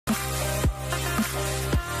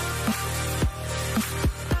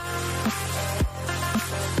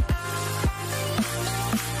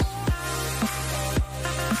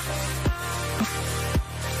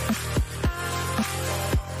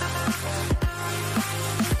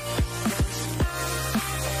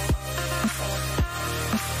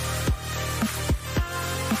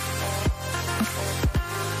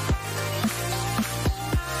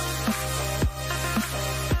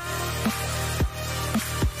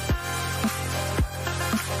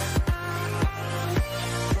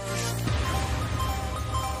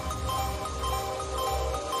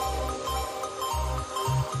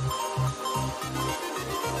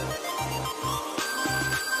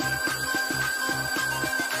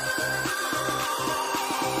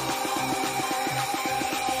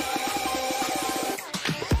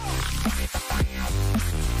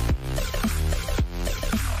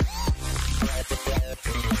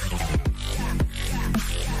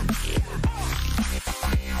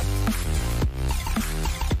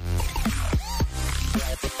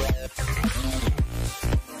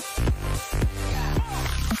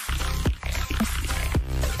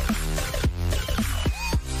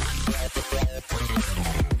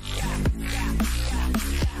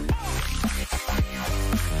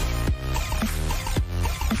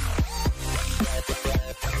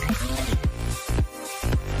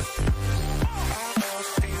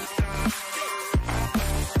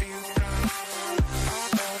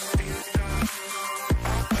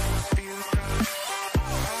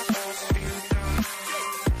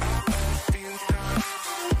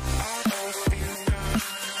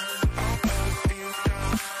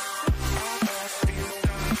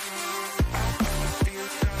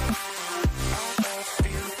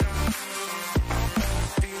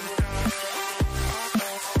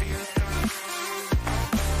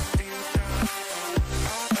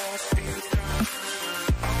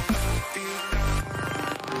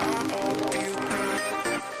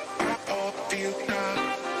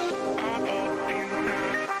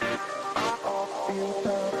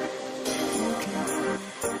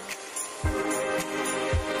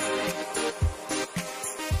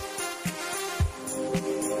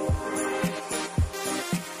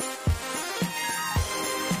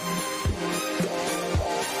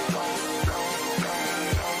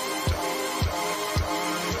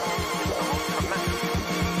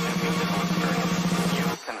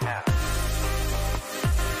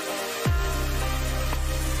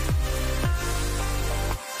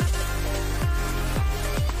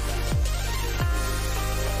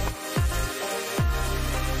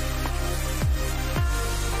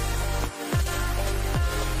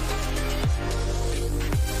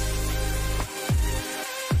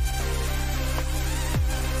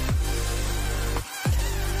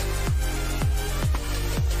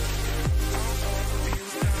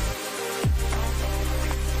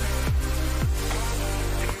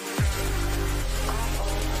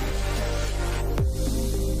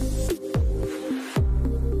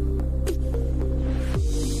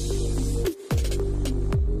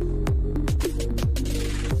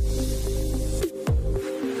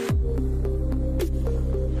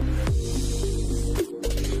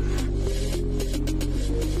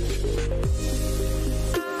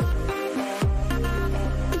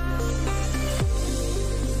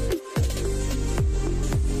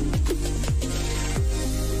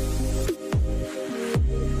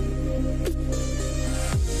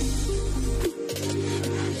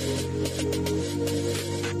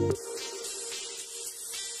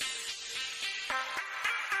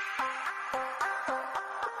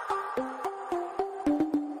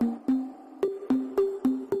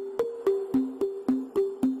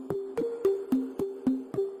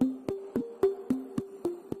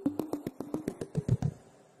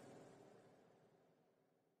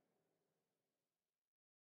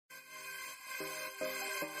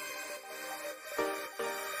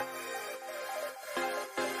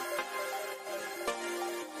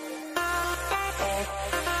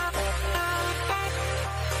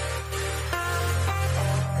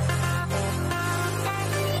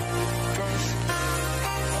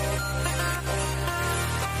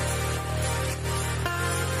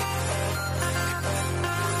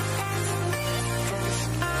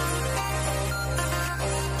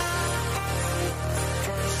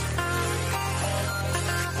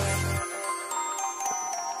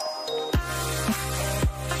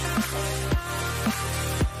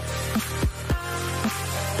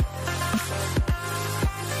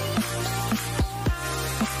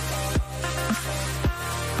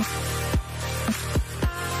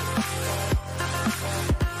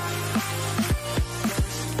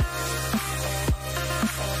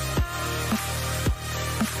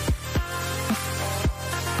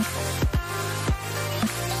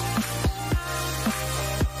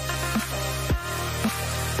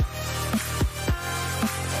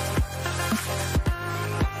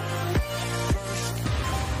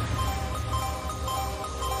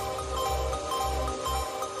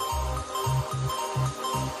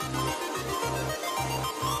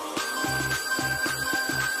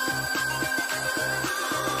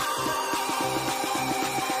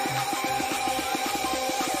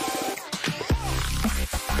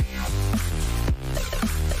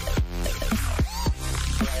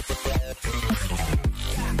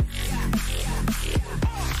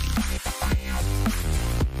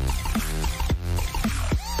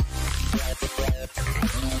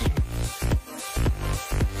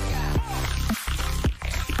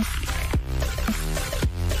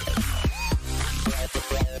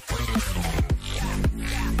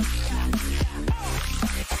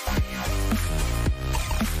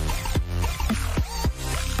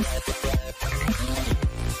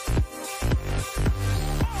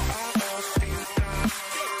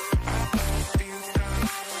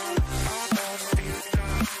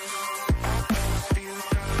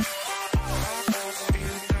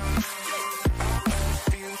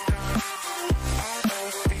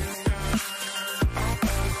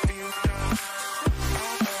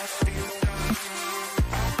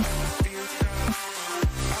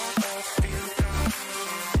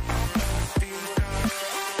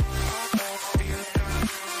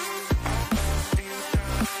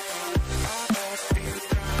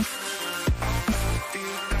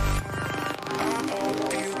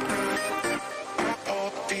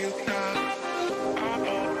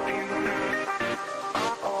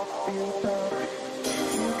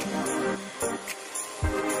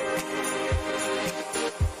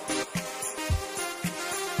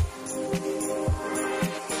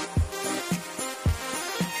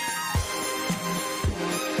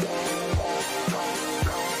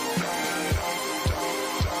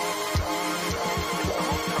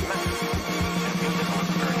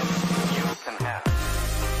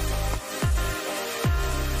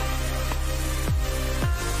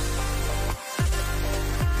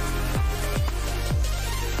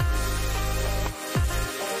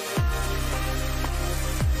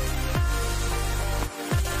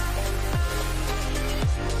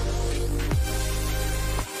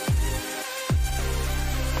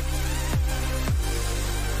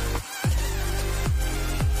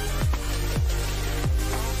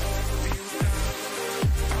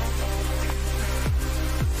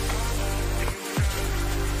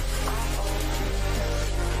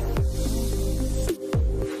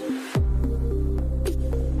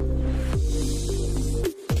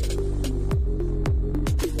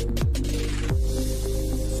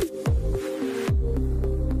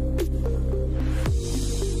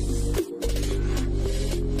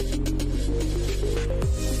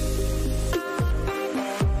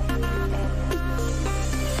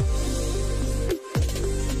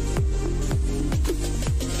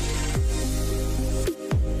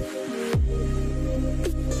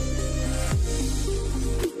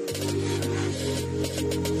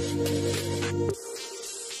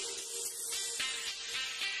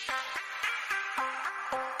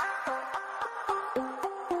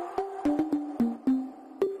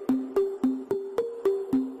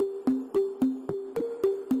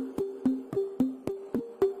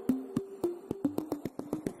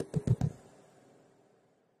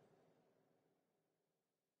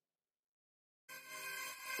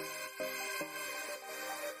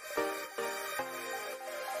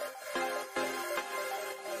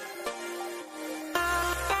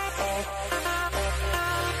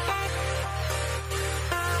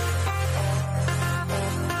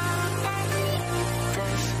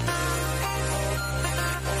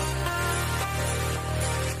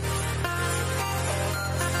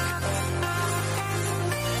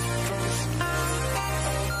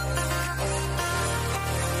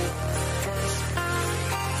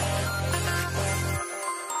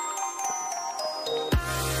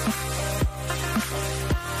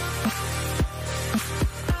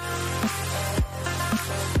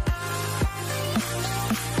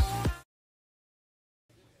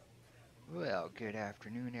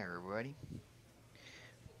afternoon, everybody.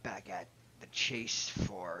 Back at the chase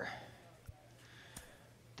for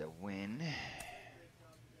the win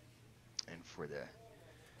and for the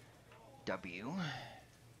W.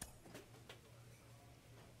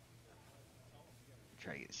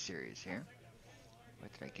 Try to get serious here.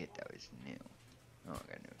 What did I get that was new? Oh, I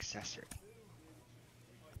got a new accessory.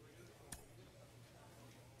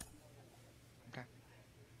 Okay.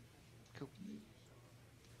 Cool.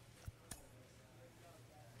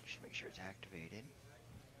 Just make sure it's activated.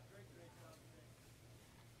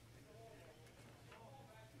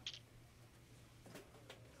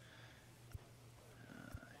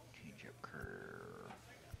 Change up curve.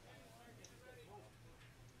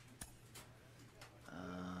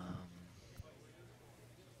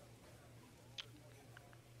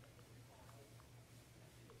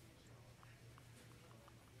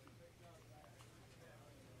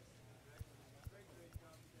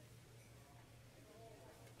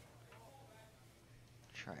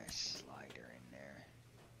 Try a slider in there.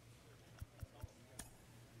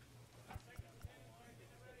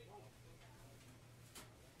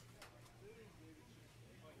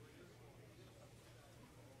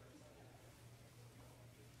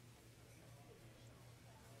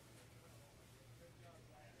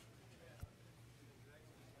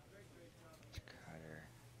 Cutter.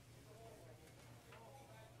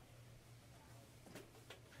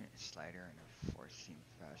 Slider and a four-seam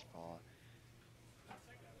fastball.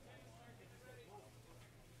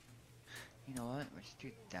 You know what? Let's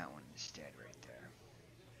do that one instead right there.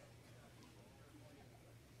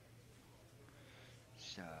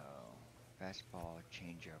 So, fastball,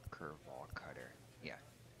 changeup, curveball, cutter. Yeah.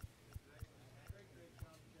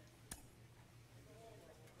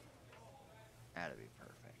 That'll be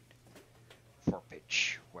perfect.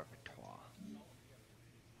 4-pitch repertoire.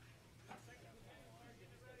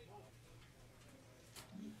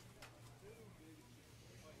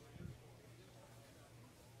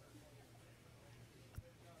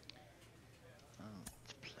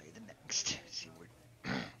 Let's play the next. See what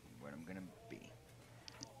what I'm gonna be.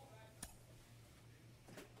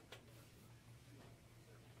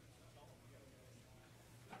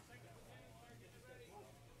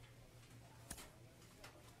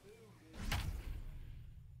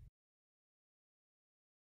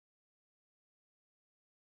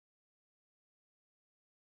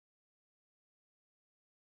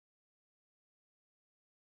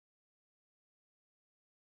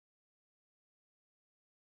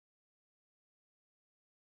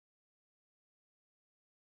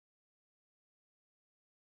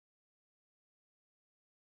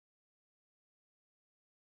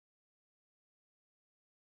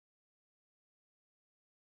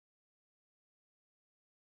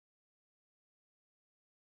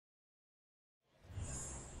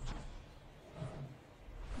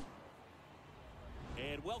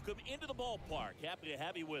 And welcome into the ballpark. Happy to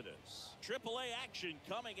have you with us. AAA action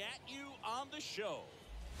coming at you on the show.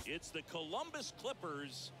 It's the Columbus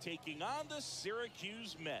Clippers taking on the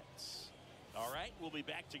Syracuse Mets. All right, we'll be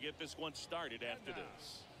back to get this one started after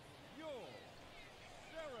this. Your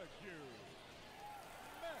Syracuse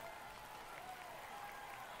Mets.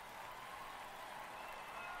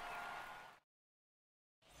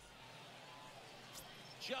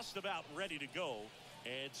 Just about ready to go.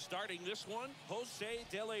 And starting this one, Jose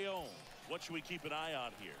De Leon. What should we keep an eye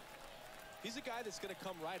on here? He's a guy that's going to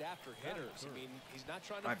come right after hitters. I mean, he's not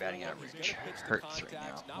trying to. My batting average hurts right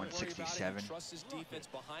now. 167. Trust his defense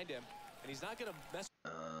behind him, and he's not going to mess.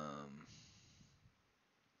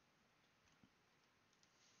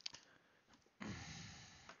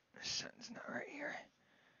 The sun's not right here.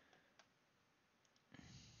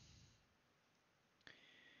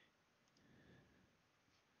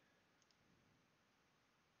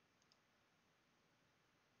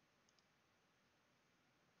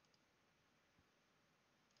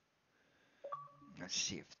 Let's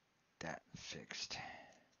see if that fixed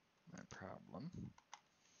my problem.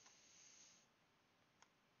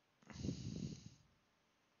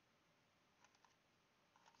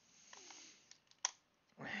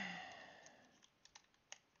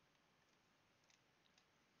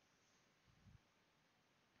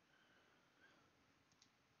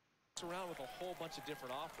 Around with a whole bunch of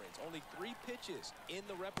different offerings. Only 3 pitches in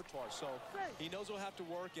the repertoire, so he knows he'll have to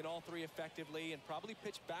work in all 3 effectively and probably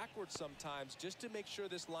pitch backwards sometimes just to make sure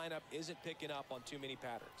this lineup isn't picking up on too many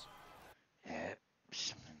patterns. Yeah,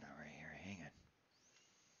 something not right here. Hang on.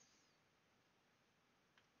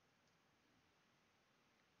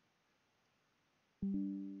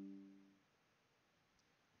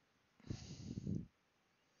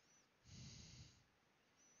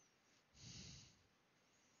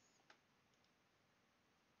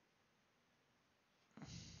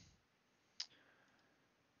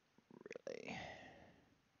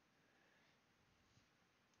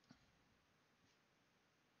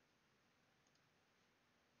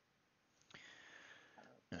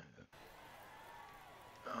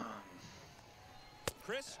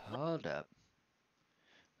 Chris. Hold up.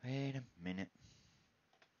 Wait a minute.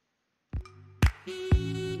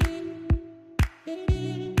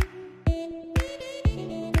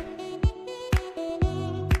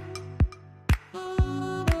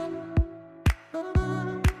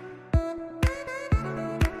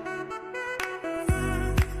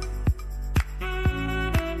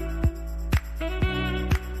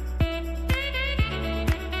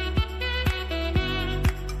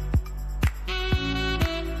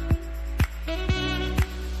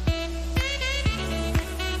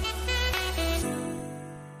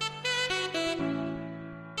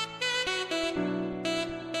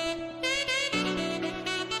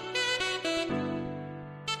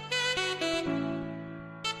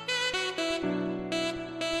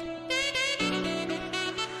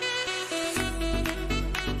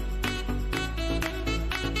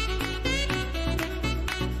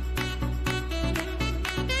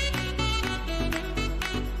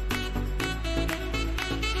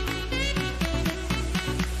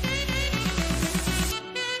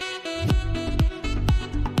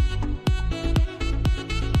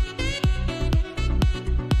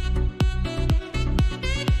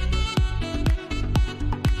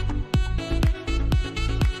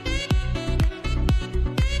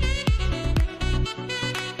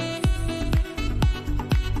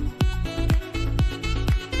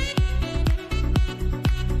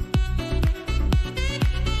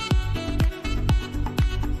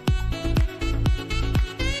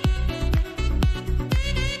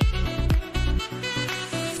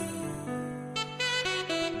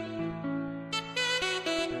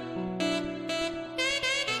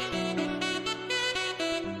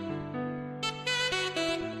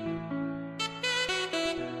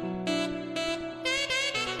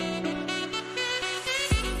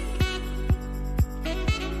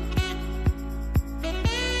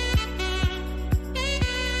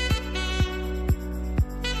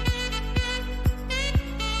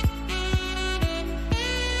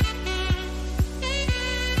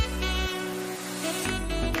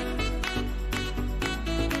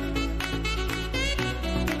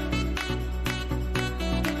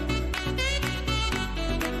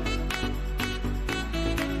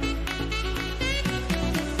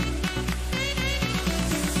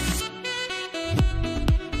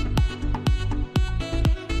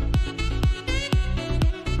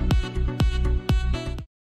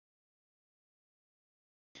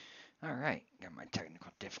 Alright, got my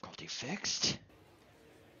technical difficulty fixed.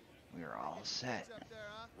 We are all set.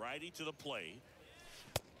 Righty to the plate.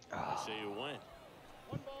 Oh, I say you win.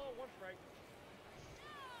 1 ball, 1 strike.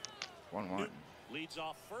 1-1. Leads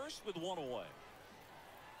off first with 1 away.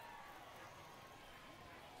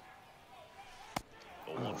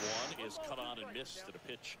 The 1-1 is cut on and missed to the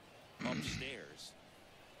pitch upstairs.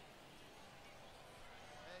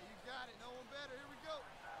 Hey, you got it. No one better. Here we go.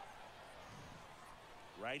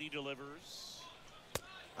 Righty delivers.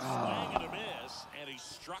 Oh. Swing and a miss, and he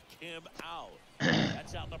struck him out.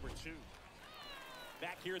 That's out number 2.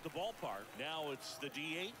 Back here at the ballpark. Now it's the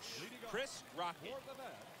DH, Chris Rocket. For the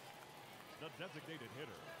bat, the designated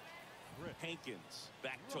hitter, Chris Hankins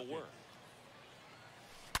back to work.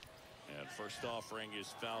 And first offering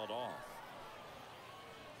is fouled off.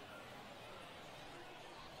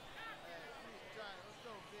 Let's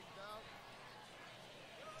go, big dog.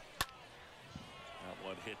 That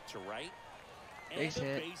one hit to right. Base and a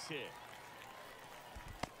hit. base hit.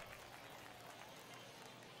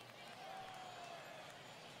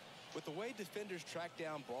 With the way defenders track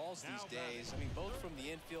down balls these days, I mean, both from the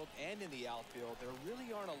infield and in the outfield, there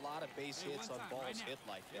really aren't a lot of base hits on balls hit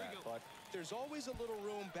like that. But there's always a little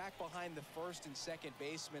room back behind the first and second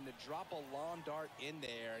baseman to drop a lawn dart in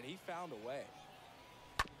there, and he found a way.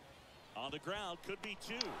 On the ground, could be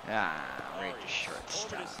 2. Ah, right to Over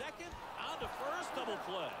shortstop. to second, on to first, double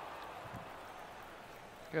play.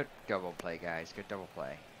 Good double play, guys. Good double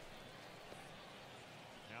play.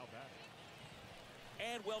 Now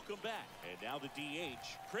batting. And welcome back. And now the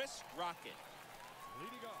DH, Chris Rocket.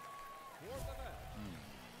 Leading off. For the bat,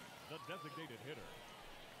 the designated hitter,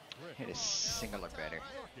 Chris Hit a single or better.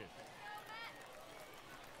 Rocket.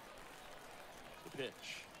 The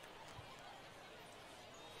pitch.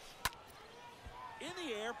 In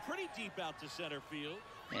the air, pretty deep out to center field.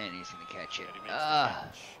 And he's going to catch it. And he makes the Ah,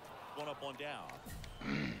 catch. 1 up, 1 down.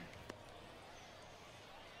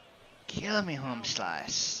 kill me, home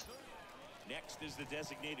slice. Next is the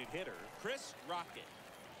designated hitter, Chris Rocket.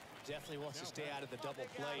 Definitely wants to stay out of the double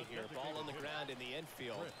play here. Ball on the ground in the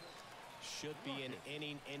infield. Should be an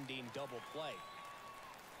inning-ending double play.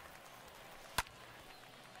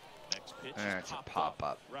 Next pitch That's is a popped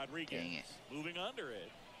pop-up. Rodriguez Dang it. moving under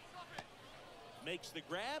it. makes the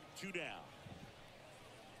grab. 2 down.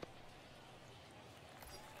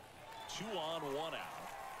 2 on, 1 out.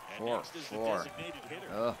 And next is the designated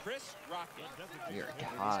hitter, Chris Rocket. You're These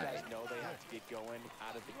tied. guys know they have to get going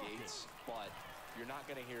out of the gates, but you're not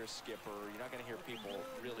going to hear a skipper. You're not going to hear people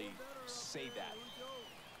really say that.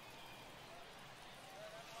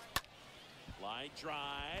 Line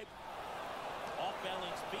drive. Off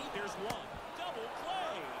balance beat. There's one. Double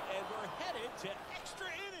play. And we're headed to extra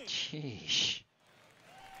innings. Sheesh.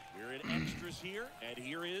 We're in extras here. And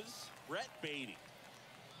here is Brett Beatty.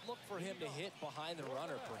 Look for him to hit behind the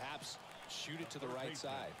runner, perhaps shoot it to the right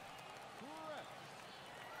side.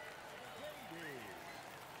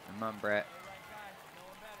 Come on, Brett.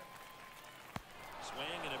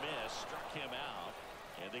 Swing and a miss. Struck him out.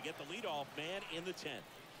 And they get the leadoff man in the 10th.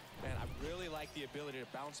 Man, I really like the ability to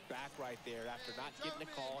bounce back right there after not getting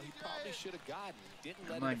a call he probably should have gotten. Didn't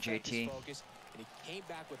let it affect his focus, and he came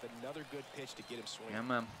back with another good pitch to get him swinging.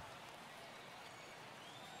 Come on.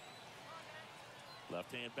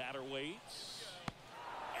 Left-hand batter waits.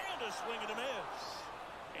 And a swing and a miss.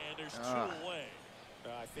 And there's 2 away.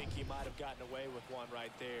 I think he might have gotten away with one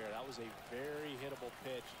right there. That was a very hittable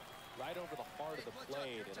pitch right over the heart of the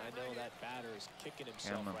plate, and I know that batter is kicking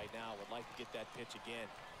himself right now. Would like to get that pitch again.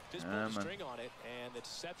 Just put the string on it, and the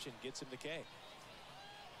deception gets him the K.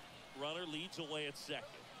 Runner leads away at second.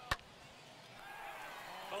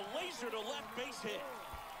 A laser to left base hit.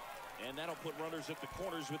 And that'll put runners at the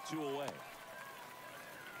corners with 2 away.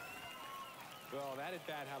 Well, that at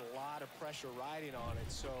bat had a lot of pressure riding on it,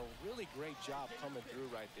 so really great job coming through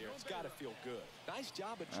right there. It's got to feel good. Nice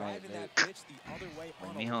job of driving that pitch the other way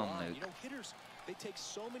on a line. You know, hitters, they take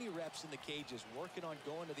so many reps in the cages working on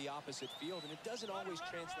going to the opposite field, and it doesn't always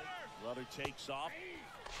translate. Runner takes off.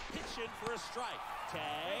 Pitch in for a strike.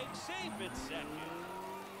 Tag, safe at second.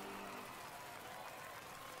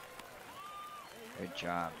 Good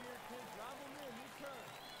job.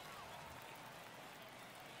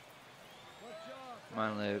 Come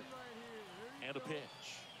on, Luke. And a pitch.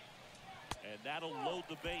 And that'll load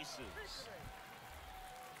the bases.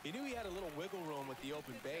 He knew he had a little wiggle room with the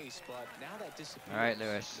open base, but now that disappears. All right,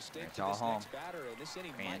 Lewis. It's all home.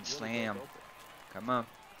 Grand slam. Come on.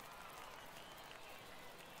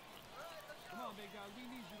 Come on, big dog. We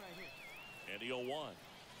need you right here. And the 0-1.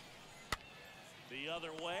 The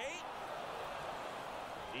other way.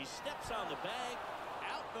 He steps on the bag.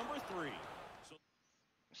 Out number 3.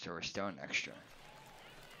 So we're still in extra.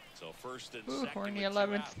 So first and second. We're in the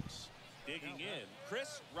 11th. Digging in,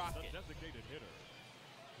 Chris Rocket. The designated hitter,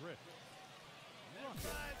 Chris. One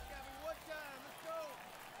time. Let's go.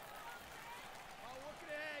 Oh,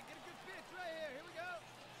 working ahead. Get a good pitch right here. Here we go.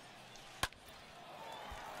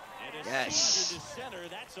 And it's yes. To center.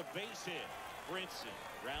 That's a base hit. Brinson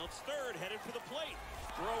rounds third, headed for the plate.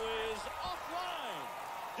 Throw is offline.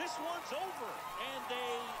 This one's over, and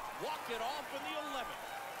they walk it off in the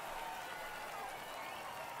 11th.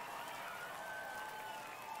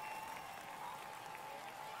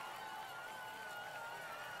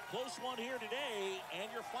 Close one here today,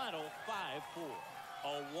 and your final 5-4.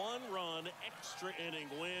 A 1-run extra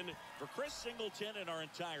inning win for Chris Singleton and our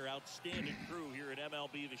entire outstanding crew here at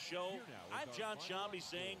MLB The Show. I'm John Shambi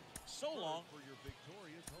saying so long. For your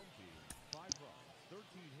victorious home team, 5 runs, 13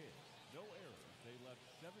 hits, no errors. They left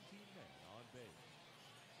 17 men on base.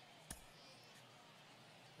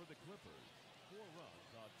 For the Clippers, 4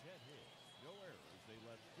 runs on 10 hits, no errors. They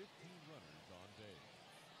left 15 runners on base.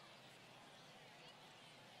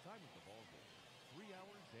 Time of the ball game, 3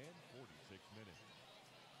 hours and 46 minutes.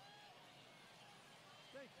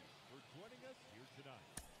 Thank you for joining us here tonight.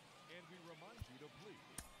 And we remind you to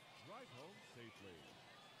please drive home safely.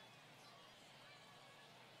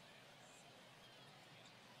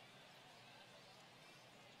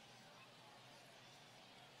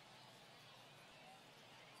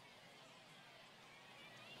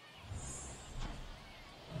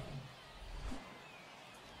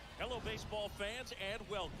 Hello, baseball fans, and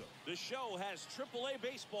welcome. The show has AAA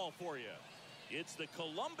baseball for you. It's the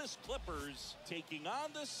Columbus Clippers taking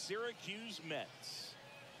on the Syracuse Mets.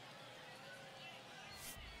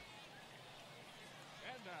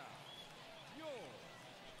 And now, your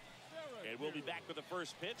Syracuse. And we'll be back with the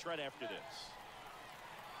first pitch right after this.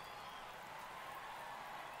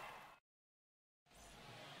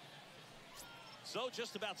 So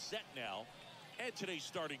just about set now. And today's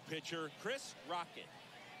starting pitcher, Chris Rocket.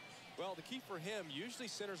 Well, the key for him usually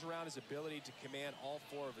centers around his ability to command all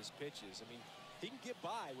 4 of his pitches. I mean, he can get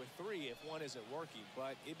by with 3 if one isn't working,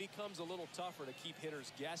 but it becomes a little tougher to keep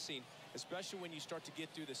hitters guessing, especially when you start to get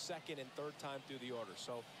through the second and third time through the order.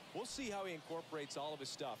 So we'll see how he incorporates all of his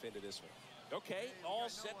stuff into this one. Okay, all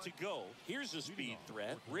set to go. Here's a speed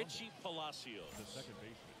threat, Richie Palacios. The second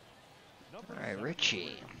baseman. All right,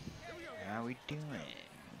 Richie. How we doing?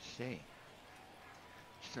 Let's see.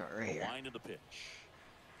 Start right here. Line of the pitch.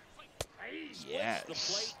 Splits Yes. the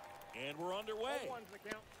plate, and we're underway.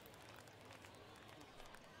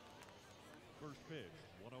 First pitch,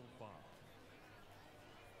 105.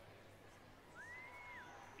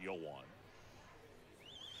 0-1.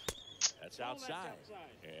 That's outside.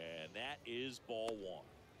 And that is ball one.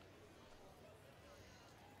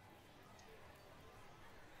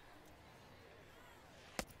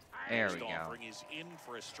 There we Next go. offering is in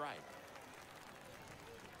for a strike.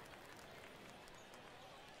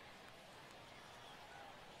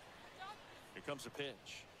 Here comes a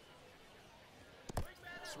pitch.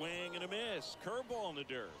 Swing and a miss. Curveball in the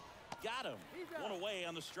dirt. Got him. One away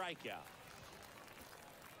on the strikeout.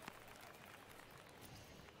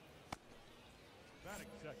 Batting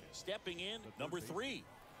second. Stepping in, number 3.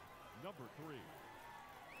 Number 3.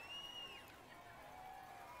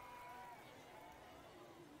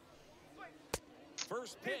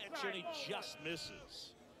 First pitch, and he just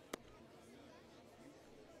misses.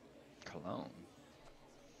 Cologne.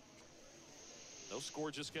 No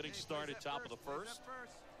score, just getting started, top of the first.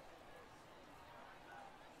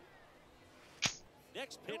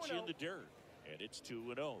 Next pitch in the dirt, and it's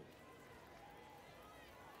 2-0.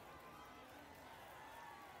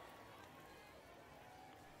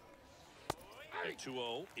 And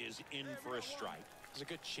 2-0 is in for a strike. It was a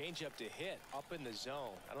good changeup to hit up in the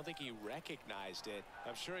zone. I don't think he recognized it.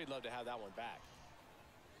 I'm sure he'd love to have that one back.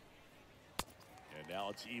 And now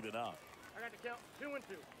it's even up. I got to count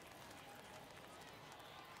 2-2.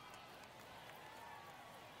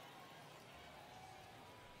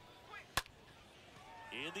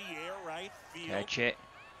 In the air, right field. Catch it.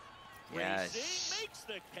 Racing Yes. makes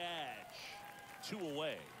the catch. 2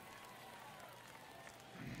 away.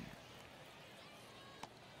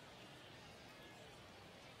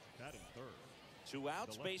 Batting third. 2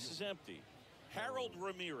 outs, The left base is fielder. empty. Harold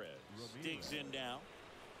Ramirez digs in now.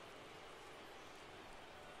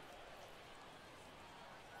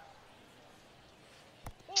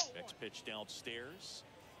 Next pitch downstairs,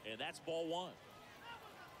 and that's ball one.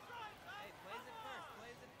 Hey, plays it first.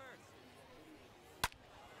 Plays it first.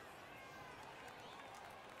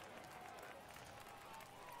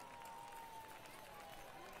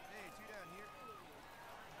 Hey, 2 down here.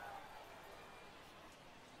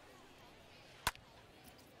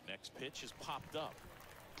 Next pitch is popped up.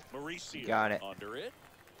 Mauricio Got it. under it.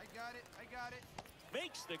 I got it. I got it.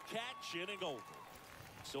 Makes the catch, inning over.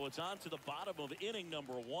 So it's on to the bottom of inning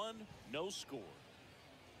number 1. No score.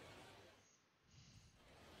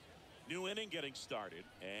 New inning getting started.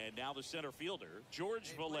 And now the center fielder, George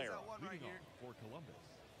Hey, plays Valera. out one right Leading here. off for Columbus.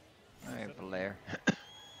 All right, Blair. George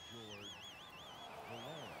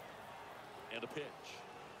Valera. And a pitch.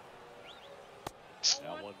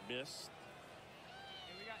 That one missed.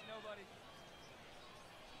 Hey, we got nobody.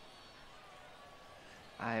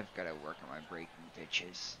 I've got to work on my breaking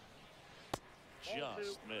pitches.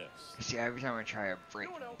 Just missed. See, every time I try a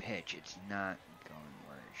breaking pitch, it's not going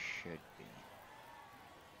where it should be.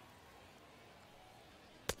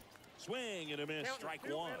 Swing and a miss. Strike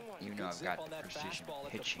one. Even though Good I've zip got on the that precision fastball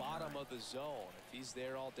at the pitching. bottom on. of the zone. If he's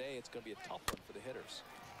there all day, it's going to be a tough one for the hitters.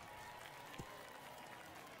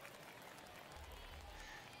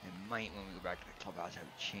 It might, when we go back to the clubhouse, have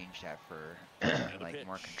to change that for a like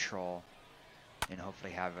more pitch. control, and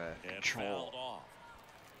hopefully have a And control. fouled off.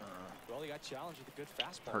 Well, he got challenged with a good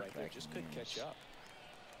fastball Perk right there. that Just can couldn't use. catch up.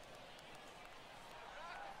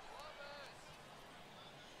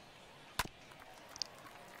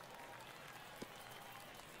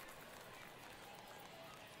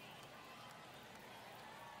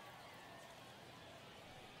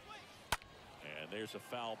 And there's a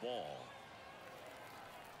foul ball.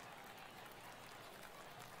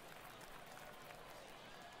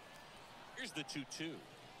 Here's the 2-2.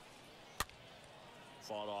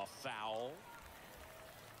 Fought off foul.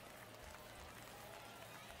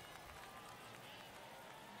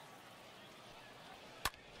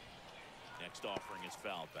 Next offering is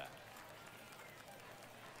fouled back.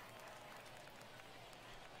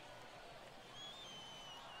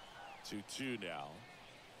 Two now.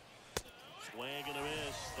 Swing and a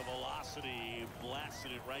miss. The velocity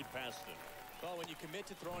blasted it right past him. Well, when you commit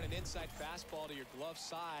to throwing an inside fastball to your glove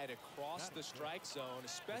side across the strike zone,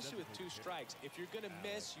 especially with 2 strikes, if you're going to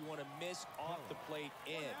miss, you want to miss off the plate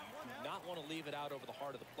in. You do not want to leave it out over the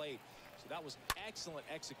heart of the plate. So that was excellent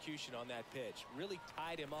execution on that pitch. Really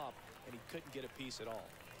tied him up, and he couldn't get a piece at all.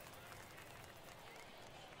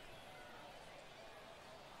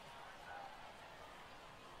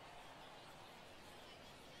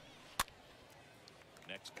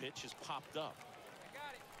 Next pitch is popped up. I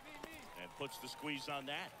got it. Me. And puts the squeeze on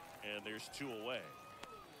that. And there's 2 away.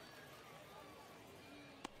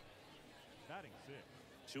 Batting 6.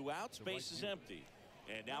 2 outs, The right base is fielder. empty.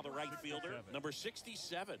 And now the right fielder, 67. number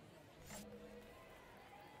 67.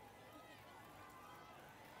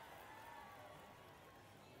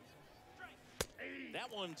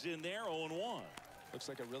 That one's in there, 0-1. Looks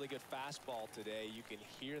like a really good fastball today. You can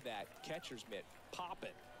hear that catcher's mitt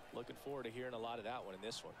popping. Looking forward to hearing a lot of that one in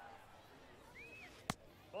this one.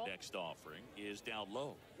 Next offering is down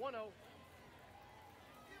low. 1-0.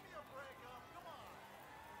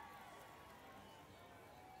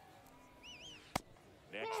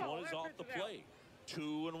 Next one is off the plate.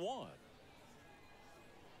 2-1.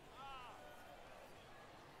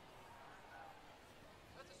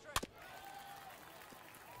 That's a strike.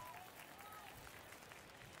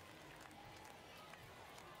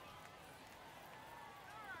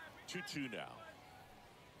 2-2 now.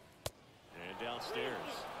 And downstairs.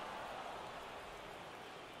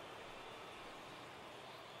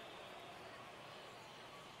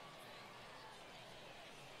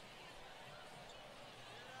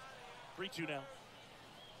 Three-two now.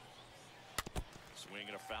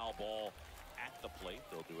 Swinging a foul ball at the plate.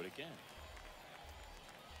 They'll do it again.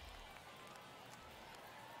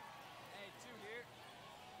 Hey, 2 here.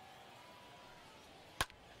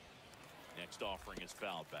 Next offering is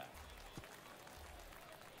fouled back.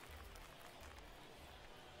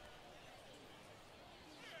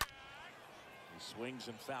 He swings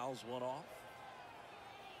and fouls one off.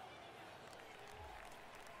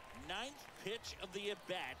 9th pitch of the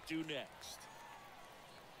at-bat due next.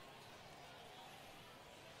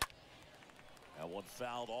 That one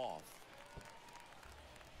fouled off.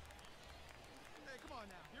 Hey, come on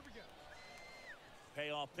now. Here we go.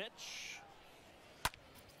 Payoff pitch.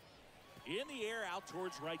 In the air out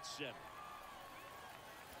towards right center.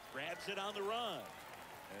 Grabs it on the run.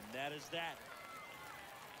 And that is that.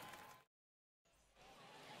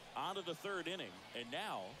 On to the 3rd inning. And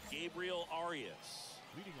now Gabriel Arias.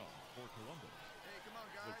 Leading off for Columbus, Hey, come on,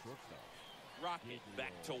 the guys. shortstop. Rocket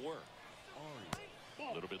back to work.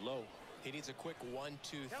 A little bit low. He needs a quick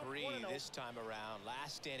 1-2-3 this time around.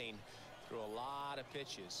 Last inning, threw a lot of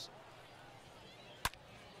pitches.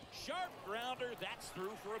 Sharp grounder. That's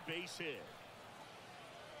through for a base hit.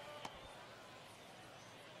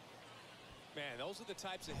 Man, those are the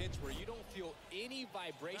types of hits where you don't feel any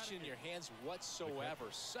vibration in your hands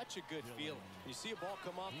whatsoever. Such a good feeling. You see a ball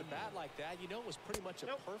come off the bat like that, you know it was pretty much a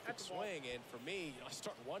perfect swing. And for me, I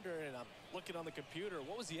start wondering, and I'm looking on the computer,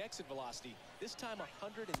 what was the exit velocity? This time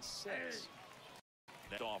 106.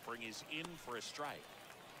 That offering is in for a strike.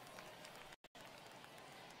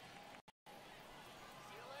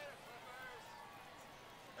 See you later, Clippers.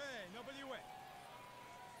 Hey, nobody away.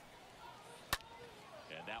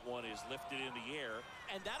 And that one is lifted in the air,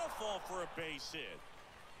 and that'll fall for a base hit.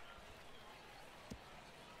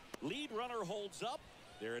 Lead runner holds up.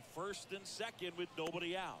 They're at 1st and 2nd with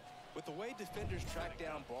nobody out. With the way defenders track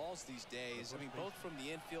down balls these days, I mean, both from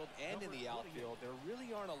the infield and in the outfield, there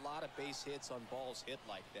really aren't a lot of base hits on balls hit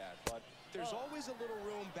like that. But there's always a little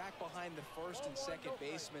room back behind the 1st and 2nd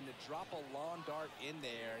baseman to drop a lawn dart in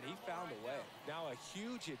there, and he found a way. Now a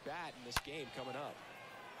huge at-bat in this game coming up.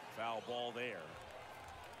 Foul ball there.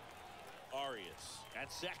 Arias at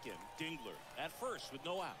 2nd. Dingler at 1st with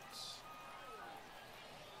no outs.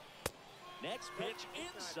 Next pitch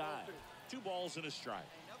inside. 2 balls and a strike.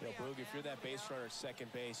 You know, Boog, if you're that base runner at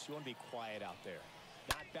second base, you want to be quiet out there.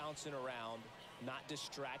 Not bouncing around, not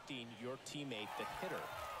distracting your teammate, the hitter.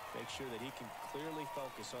 Make sure that he can clearly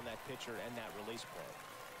focus on that pitcher and that release point.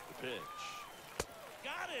 The pitch.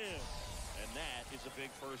 Got him! And that is a big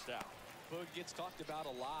first out. Boog gets talked about a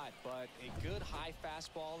lot, but a good high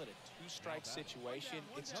fastball in a 2-strike situation,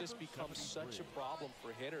 it's just become such a problem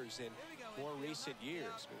for hitters in more recent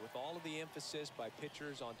years. But with all of the emphasis by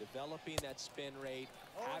pitchers on developing that spin rate,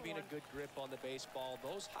 having a good grip on the baseball,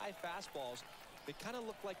 those high fastballs, they kind of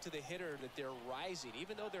look like to the hitter that they're rising,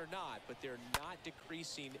 even though they're not, but they're not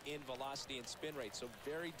decreasing in velocity and spin rate, so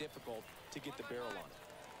very difficult to get the barrel on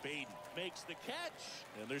it. Baden makes the catch,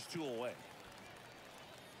 and there's 2 away.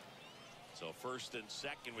 So 1st and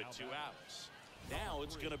 2nd with 2 outs. Now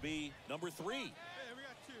it's going to be number 3. Hey, we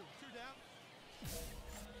got 2. 2 down.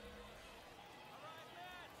 All right,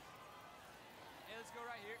 man. Hey, let's go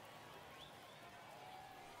right here.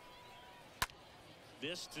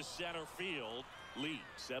 This to center field. Lee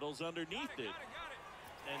settles underneath it. Got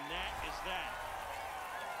it. And that is that.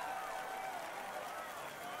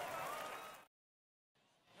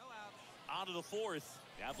 No outs. On to the 4th.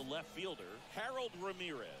 Now the left fielder, Harold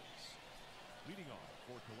Ramirez. Leading off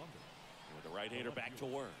for Columbus, With the right-hander back to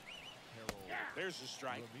work. There's the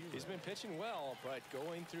strike. He's been pitching well, but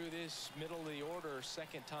going through this middle of the order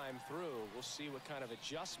second time through, we'll see what kind of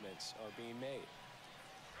adjustments are being made.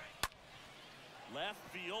 Left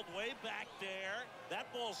field, way back there.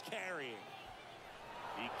 That ball's carrying.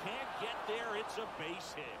 He can't get there. It's a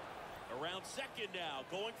base hit. Around second now,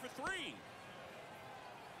 going for 3.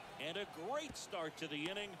 And a great start to the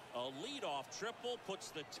inning. A leadoff triple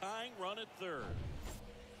puts the tying run at third.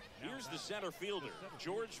 Here's the center fielder,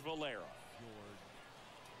 George Valera.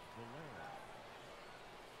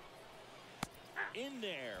 In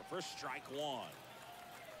there for strike 1.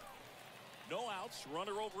 No outs,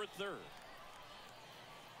 runner over at third.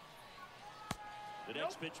 The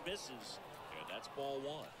next pitch misses, and that's ball 1.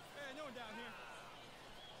 Hey, no one down here.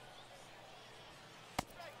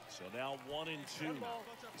 So now 1-2.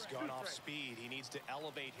 He's gone off speed. He needs to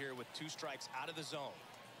elevate here with 2 strikes out of the zone.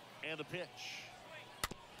 And the pitch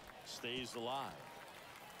stays alive.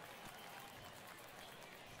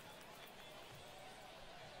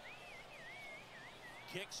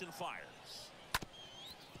 Kicks and fires.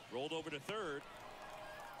 Rolled over to third.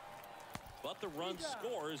 But the run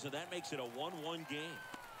scores, and that makes it a 1-1 game.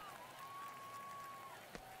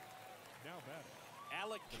 Now batting.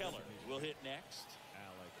 Alec Keller will hit next.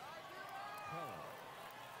 Alec Keller.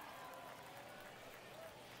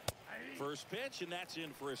 First pitch, and that's in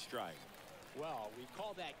for a strike. Well, we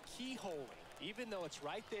call that keyholing. Even though it's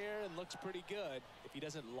right there and looks pretty good, if he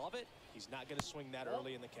doesn't love it, he's not going to swing that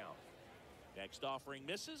early in the count. Next offering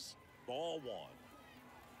misses. Ball 1.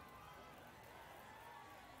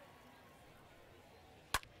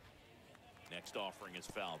 Next offering is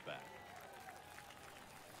fouled back.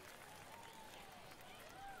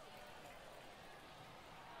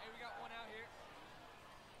 Hey, we got one out here.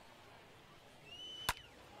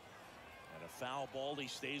 And a foul ball. He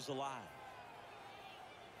stays alive.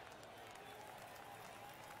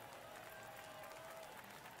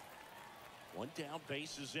 One down,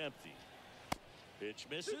 base is empty. Pitch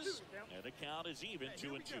misses, and the count is even,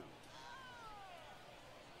 2-2.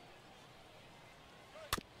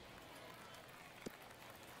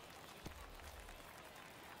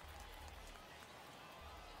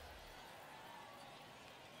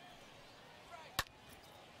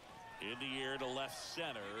 In the air to left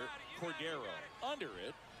center, Cordero under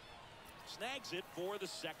it, snags it for the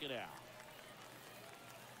second out.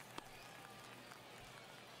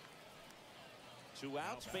 2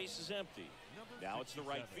 outs, base is empty. Now it's the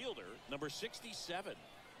right fielder, number 67.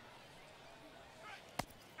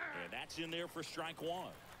 And that's in there for strike 1.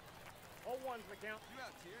 All one's the count. You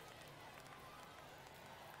out here.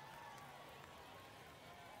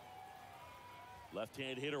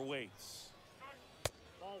 Left-hand hitter waits.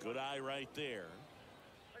 Good eye right there.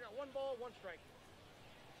 I got 1 ball, 1 strike.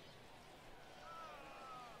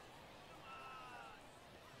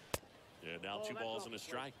 And now 2 balls and a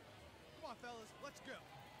strike. Come on, fellas, let's go.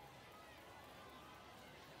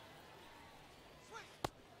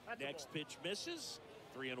 Next pitch misses.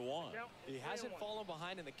 3-1. He hasn't fallen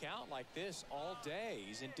behind in the count like this all day.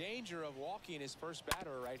 He's in danger of walking his first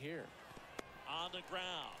batter right here. On the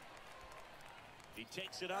ground. He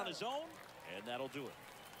takes it on his own, and that'll do it.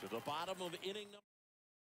 To the bottom of inning number.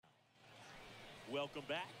 Welcome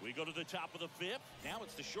back. We go to the top of the 5th. Now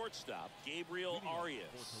it's the shortstop, Gabriel Arias.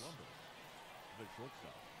 The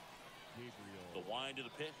shortstop, Gabriel. The wind to the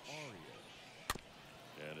pitch. Arias.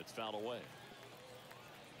 And it's fouled away.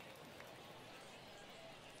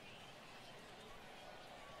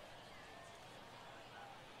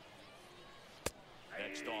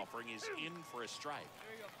 Next offering is in for a strike.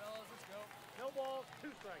 There you go, fellas. Let's go. No ball,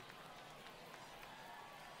 2 strikes.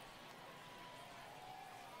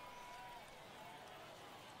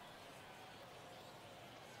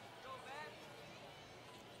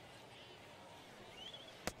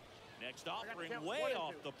 Next offering way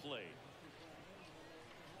off the plate.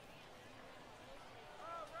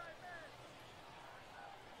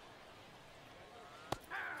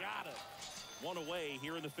 Got it. 1 away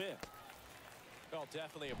here in the 5th. Well,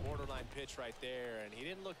 definitely a borderline pitch right there, and he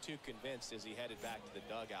didn't look too convinced as he headed back to the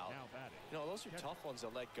dugout. Now batting. You know, those are tough ones to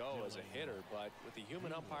let go as a hitter, but with the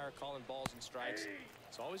human umpire calling balls and strikes,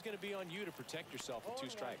 it's always going to be on you to protect yourself with 2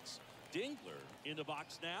 strikes. Dingler in the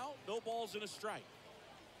box now. No balls and a strike.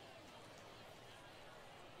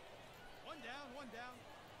 1 down, 1 down.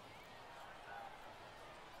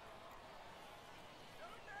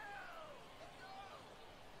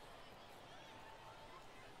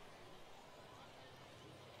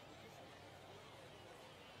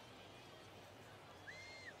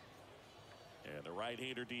 And the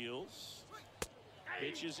right-hander deals.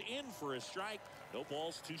 Pitch is in for a strike. No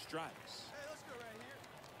balls, 2 strikes. Hey, let's go right here.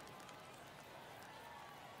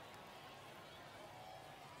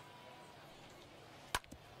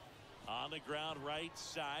 On the ground, right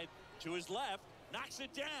side to his left, knocks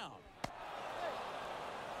it down.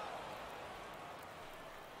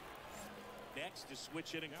 Next is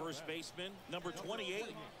switch hitting first baseman, number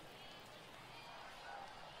 28.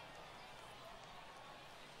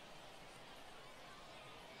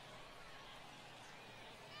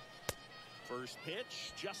 First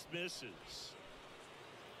pitch just misses.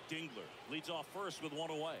 Dingler leads off first with one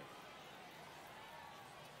away.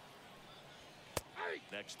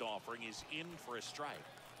 Next offering is in for a strike.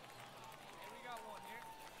 We got one here.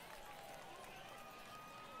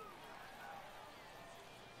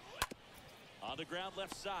 On the ground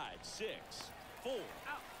left side, 6, 4,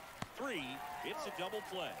 3. It's a double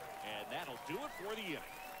play, and that'll do it for the inning.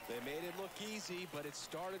 They made it look easy, but it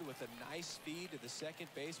started with a nice feed to the second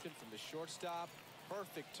baseman from the shortstop.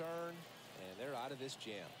 Perfect turn, and they're out of this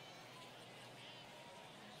jam.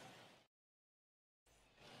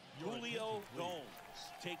 Julio Gomes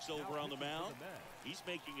takes over on the mound. He's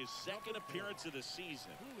making his second appearance of the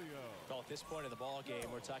season. Well, at this point in the ball game,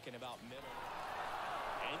 we're talking about middle.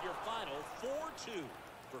 And your final 4-2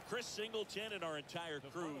 for Chris Singleton and our entire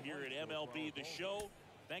crew here at MLB The Show.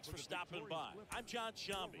 Thanks for stopping by. I'm John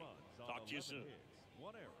Shambi. Talk to you soon.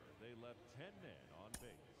 One error. They left 10 men on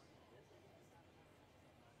base.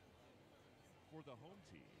 For the home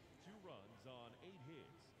team, 2 runs on 8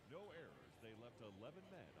 hits. No errors. They left 11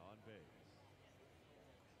 men on base.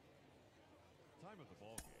 Time of the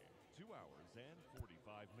ball game, 2 hours and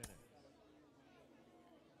 45 minutes.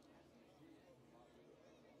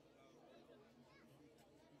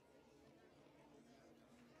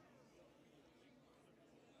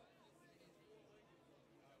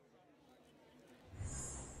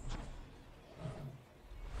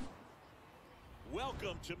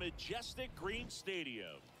 Welcome to Majestic Green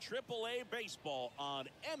Stadium. AAA baseball on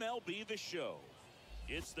MLB The Show.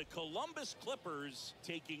 It's the Columbus Clippers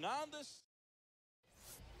taking on the...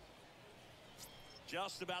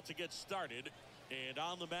 Just about to get started. And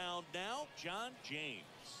on the mound now, John James.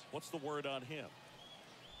 What's the word on him?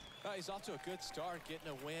 He's off to a good start, getting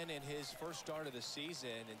a win in his first start of the season.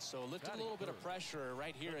 And so lifting a little bit of pressure.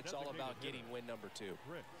 Right here, it's all about getting win number 2.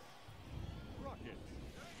 Rocket.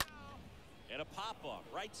 And a pop-up,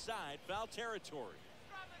 right side, foul territory.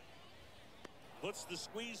 Puts the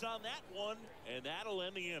squeeze on that one, and that'll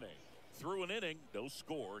end the inning. Through an inning, no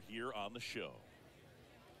score here on the show.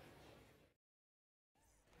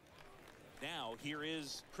 Now, here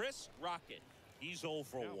is Chris Rocket. He's 0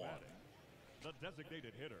 for 1. The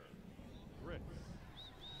designated hitter, Chris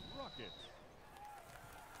Rocket.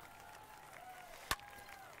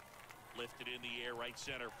 Lifted in the air, right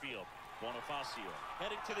center field. Bonifacio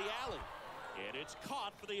heading to the alley. And it's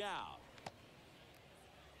caught for the out.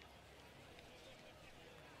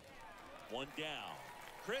 One down.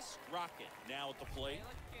 Chris Rocket now at the plate.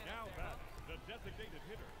 Now back, the designated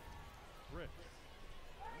hitter, Chris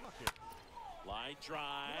Rocket. Line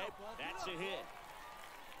drive. That's a hit.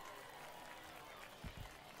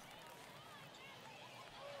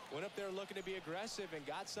 Went up there looking to be aggressive and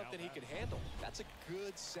got something he could handle. That's a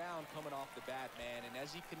good sound coming off the bat, man. And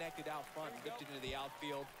as he connected out front and lifted into the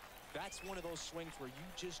outfield, that's one of those swings where you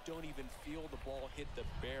just don't even feel the ball hit the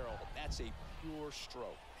barrel. That's a pure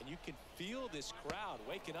stroke. And you can feel this crowd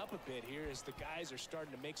waking up a bit here as the guys are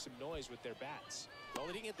starting to make some noise with their bats. Well,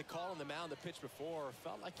 he didn't get the call on the mound the pitch before.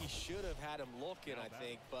 Felt like he should have had him looking, I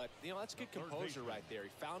think. But, you know, that's good composure right there. He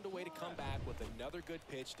found a way to come back with another good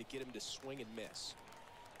pitch to get him to swing and miss.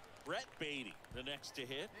 Brett Beatty, the next to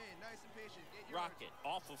hit. Hey, nice and patient. Get your Rocket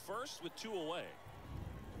off of first with 2 away.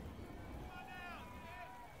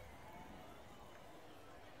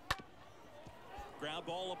 Ground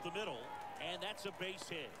ball up the middle, and that's a base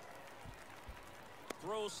hit.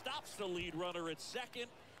 Throw stops the lead runner at second.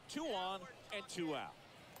 2 on and 2 out.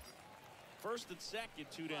 First and second,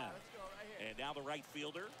 2 down. Let's go right here. And now the right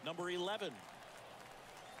fielder, number 11.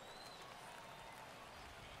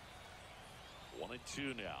 1 and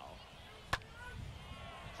 2 now.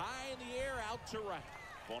 High in the air, out to right.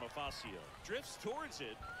 Bonifacio drifts towards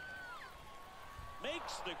it.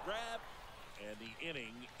 Makes the grab, and the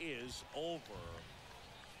inning is over.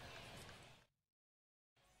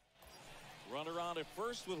 Runner on at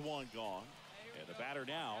first with 1 gone. And the batter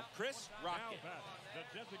now, Chris Rocket. Now back,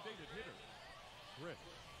 the designated hitter, Chris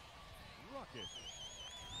Rocket.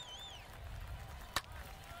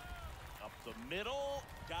 Up the middle,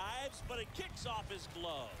 dives, but it kicks off his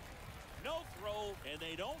glove. No throw, and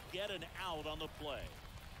they don't get an out on the play.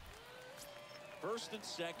 First and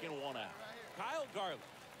second, 1 out. Kyle Garland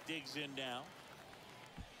digs in now.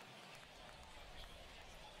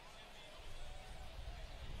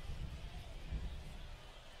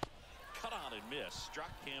 Cut on and miss. just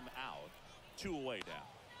struck him out. 2 away now.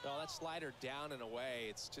 Well, that slider down and away,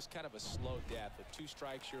 it's just kind of a slow death. With 2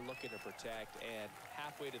 strikes, you're looking to protect, and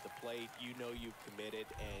halfway to the plate, you know you've committed,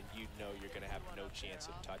 and you know you're going to have no chance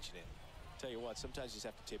of touching it. Tell you what, sometimes you just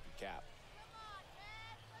have to tip your cap.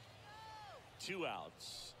 2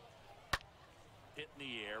 outs. Hit in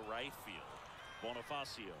the air, right field.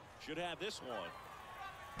 Bonifacio should have this one.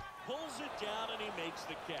 Pulls it down, and he makes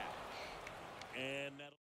the catch. And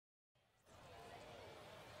that'll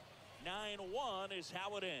 9-1 is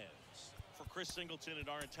how it ends. For Chris Singleton and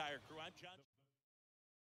our entire crew, I'm John.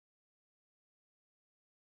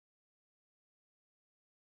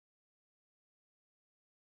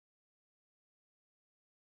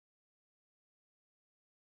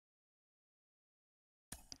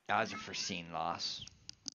 That was a foreseen loss.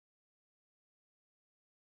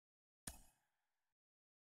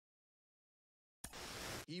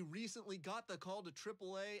 He recently got the call to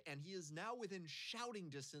AAA, and he is now within shouting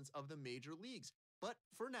distance of the major leagues. But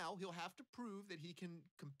for now, he'll have to prove that he can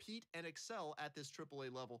compete and excel at this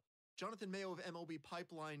AAA level. Jonathan Mayo of MLB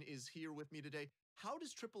Pipeline is here with me today. How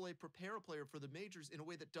does AAA prepare a player for the majors in a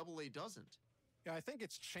way that AA doesn't? Yeah, I think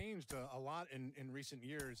it's changed a lot in recent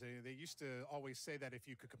years. They used to always say that if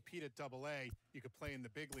you could compete at AA, you could play in the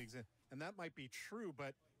big leagues. And that might be true,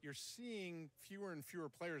 but you're seeing fewer and fewer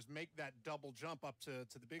players make that double jump up to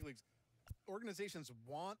the big leagues. Organizations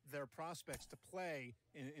want their prospects to play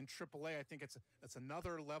in AAA. I think it's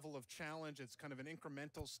another level of challenge. It's kind of an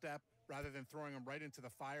incremental step rather than throwing them right into the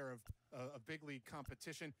fire of a big league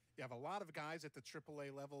competition. You have a lot of guys at the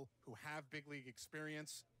AAA level who have big league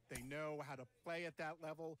experience. They know how to play at that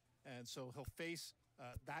level, and so he'll face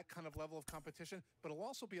that kind of level of competition, but he'll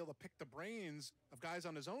also be able to pick the brains of guys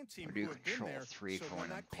on his own team who have been there. Three so for when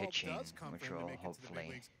when I'm that call pitching, does come which for him to will make it to the big hopefully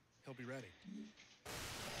leagues, he'll be ready.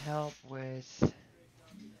 help with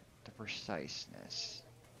the preciseness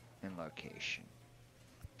and location.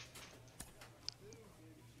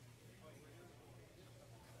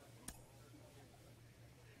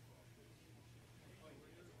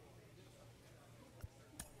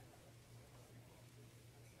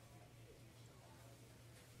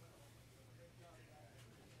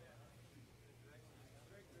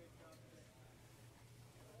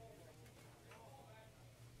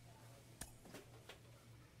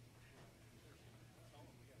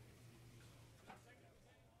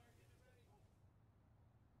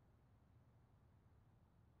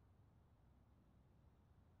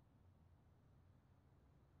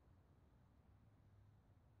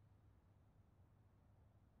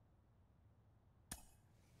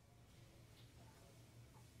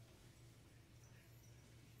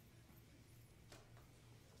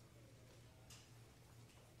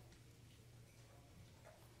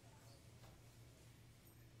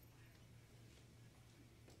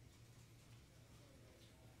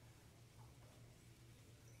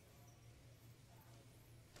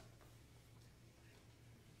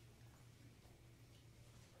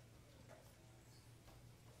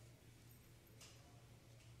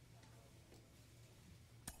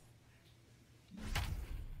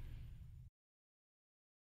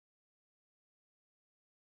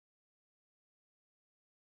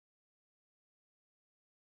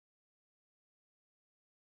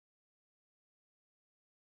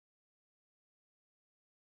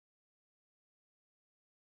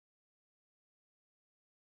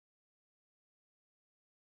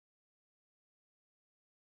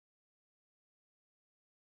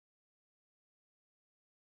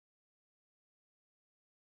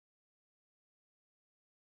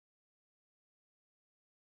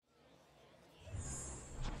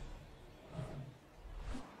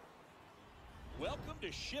 Welcome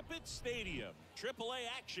to Ship It Stadium. AAA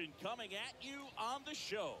action coming at you on the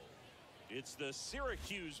show. It's the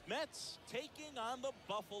Syracuse Mets taking on the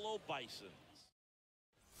Buffalo Bisons.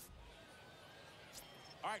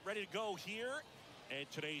 All right, ready to go here. And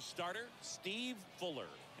today's starter, Steve Fuller.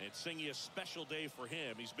 And it's singing a special day for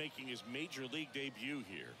him. He's making his major league debut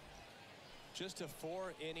here. Just a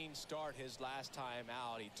 4-inning start his last time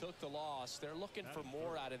out. He took the loss. They're looking for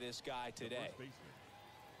more out of this guy today.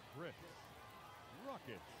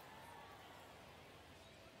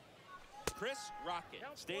 Chris Rocket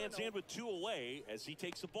stands in with 2 away as he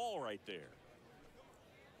takes the ball right there.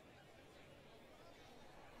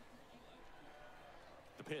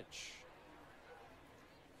 The pitch.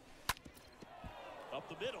 Up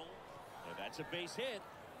the middle, and that's a base hit.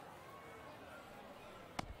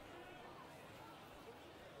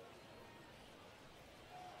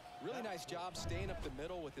 Really nice job staying up the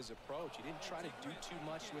middle with his approach. He didn't try to do too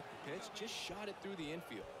much with the pitch, just shot it through the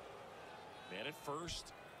infield. Man at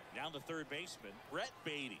first, now the third baseman, Brett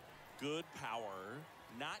Beatty. Good power,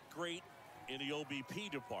 not great in the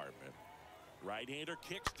OBP department. Right-hander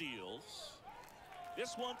kick steals.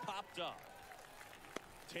 This one popped up.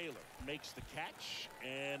 Taylor makes the catch,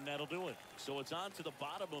 and that'll do it. So it's on to the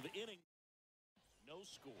bottom of the inning. No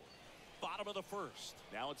score. Bottom of the first.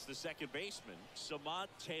 Now it's the second baseman, Samad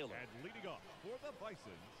Taylor. And leading off for the Bisons,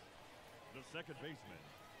 the second baseman,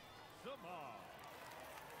 Samad.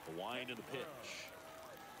 The wind of the pitch.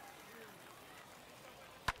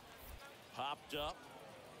 Popped up.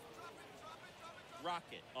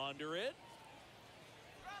 Rocket under it.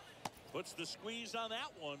 Puts the squeeze on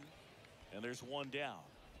that one. And there's one down.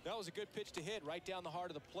 That was a good pitch to hit right down the heart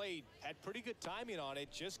of the plate. Had pretty good timing on it.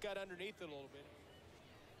 Just got underneath it a little bit.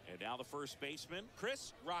 And now the first baseman,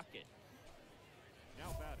 Chris Rocket.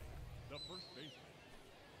 Now batting, the first baseman,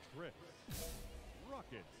 Chris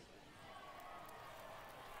Rocket.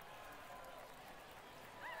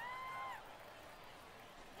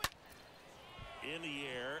 In the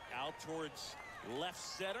air, out towards left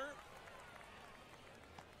center.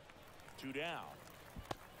 2 down.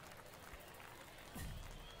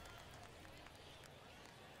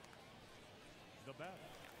 The batter.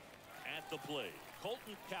 At the plate,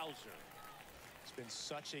 Colton Cowser. He's been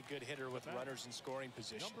such a good hitter with runners in scoring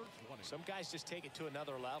position. Some guys just take it to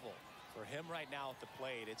another level. For him right now at the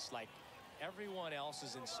plate, it's like everyone else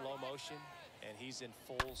is in slow motion and he's in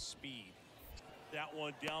full speed. That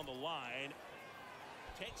one down the line.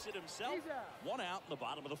 Takes it himself. 1 out in the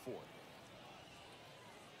bottom of the 4th.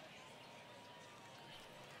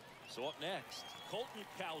 So up next, Colton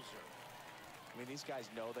Cowser. I mean, these guys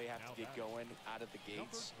know they have to get going out of the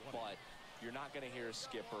gates, but you're not going to hear a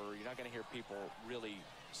skipper. You're not going to hear people really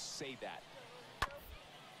say that.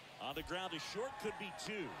 On the ground, a short could be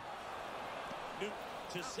 2. Newton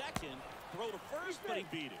to second. Throw to first, but he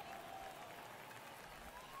beat it.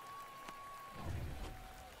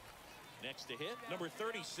 Next to hit, number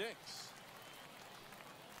 36.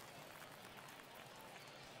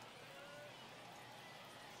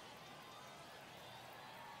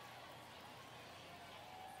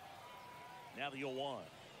 Now the 0-1.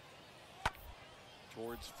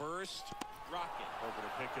 Towards first. Rocket over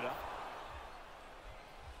to pick it up.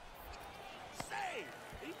 Save!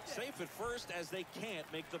 Safe at first as they can't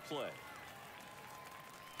make the play.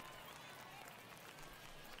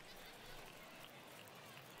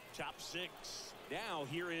 Top 6. Now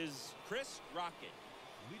here is Chris Rocket.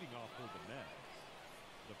 Leading off for the Mets,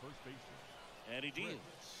 the first baseman. And he deals.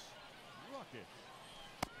 Rocket.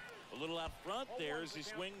 A little out front there as he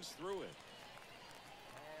swings through it.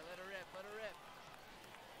 Hey, let her rip, let her rip.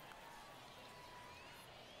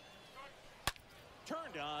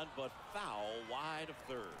 Turned on, but foul wide of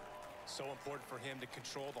third. So important for him to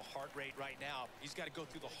control the heart rate right now. He's got to go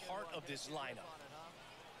through the heart of this lineup.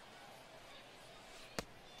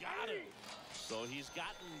 Got him. So he's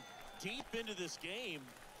gotten deep into this game,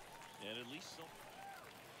 and at least so.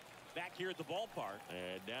 Back here at the ballpark,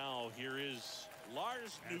 and now here is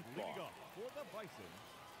Lars And Nootbaar. leading off for the Bisons,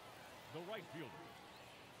 the right fielder,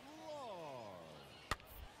 Lars.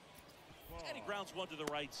 And he grounds one to the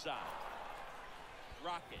right side.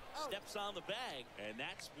 Rocket steps on the bag, and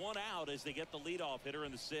that's 1 out as they get the leadoff hitter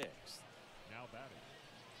in the 6th. Now batting,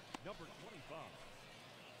 number 25.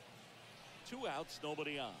 2 outs,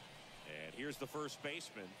 nobody on. And here's the first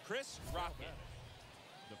baseman, Chris Rocket.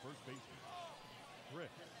 The first baseman, Chris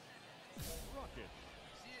Rocket.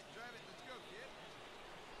 See it, drive it, let's go, kid.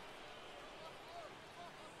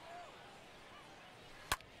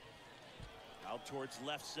 Out towards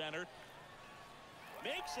left center.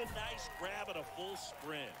 Makes a nice grab at a full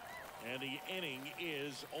sprint. And the inning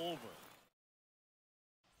is over.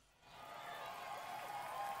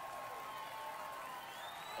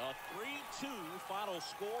 A 3-2 final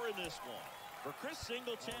score in this one. For Chris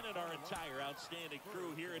Singleton and our entire outstanding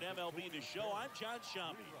crew here at MLB The Show, I'm John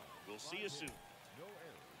Shambi. We'll see you soon. No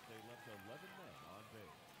errors. They left 11 men on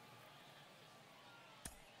base.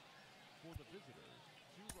 For the visitors,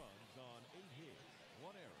 2 runs on 8 hits,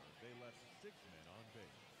 1 error. They left 6 men on base.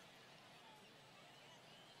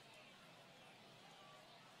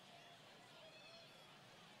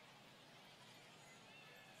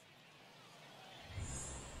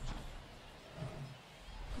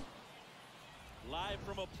 Live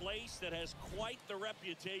from a place that has quite the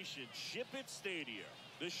reputation, Ship It Stadium.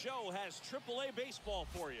 The show has AAA baseball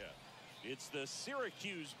for you. It's the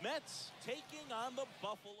Syracuse Mets taking on the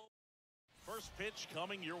Buffalo. First pitch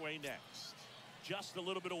coming your way next. Just a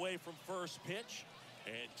little bit away from first pitch.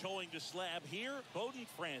 And towing to slab here, Bowden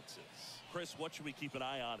Francis. Chris, what should we keep an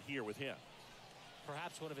eye on here with him?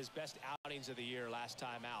 Perhaps one of his best outings of the year last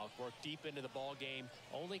time out. Worked deep into the ball game,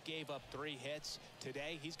 only gave up 3 hits.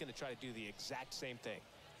 Today, he's going to try to do the exact same thing.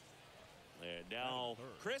 And now,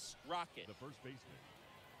 Chris Rocket. The first baseman,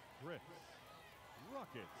 Chris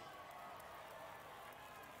Rocket.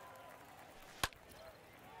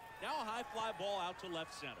 Now a high fly ball out to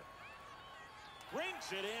left center.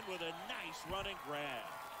 Brings it in with a nice running grab.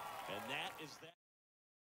 And that is that.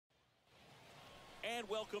 And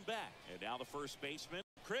welcome back. And now the first baseman,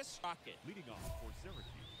 Chris Rocket. Leading off for Syracuse,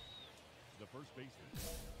 the first baseman,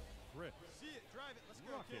 Chris See it, drive it, let's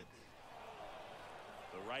go, Rocket. kids.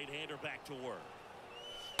 The right-hander back to work.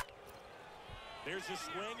 There's a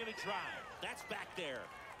swing and a drive. That's back there.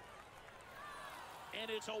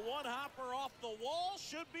 And it's a one-hopper off the wall.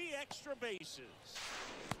 Should be extra bases.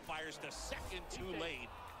 Fires to second too late.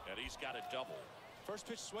 And he's got a double. First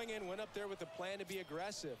pitch swing in, went up there with a plan to be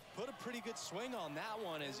aggressive. Put a pretty good swing on that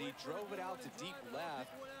one as he drove it out to deep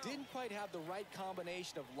left. Didn't quite have the right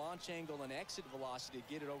combination of launch angle and exit velocity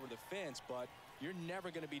to get it over the fence, but you're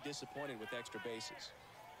never going to be disappointed with extra bases.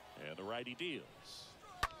 And the righty deals.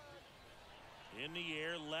 In the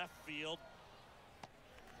air, left field.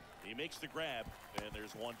 He makes the grab, and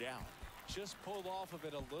there's one down. Just pulled off of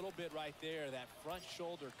it a little bit right there. That front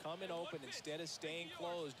shoulder coming open instead of staying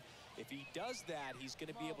closed. If he does that, he's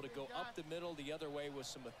going to be able to go up the middle the other way with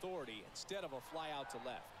some authority instead of a fly out to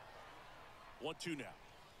left. 1-2 now.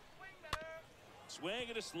 Swing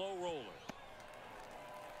and a slow roller.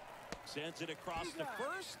 Sends it across the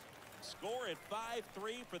first. Score at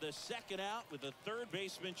 5-3 for the second out with the third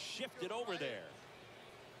baseman shifted over there.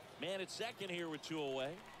 Man at second here with 2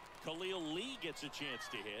 away. Khalil Lee gets a chance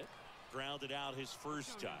to hit. Grounded out his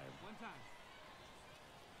first time.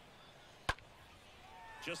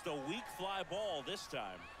 Just a weak fly ball this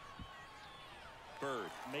time.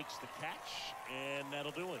 Bird makes the catch, and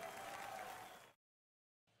that'll do it.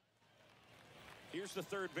 Here's the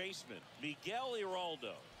third baseman, Miguel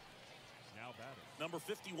Iraldo. Now batting, Number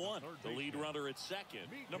 51, the lead runner at second.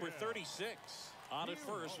 Number 36 on at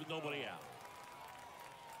first with nobody out.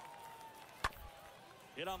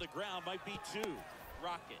 Hit on the ground might be 2.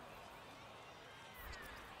 Rocket.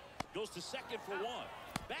 Goes to second for 1.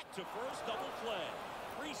 Back to first, double play.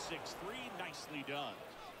 3-6-3, nicely done.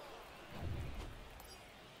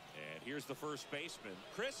 And here's the first baseman,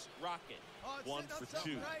 Chris Rocket. 1 for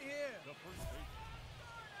 2. Right here. the first baseman,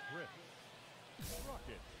 Chris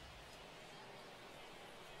Rocket.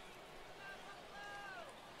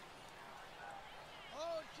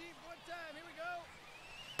 Oh, Chief, one time. Here we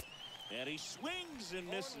go. And he swings and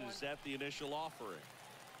misses at the initial offering.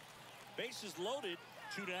 Bases loaded,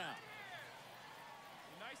 2 down.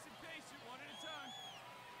 Nice and patient, one at a time.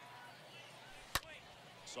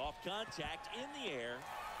 Soft contact in the air.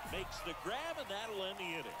 Makes the grab, and that'll end the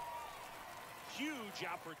inning. Huge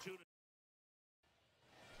opportunity.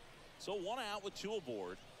 So 1 out with 2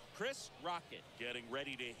 aboard. Chris Rocket getting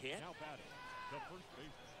ready to hit. Now batting, the first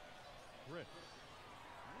baseman, Chris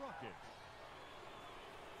Rocket.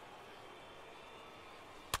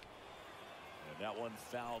 And that one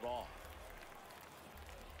fouled off.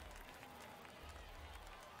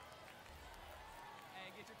 Hey,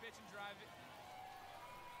 get your pitch and drive it.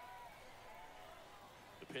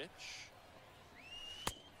 The pitch.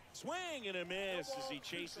 Swing and a miss as he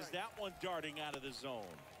chases that one darting out of the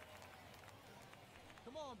zone.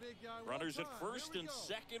 Come on, big guy. Runners one at time. first Here we and go.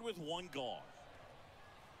 second with 1 gone.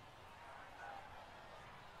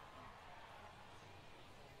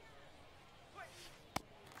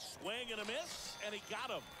 Swing and a miss, and he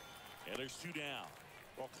got him. And there's 2 down.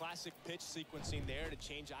 Well, classic pitch sequencing there to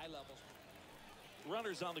change eye levels.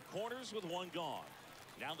 Runners on the corners with 1 gone.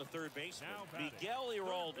 Now the third baseman, Now batting, Miguel third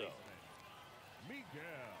Iraldo. baseman,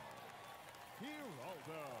 Miguel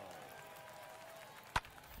Iraldo.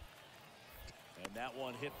 And that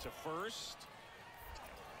one hit to first.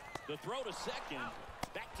 The throw to second.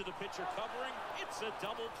 Back to the pitcher covering. It's a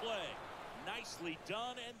double play. Nicely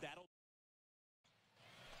done, and that'll.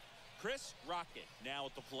 Chris Rocket now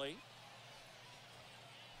at the plate.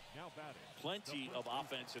 Now batting, Plenty the of first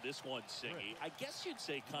offense in this one, Singy. I guess you'd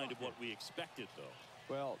say kind of what we expected, though.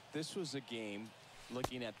 Well, this was a game,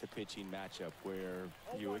 looking at the pitching matchup, where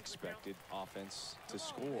you expected offense to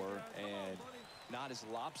score, and not as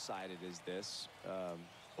lopsided as this.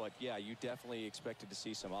 But, yeah, you definitely expected to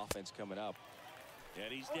see some offense coming up.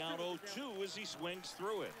 And he's down 0-2 as he swings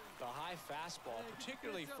through it. The high fastball,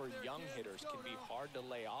 particularly for young hitters, can be hard to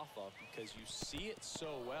lay off of because you see it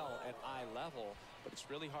so well at eye level, but it's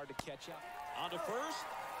really hard to catch up. On to first,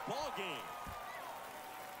 ball game.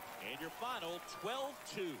 And your final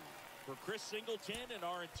 12-2. For Chris Singleton and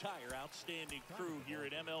our entire outstanding crew here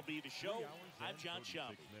at MLB The Show, I'm John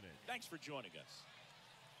Shambi. Thanks for joining us.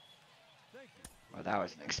 Well, that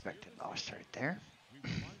was an expected loss right there.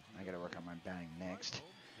 I got to work on my batting next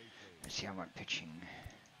and see how my pitching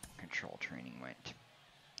control training went.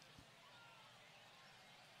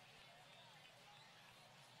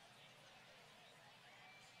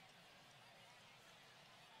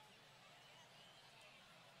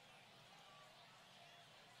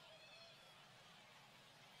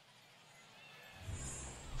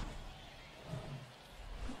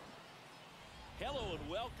 Hello and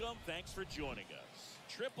welcome. Thanks for joining us.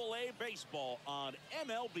 AAA Baseball on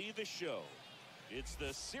MLB The Show. It's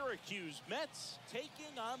the Syracuse Mets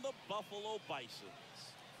taking on the Buffalo Bisons.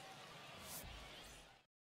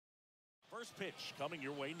 First pitch coming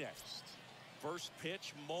your way next. First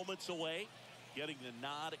pitch moments away. Getting the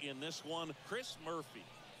nod in this one, Chris Murphy.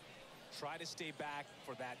 Try to stay back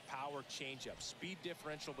for that power changeup. Speed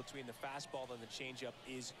differential between the fastball and the changeup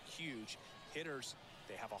is huge. Hitters,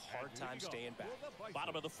 they have a hard time staying back.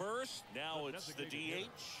 Bottom of the first. Now it's the DH,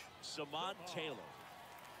 Samant Taylor.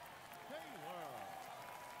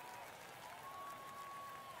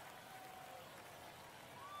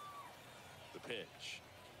 The pitch.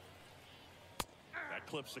 That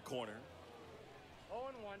clips the corner.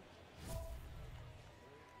 0-1.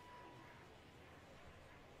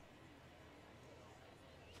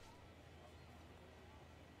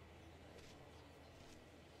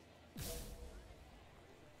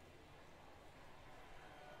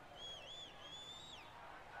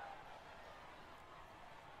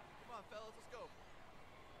 Fellas, let's go.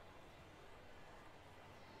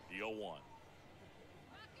 The 0-1.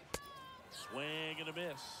 Swing and a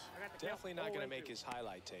miss. Definitely not going to make his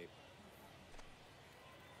highlight tape.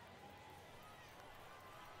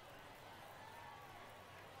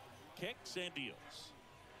 Kicks and deals.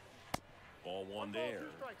 Ball one there. 2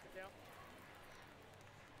 strikes, get down.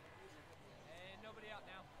 And nobody out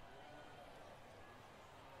now.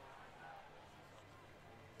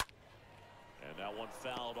 And that one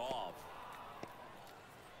fouled off.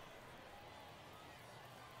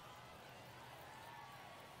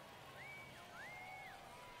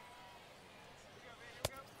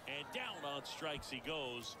 And down on strikes he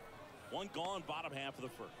goes. One gone, bottom half of the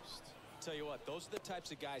first. Tell you what, those are the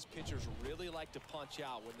types of guys pitchers really like to punch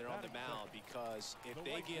out when they're on the mound, because if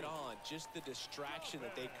they get on, just the distraction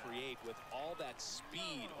that they create with all that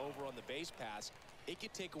speed over on the base pass, it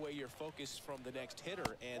could take away your focus from the next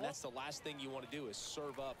hitter, and that's the last thing you want to do is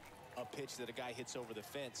serve up a pitch that a guy hits over the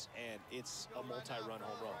fence, and it's a multi-run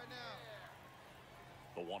home run.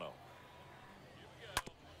 The 1-0.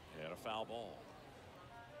 And a foul ball.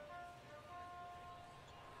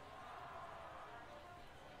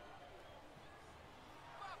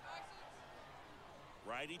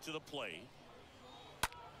 Righty to the plate.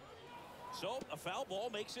 So a foul ball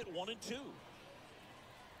makes it 1-2.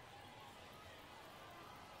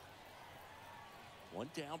 One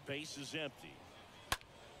down, base is empty.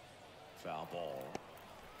 Foul ball.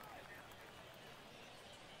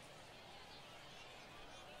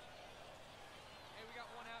 Hey, we got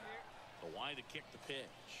one out here. The line to kick the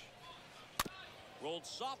pitch. Rolled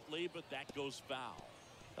softly, but that goes foul.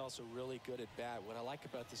 Also really good at bat. What I like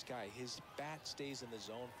about this guy, his bat stays in the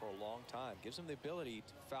zone for a long time. Gives him the ability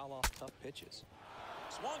to foul off tough pitches.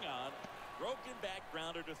 Swung on. Broken back,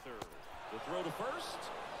 grounder to third. The throw to first.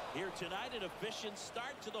 Here tonight, an efficient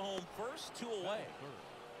start to the home first, 2 away.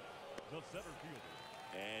 The center fielder.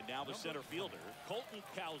 And now the center fielder, Colton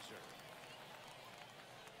Cowser.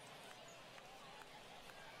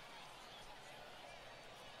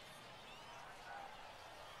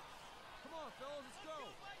 Come on, fellas, let's go.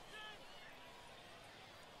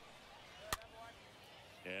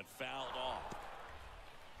 And fouled off.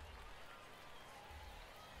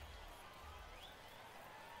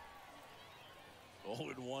 Oh,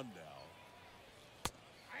 and 1 now.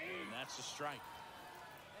 And that's a strike.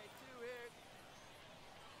 Hey, 2 here.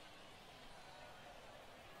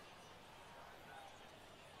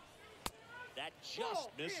 That just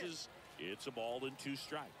misses. It's a ball and 2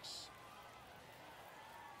 strikes.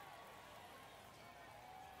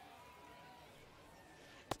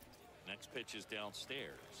 Next pitch is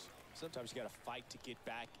downstairs. Sometimes you got to fight to get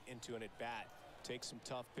back into an at-bat. Take some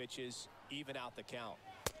tough pitches, even out the count.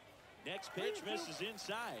 Next pitch misses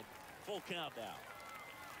inside. Full count now.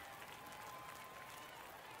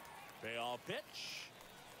 Payoff pitch.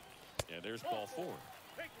 And there's ball 4.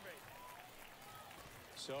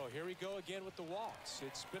 So here we go again with the walks.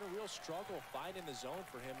 It's been a real struggle finding the zone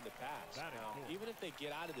for him in the past. Now, even if they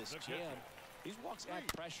get out of this jam, these walks add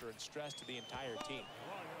pressure and stress to the entire team.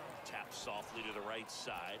 Tap softly to the right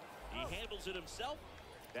side. He handles it himself.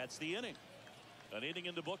 That's the inning. An inning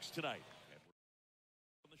in the books tonight.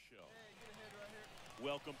 On the show.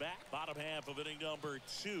 Welcome back. Bottom half of inning number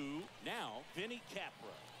 2. Now, Vinny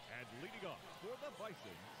Capra. And leading off for the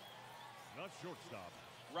Bisons, the shortstop,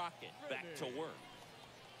 Rocket back to work.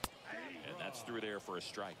 And that's through there for a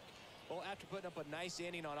strike. Well, after putting up a nice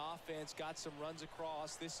inning on offense, got some runs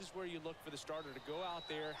across, this is where you look for the starter to go out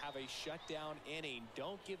there, have a shutdown inning.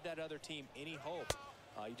 Don't give that other team any hope.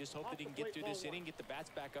 You just hope that he can get through this inning, get the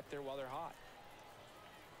bats back up there while they're hot.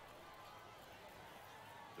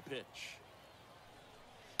 The pitch.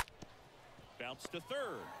 Bounce to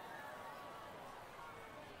third.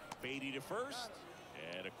 Beatty to first.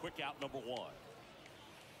 And a quick out, number 1.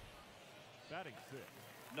 batting 6.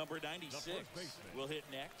 Number 96 will hit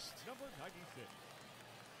next. Number 96.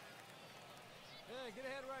 Hey, get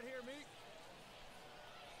ahead right here, Meek.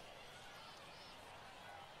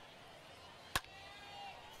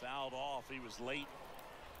 Fouled off. He was late.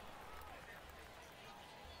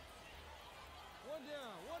 One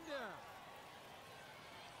down, one down.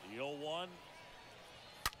 The 0-1.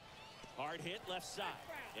 Hard hit left side.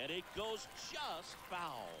 And it goes just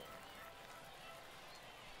foul.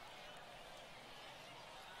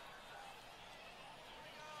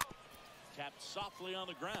 Tapped softly on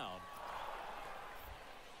the ground.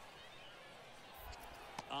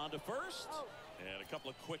 On to first. And a couple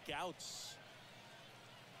of quick outs.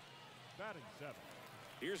 Batting 7.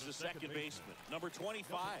 Here's the second baseman, number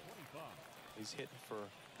 25. He's hitting for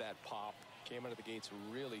that pop. Came out of the gates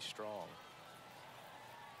really strong.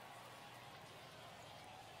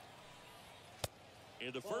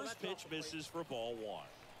 And the first pitch misses for ball 1.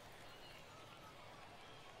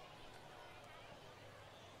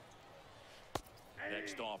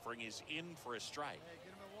 Next offering is in for a strike. Hey,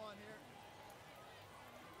 get him at 1 here.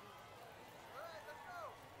 All right, let's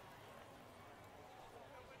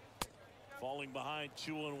go. Falling behind 2-1. It's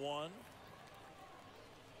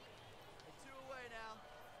 2 away now.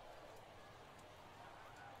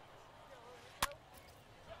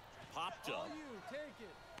 Popped up. All you, take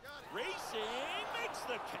it. Got it. Racing makes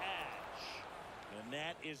the catch. And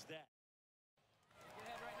that is that.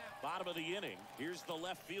 Bottom of the inning. Here's the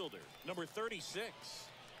left fielder, number 36.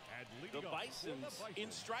 The Bisons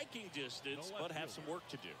in striking distance, but have some work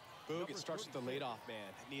to do. Boog, it starts with the leadoff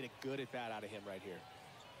man. Need a good at bat out of him right here.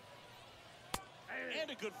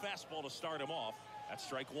 And a good fastball to start him off. That's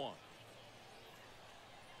strike 1.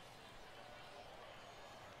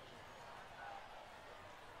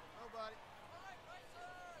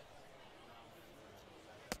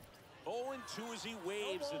 Nobody. 0-2 as he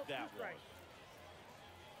waves at that one.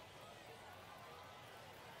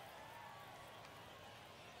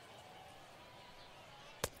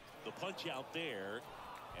 The punch out there,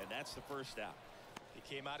 and that's the first out. He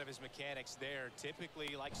came out of his mechanics there.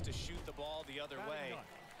 Typically likes to shoot the ball the other way,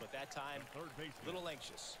 but that time a little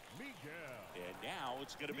anxious. And now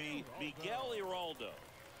it's going to be Miguel Iraldo.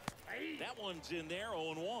 That one's in there,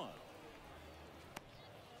 0-1.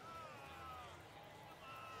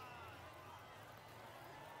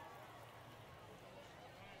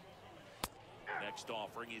 Next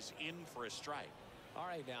offering is in for a strike. All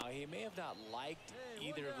right, now he may have not liked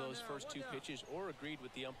either of those first 2 pitches or agreed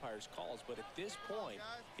with the umpire's calls, but at this point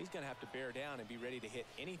he's going to have to bear down and be ready to hit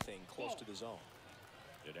anything close to the zone.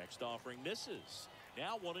 The next offering misses.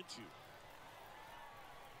 Now 1-2.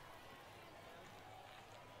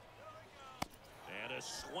 And a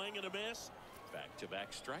swing and a miss.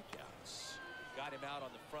 Back-to-back strikeouts. Got him out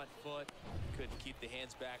on the front foot. Couldn't keep the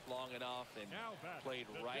hands back long enough and played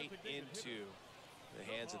right into the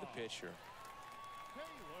hands of the pitcher.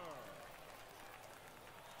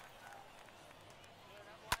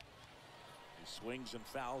 He swings and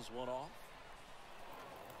fouls one off.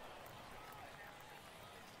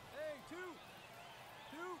 Hey, 2.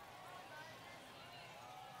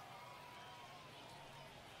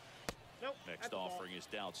 Nope. Next offering is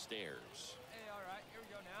downstairs. Hey, all right, here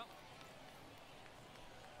we go now.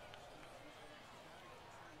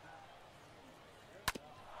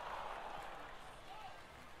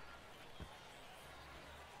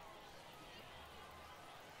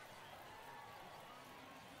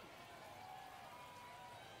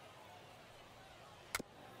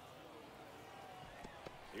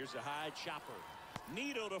 Here's a high chopper.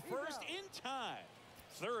 Nito to first in time.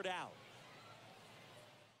 Third out.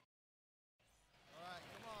 All right,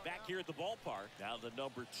 come on. Back here at the ballpark. Now the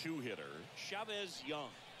number 2 hitter, Chavez Young.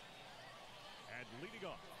 And leading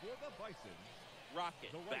off for the Bisons,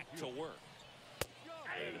 Rocket back to work.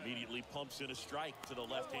 And immediately pumps in a strike to the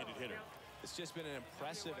left-handed hitter. It's just been an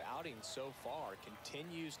impressive outing so far.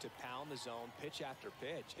 Continues to pound the zone pitch after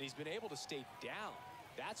pitch, and he's been able to stay down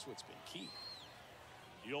That's what's been key.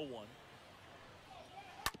 The 0-1.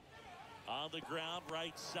 On the ground,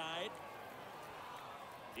 right side.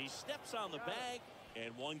 He steps on the bag,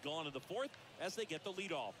 and one gone in the fourth as they get the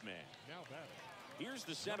leadoff man. Now batting. Here's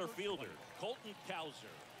the center fielder, Colton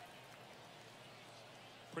Cowser.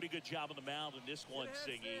 Pretty good job on the mound in this one,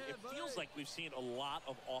 Siggy. It feels like we've seen a lot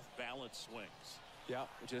of off-balance swings. Yep,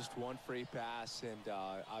 just one free pass, and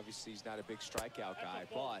obviously he's not a big strikeout guy,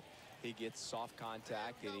 but he gets soft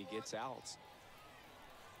contact and he gets outs.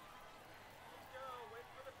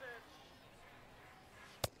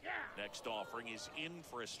 Next offering is in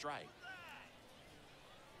for a strike.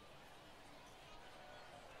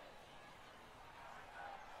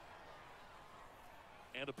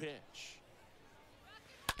 And a pitch.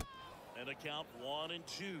 And a count 1-2.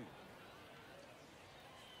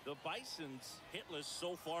 The Bisons hitless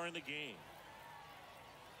so far in the game.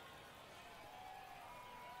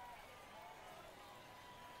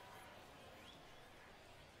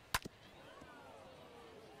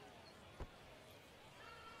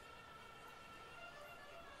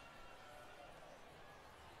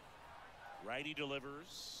 Righty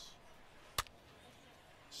delivers.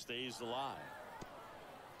 Stays alive.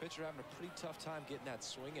 Pitcher having a pretty tough time getting that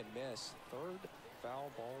swing and miss. Third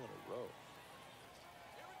foul ball in a row.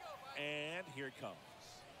 And here it comes.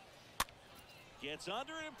 Gets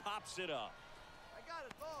under it and pops it up.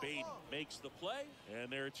 Baden makes the play,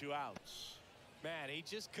 and there are 2 outs. Man, he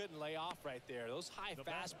just couldn't lay off right there. Those high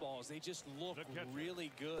fastballs, they just look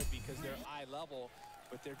really good because they're eye level,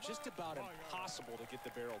 but they're just about impossible to get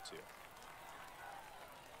the barrel to.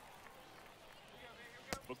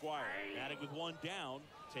 McGuire, batting with 1 down,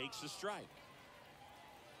 takes a strike.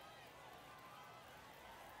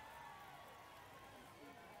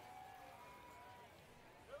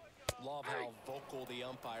 Love how vocal the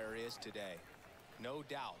umpire is today. No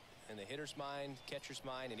doubt in the hitter's mind, catcher's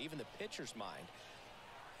mind, and even the pitcher's mind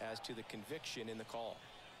as to the conviction in the call.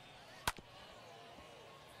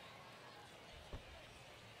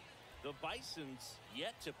 The Bisons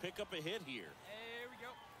yet to pick up a hit here. There we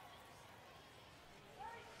go.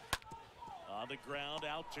 On the ground,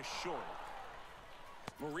 out to short.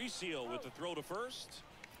 Mauricio with the throw to first.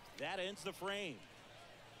 That ends the frame.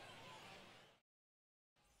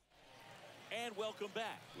 And welcome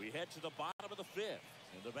back. We head to the bottom of the 5th.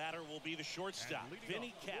 And the batter will be the shortstop,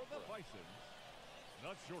 Vinny Capra.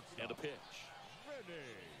 And a pitch.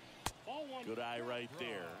 Ball 1. Good eye right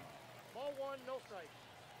there. Ball 1, no strike.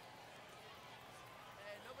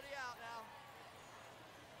 Hey, nobody out now.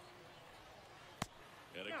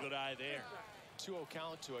 And a good eye there. 2-0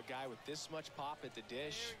 count to a guy with this much pop at the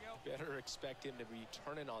dish. Better expect him to be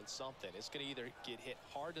turning on something. It's going to either get hit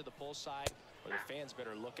hard to the pull side, or the fans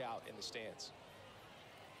better look out in the stands.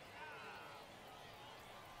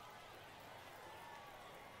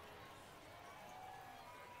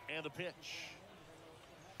 And a pitch.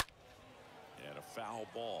 And a foul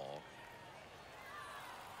ball.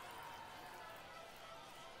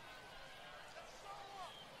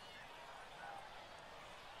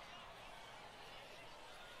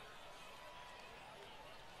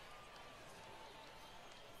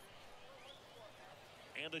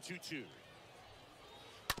 And a 2-2. And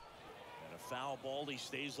a foul ball. He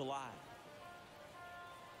stays alive.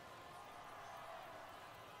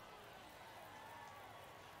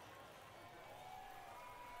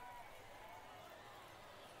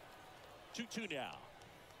 Two now.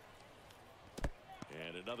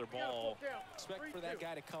 And another ball. Expect for that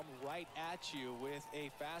guy to come right at you with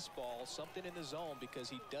a fastball, something in the zone, because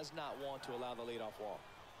he does not want to allow the leadoff walk.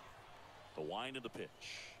 The wind of the pitch.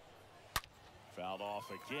 Fouled off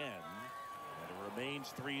again. And it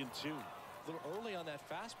remains 3-2. A little early on that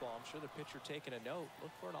fastball. I'm sure the pitcher taking a note.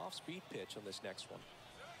 Look for an off-speed pitch on this next one.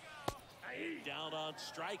 Down on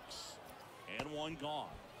strikes. And one gone.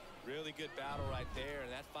 Really good battle right there,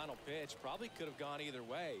 and that final pitch probably could have gone either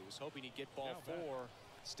way. He was hoping he'd get ball 4.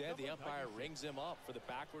 Instead, the umpire rings him up for the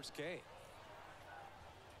backwards K.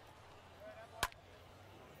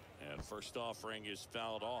 And first offering is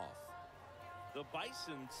fouled off. The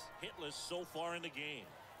Bisons hitless so far in the game.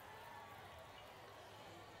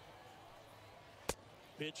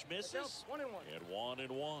 Pitch misses. 1-1. And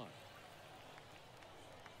 1-1.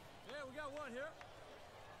 Yeah, we got one here.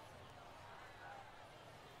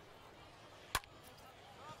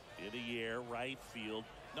 In the air, right field.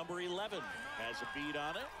 Number 11 has a beat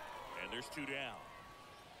on it. And there's 2 down.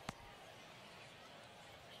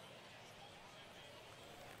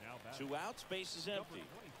 Now 2 outs, base is empty.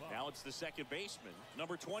 Now it's the second baseman,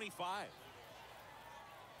 number 25.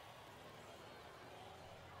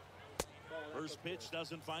 First pitch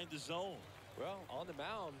doesn't find the zone. Well, on the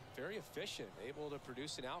mound, very efficient, able to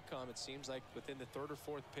produce an outcome, it seems like, within the third or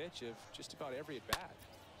fourth pitch of just about every at-bat.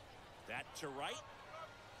 That to right.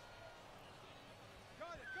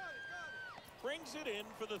 Got it. Brings it in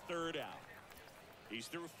for the third out. He's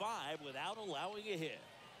through 5 without allowing a hit.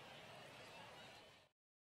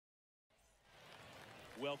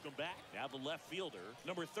 Welcome back. Now the left fielder,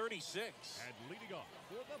 number 36. And leading off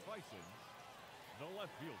for the Bisons, the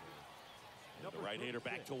left fielder. The right-hander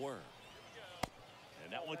back to work.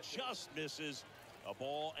 And that one just misses. A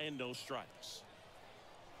ball and no strikes.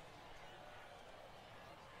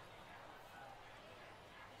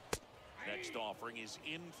 Next offering is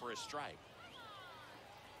in for a strike.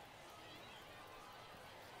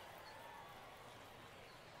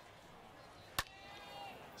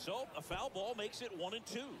 So a foul ball makes it 1-2.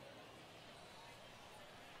 Hey,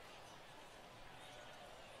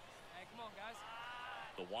 come on, guys.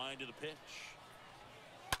 The wind to the pitch.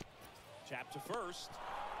 Tap to first.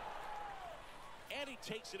 And he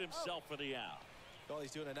takes it himself for the out. Well,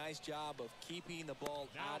 he's doing a nice job of keeping the ball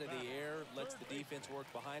out of the air. Lets the defense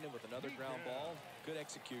work behind him with another ground ball. Good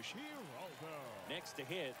execution. Next to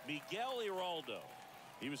hit, Miguel Giraldo.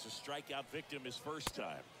 He was a strikeout victim his first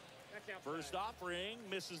time. First offering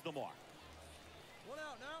misses the mark. One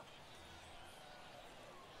out now.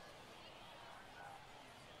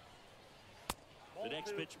 The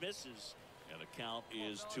next pitch misses, and the count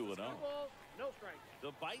is 2-0. No strike.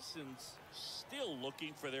 The Bisons still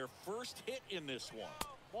looking for their first hit in this one.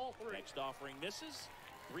 Ball 3. Next offering misses.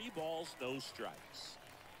 3 balls, no strikes.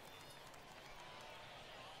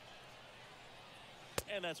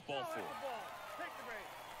 And that's ball 4. Take the bait.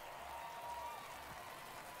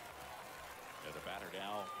 And the batter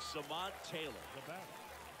now, Samad Taylor. The batter,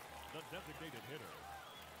 the designated hitter,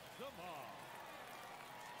 Samad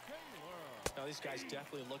Taylor. Now, this guy's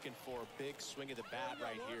definitely looking for a big swing of the bat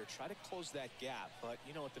right here. Try to close that gap. But,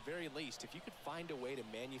 you know, at the very least, if you could find a way to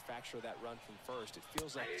manufacture that run from first, it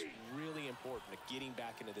feels like it's really important to getting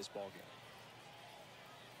back into this ballgame.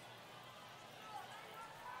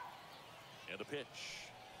 And the pitch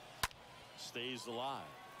stays alive.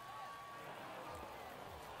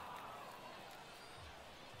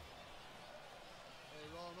 Hey,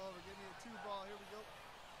 roll him over. Give me a 2 ball. Here we go.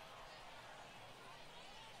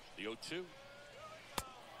 The 0-2.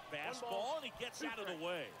 Fastball, and he gets out of the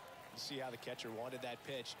way. You see how the catcher wanted that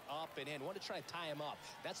pitch up and in. Wanted to try to tie him up.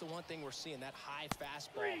 That's the one thing we're seeing, that high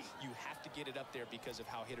fastball. You have to get it up there because of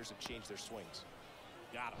how hitters have changed their swings.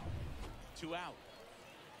 Got him. 2 out.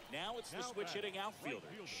 Now it's the switch hitting outfielder,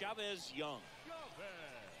 Chavez Young.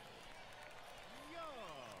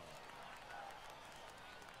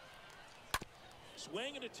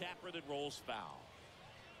 Swing and a tapper that rolls foul.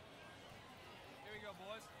 Here we go,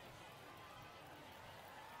 boys.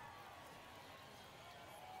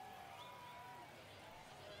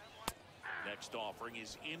 Next offering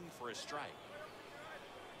is in for a strike.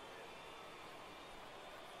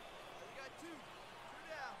 We got 2. 2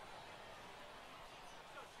 down.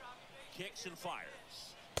 Kicks and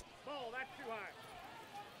fires. Ball, that's too high.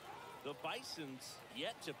 The Bisons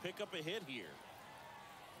yet to pick up a hit here.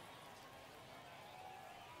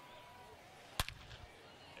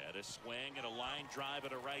 And a swing and a line drive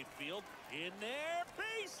at a right field. In there,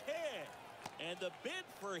 base hit. And the bid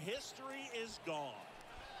for history is gone.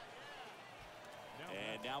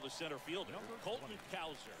 And now the center fielder, Colton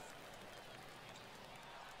Cowser.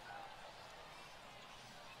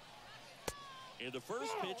 And the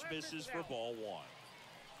first pitch misses for ball 1.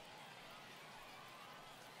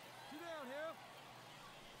 2 down here.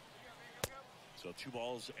 So 2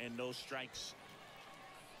 balls and no strikes.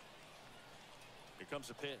 Here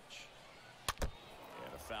comes a pitch.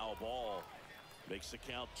 And a foul ball makes the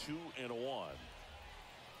count 2-1.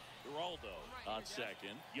 Giraldo on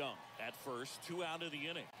second. Young at first. 2 out of the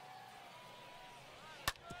inning.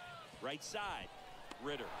 Right side.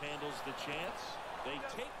 Ritter handles the chance. They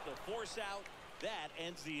take the force out. That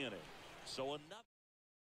ends the inning. So another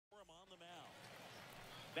for him on the mound.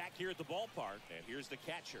 Back here at the ballpark. And here's the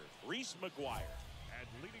catcher, Reese McGuire. And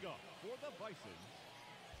leading off for the Bisons,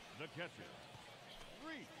 the catcher,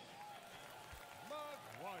 Reese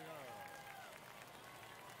McGuire.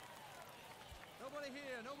 Nobody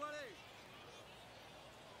here. Nobody.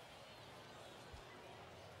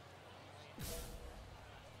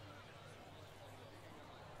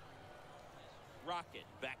 Rocket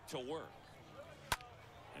back to work.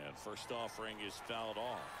 And first offering is fouled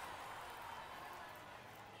off.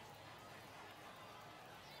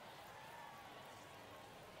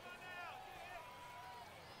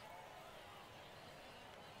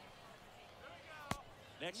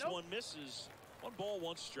 Next one misses. 1 ball,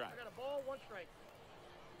 1 strike. I got a ball, 1 strike.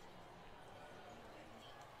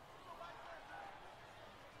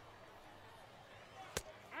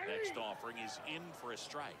 offering is in for a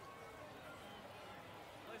strike.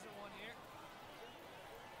 Laser one here.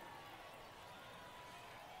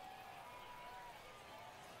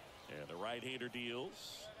 And the right-hander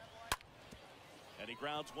deals. And he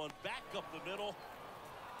grounds one back up the middle.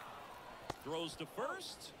 Throws to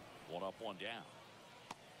first. One up, one down.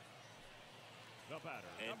 The batter.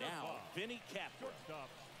 And now, Vinny Capra. Shortstop,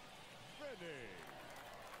 Vinny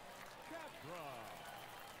Capra.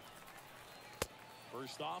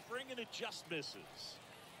 First offering, and it just misses.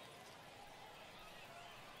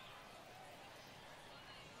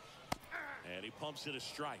 And he pumps it a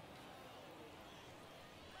strike.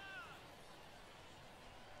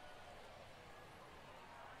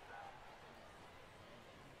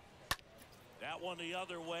 That one the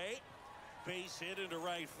other way. Base hit into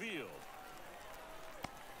right field.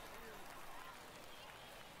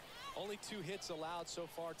 Only 2 hits allowed so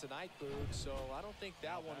far tonight, Boog, so I don't think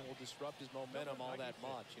that one will disrupt his momentum all that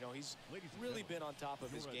much. You know, he's really been on top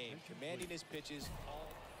of his game, commanding his pitches all.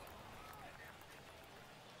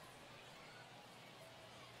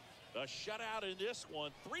 A shutout in this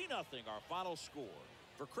one, 3-0 our final score.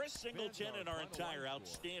 For Chris Singleton and our entire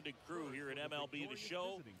outstanding crew here at MLB The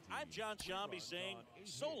Show, I'm John Shambi saying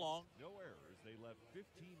so long. No errors. They left 15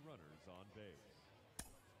 runners on base.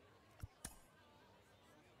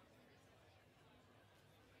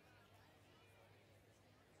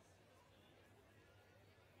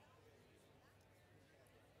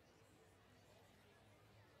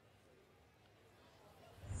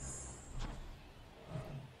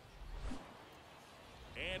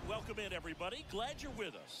 And welcome in, everybody. Glad you're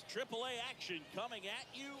with us. AAA action coming at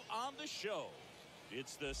you on the show.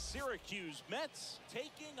 It's the Syracuse Mets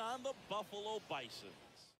taking on the Buffalo Bisons.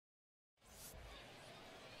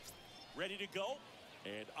 Ready to go?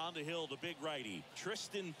 And on the hill, the big righty,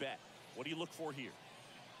 Tristan Beck. What do you look for here?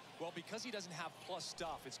 Well, because he doesn't have plus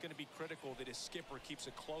stuff, it's going to be critical that his skipper keeps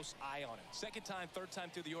a close eye on him. Second time, third time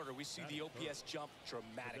through the order, we see the OPS jump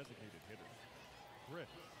dramatically. Designated hitter, Chris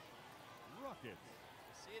Rocket.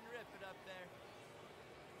 Seeing rip it up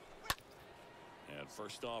there. And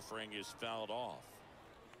first offering is fouled off.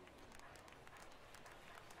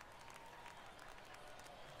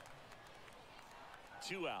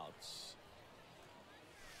 Two outs.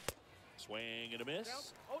 Swing and a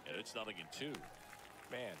miss. And it's 0-2.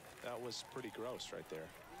 Man, that was pretty gross right there. Be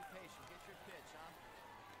patient. Get your pitch,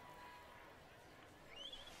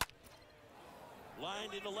 huh?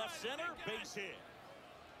 Lined into left center. Base hit.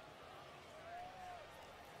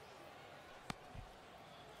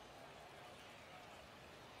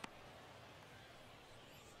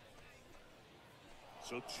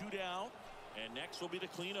 So 2 down, and next will be the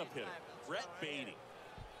cleanup hitter, Brett Beatty.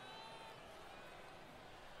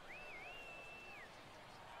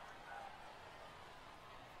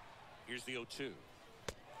 Here's the 0-2.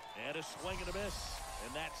 And a swing and a miss,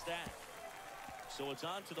 and that's that. So it's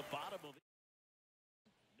on to the bottom of it.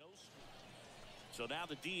 No score. So now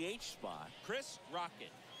the DH spot, Chris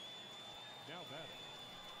Rocket. Now batting,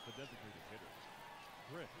 the designated hitter,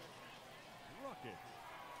 Chris Rocket.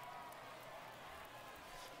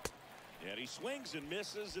 And he swings and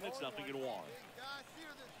misses, and it's 0-1. Guys,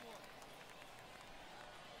 hear this one.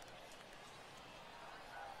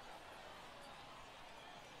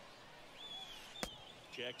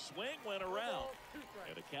 Check swing went around,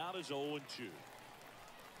 and the count is 0-2.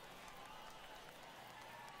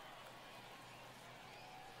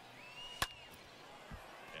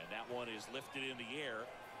 And that one is lifted in the air.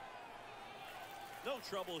 No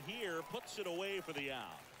trouble here, puts it away for the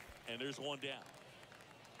out. And there's one down.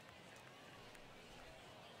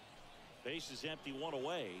 Base is empty, one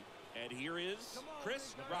away. And here is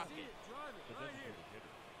Chris Rocket. The designated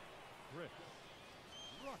hitter, Chris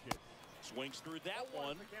Rocket. Swings through that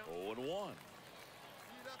one, 0-1. Speed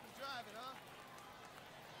up and drive it, huh?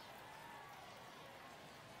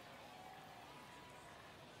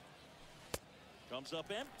 Comes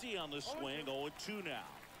up empty on the swing, 0-2 now.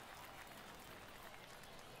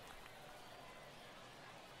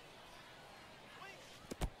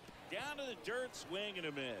 Down to the dirt, swing and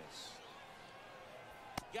a miss.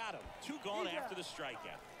 Got him. 2 gone after the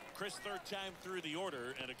strikeout. Chris, third time through the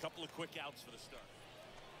order, and a couple of quick outs for the start.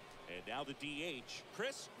 And now the DH,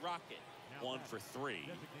 Chris Rocket, Now 1 for 3.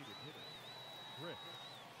 Designated hitter, Chris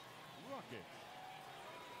Rocket.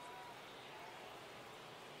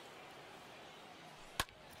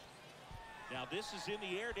 Now this is in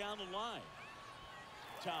the air down the line.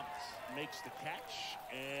 Thomas makes the catch,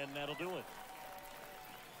 and that'll do it.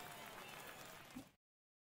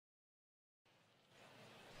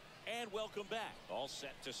 And welcome back. All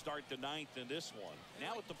set to start the 9th in this one.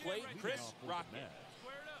 Now at the plate, Chris Rocket.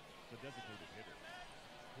 The designated hitter,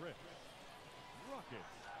 Chris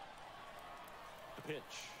Rockets. The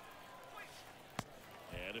pitch.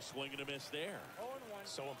 And a swing and a miss there.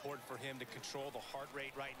 So important for him to control the heart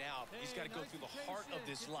rate right now. He's got to go through the heart of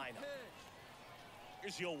this lineup.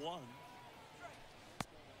 Here's the 0-1.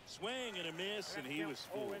 Swing and a miss, and he was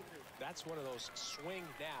fooled. That's one of those swing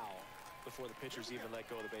now before the pitchers even let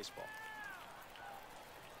go of the baseball.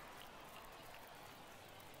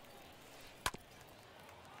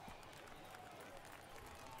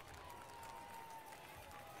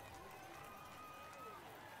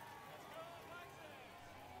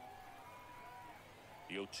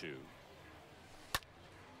 The 0-2. And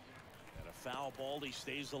a foul ball. He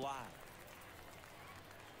stays alive.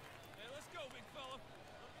 Hey, let's go, big fella.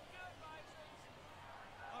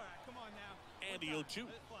 All right, come on now. And the 0-2.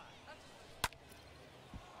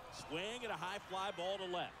 Swing and a high fly ball to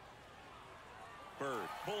left. Bird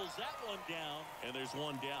pulls that one down, and there's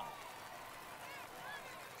one down.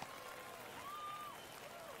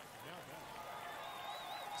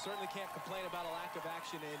 Certainly can't complain about a lack of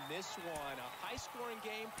action in this one. A high-scoring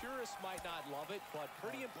game. Purists might not love it, but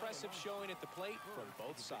pretty impressive showing at the plate from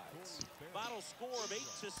both sides. Final score of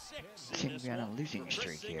 8-6 Seem in to this be on a one. losing For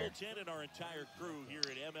Chris streak here. Singleton and our entire crew here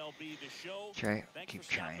at MLB The Show. Try, Thanks keep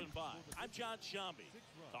for stopping trying. by. I'm John Shambi.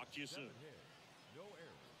 Talk to you soon. No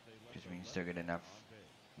errors. They left Just means still get enough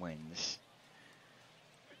wins.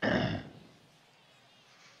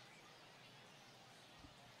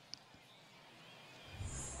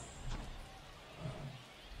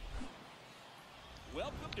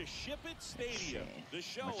 Welcome to Ship It Stadium. see. The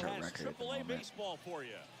show What's our has record at the AAA moment? baseball for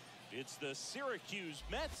you. It's the Syracuse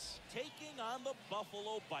Mets taking on the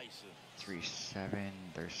Buffalo Bison. 3-7.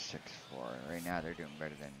 They're 6-4. Right now they're doing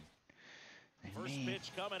better than First me.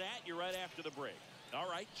 pitch coming at you right after the break. All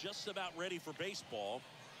right, just about ready for baseball.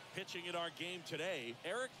 Pitching in our game today,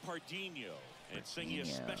 Eric Pardinho. And singing a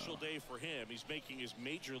special day for him. He's making his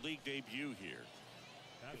major league debut here.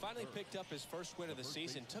 He finally picked up his first win of the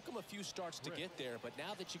season. Took him a few starts to get there, but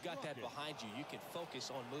now that you got that behind you, you can focus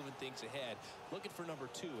on moving things ahead. Looking for number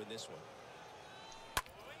 2 in this one.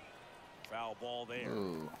 Foul ball there.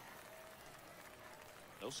 Ooh.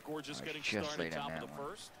 No score, just I getting just started. laid on Top of that the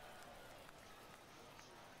one. first.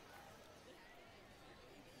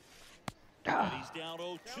 And he's down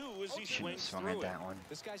 0-2 as he Shouldn't have swings swung through at it. that one.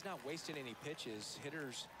 This guy's not wasting any pitches.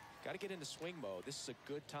 Hitters got to get into swing mode. This is a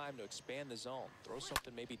good time to expand the zone. Throw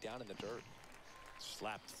something maybe down in the dirt.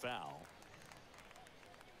 Slapped foul.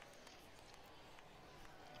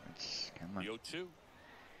 Come on. The 0-2. Give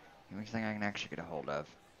me something I can actually get a hold of.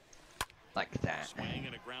 Like that. Swing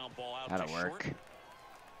and a ground ball out That'll to work. short.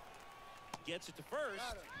 Gets it to first.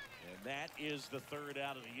 And that is the third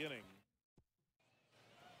out of the inning.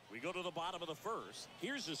 We go to the bottom of the first.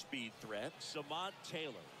 Here's a speed threat, Samant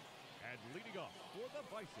Taylor. And leading off for the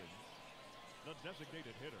Bison, the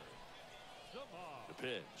designated hitter, The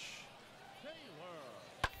pitch.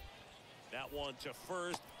 Taylor. That one to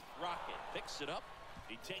first. Rocket picks it up.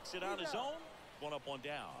 He takes it on his own. One up, one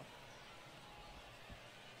down.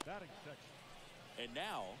 Batting section. And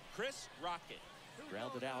now, Chris Rocket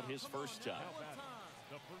grounded out his first time. Now batting,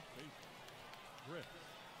 the first baseman, Chris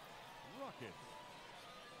Rocket.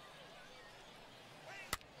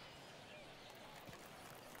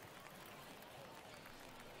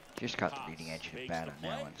 Just caught the leading edge of the Makes bat the on play,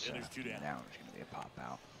 that one, and so there's two down. that one's going to be a pop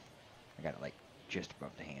out. I got it like just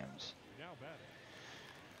above the hams. Now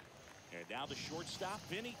batting, And now the shortstop,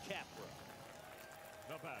 Vinny Capra.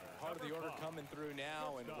 the batter. Part of the number order 5, coming through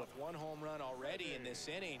now, and with one home run already in this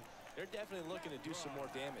inning, they're definitely looking to do some more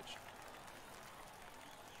damage.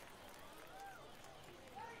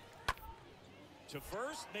 To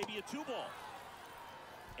first, maybe a 2-ball.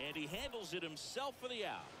 And he handles it himself for the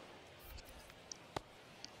out.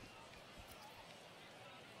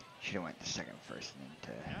 Should have went to second first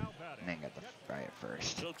and then got the right at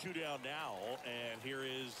first. So 2 down now, and here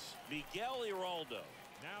is Miguel Iraldo.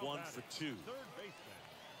 Now 1 batting, for 2. Third baseman,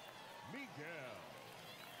 Miguel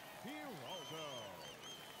Giraldo.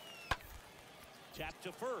 Tap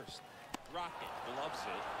to first. Rocket gloves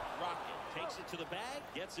it. Rocket takes it to the bag,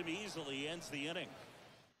 gets him easily, ends the inning.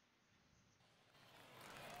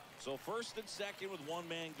 So first and second with one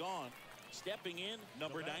man gone. Stepping in,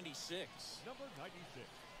 number 96. Number 96.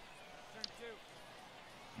 Turn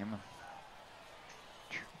 2. Come on.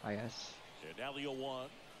 Yes. And now the 0-1.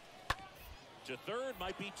 To third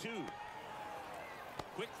might be 2.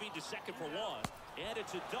 Quick feed to second for 1. And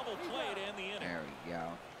it's a double play to end the inning. There we go.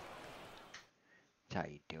 That's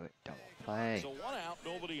how you do it. Double play. So 1 out,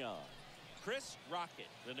 nobody on. Chris Rocket,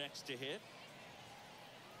 the next to hit.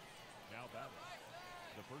 Now batting,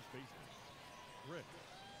 the first baseman, Chris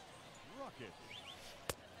Rocket.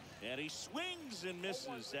 And he swings and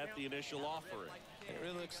misses at the initial offering. It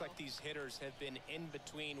really looks like these hitters have been in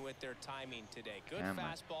between with their timing today. Good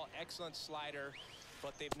fastball, excellent slider,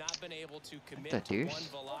 but they've not been able to commit to one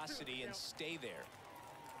velocity and stay there.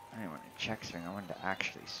 I didn't want to check swing. I wanted to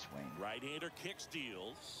actually swing. Right-hander kicks,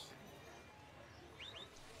 deals.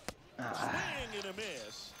 Swing and a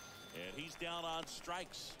miss. And he's down on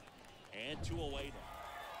strikes. And 2 away now.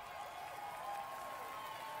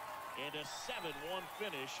 And a 7-1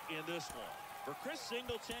 finish in this one. For Chris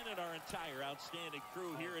Singleton and our entire outstanding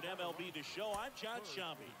crew here at MLB The Show, I'm John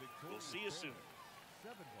Shambi. We'll see you soon.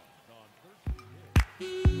 7 runs on 13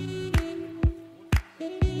 hits.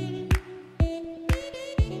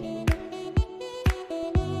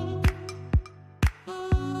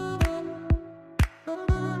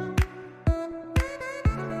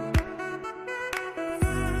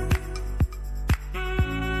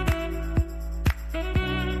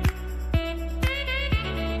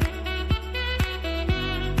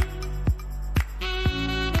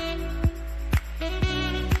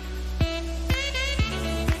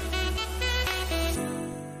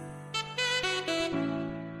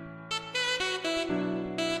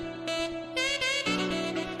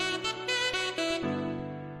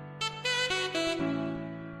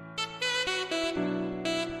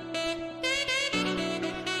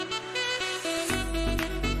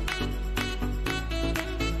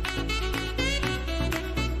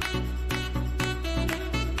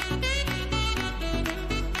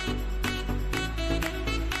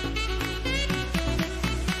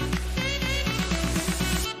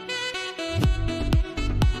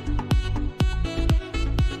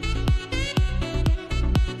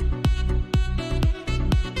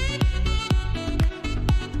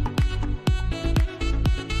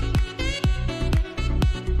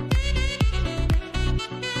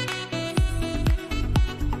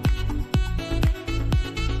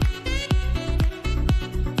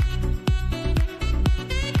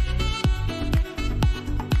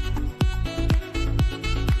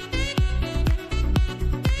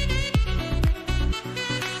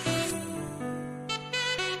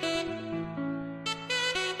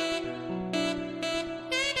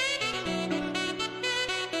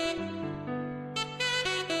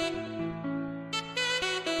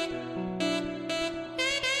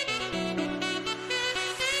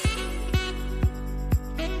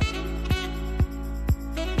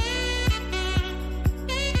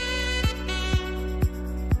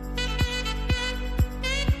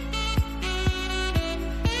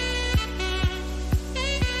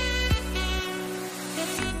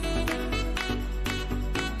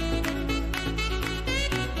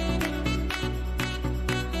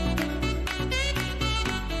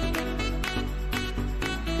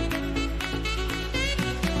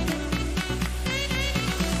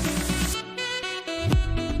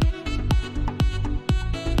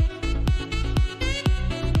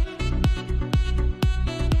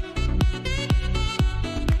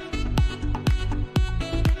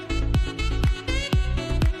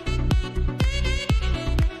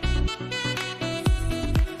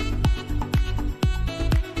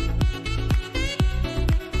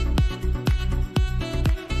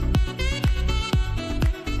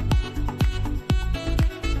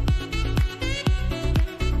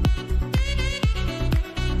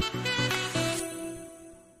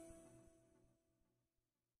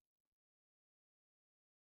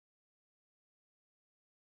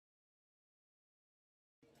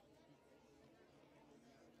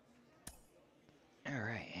 All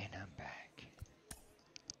right, and I'm back.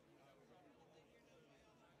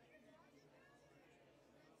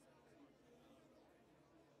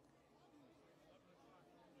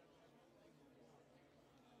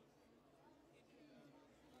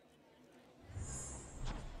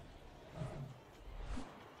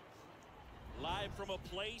 Live from a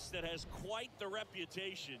place that has quite the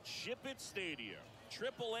reputation, Ship It Stadium.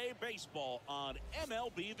 AAA baseball on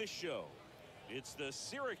MLB The Show. It's the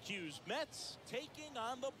Syracuse Mets taking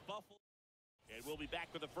on the Buffalo. And we'll be back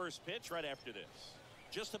with the first pitch right after this.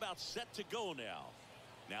 Just about set to go now.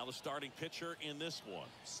 Now the starting pitcher in this one,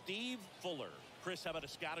 Steve Fuller. Chris, how about a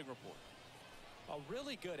scouting report? A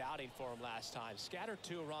really good outing for him last time. Scattered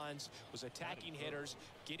 2 runs, was attacking hitters,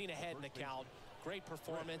 getting ahead in the count. Great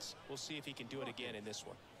performance. We'll see if he can do it again in this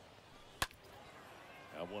one.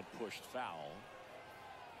 That one pushed foul.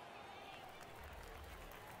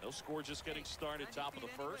 No score, just getting started, top of the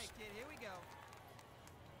first. Here we go.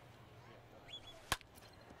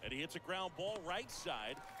 And he hits a ground ball right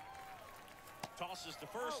side. Tosses to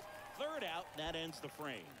first, third out, and that ends the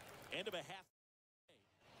frame. End of a half.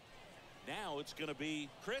 Now it's going to be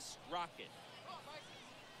Chris Rocket.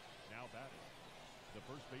 Now batting, The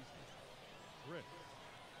first baseman, Chris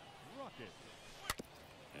Rocket.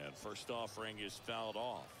 And first offering is fouled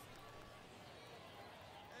off.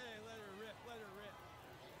 Hey, let her rip, let her rip.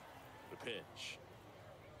 The pitch.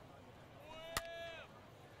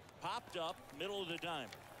 Popped up, middle of the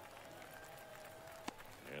diamond.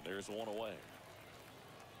 And there's one away.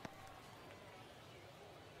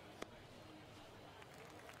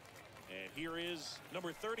 And here is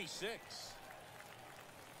number 36.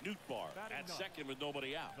 Nootbaar Batting at ninth. second with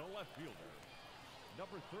nobody out. The left fielder,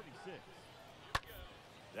 number 36.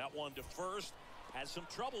 That one to first. Has some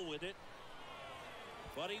trouble with it.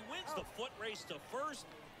 But he wins the foot race to first.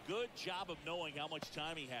 Good job of knowing how much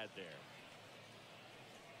time he had there.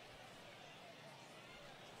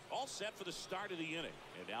 All set for the start of the inning.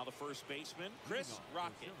 And now the first baseman, Chris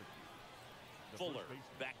Rocket. Fuller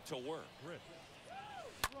back to work. Chris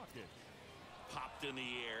Rocket. Popped in the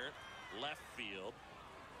air. Left field.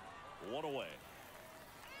 One away.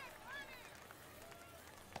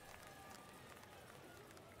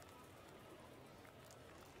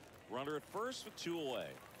 Runner at first with two away.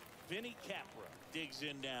 Vinny Capra digs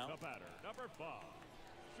in now. The batter, number 5.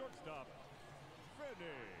 Shortstop, Vinny.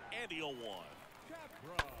 And the 0-1.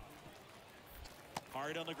 Capra.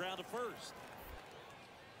 Hard on the ground to first.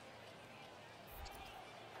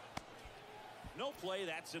 No play.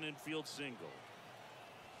 That's an infield single.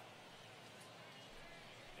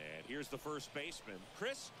 And here's the first baseman,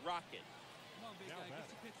 Chris Rocket. Come on, big Now guy, get batting.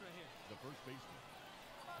 your pitch right here. The first baseman,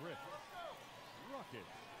 Chris Rocket.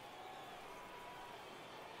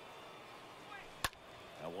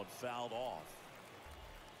 That one fouled off.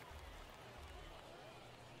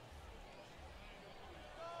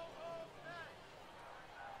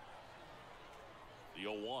 The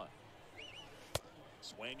 0-1.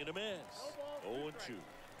 Swing and a miss. 0-2.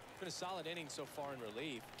 Been a solid inning so far in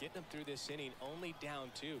relief. Getting them through this inning only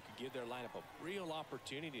down 2 could give their lineup a real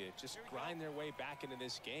opportunity to just grind their way back into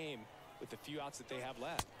this game with the few outs that they have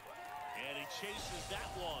left. And he chases that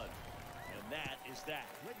one. And that is that.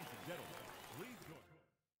 Ladies and gentlemen, please join.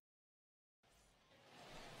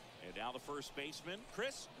 And now the first baseman,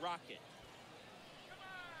 Chris Rocket.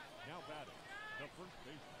 Now batting, the first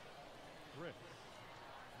baseman, Chris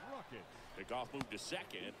Rocket. Pickoff move to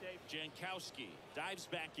second. Jankowski dives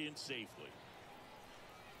back in safely.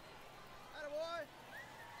 Attaboy. Let's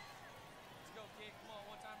go, kid. Come on,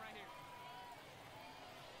 one time right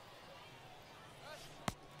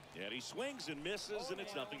here. And he swings and misses, and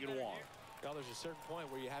it's nothing in one. Well, there's a certain point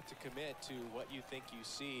where you have to commit to what you think you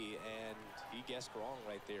see, and he guessed wrong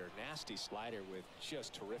right there. Nasty slider with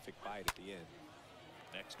just terrific bite at the end.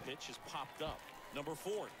 Next pitch is popped up. Number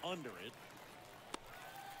 4 under it.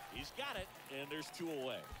 He's got it, and there's 2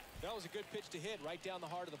 away. That was a good pitch to hit right down the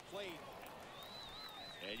heart of the plate.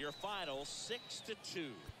 And your final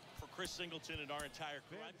 6-2 for Chris Singleton and our entire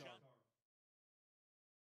crew. I'm John.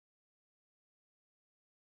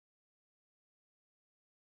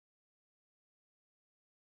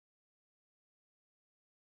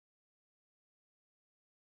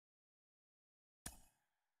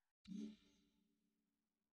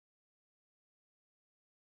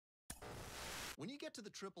 When you get to the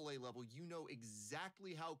AAA level, you know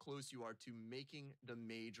exactly how close you are to making the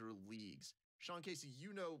major leagues. Sean Casey,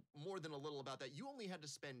 you know more than a little about that. You only had to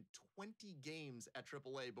spend 20 games at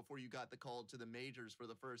AAA before you got the call to the majors for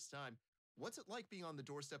the first time. What's it like being on the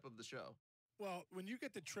doorstep of the show? Well, when you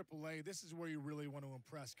get to AAA, this is where you really want to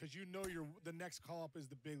impress because you know the next call up is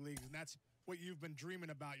the big leagues, and that's what you've been dreaming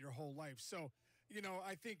about your whole life. So, you know,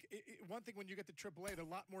 I think one thing when you get to AAA, there are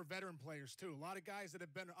a lot more veteran players too. A lot of guys that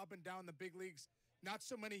have been up and down the big leagues. Not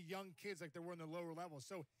so many young kids like there were in the lower levels.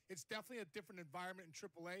 So it's definitely a different environment in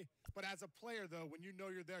AAA. But as a player, though, when you know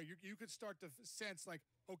you're there, you could start to sense like,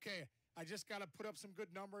 okay, I just got to put up some good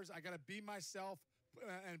numbers. I got to be myself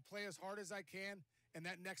and play as hard as I can. And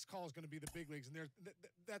that next call is going to be the big leagues. And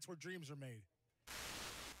that's where dreams are made.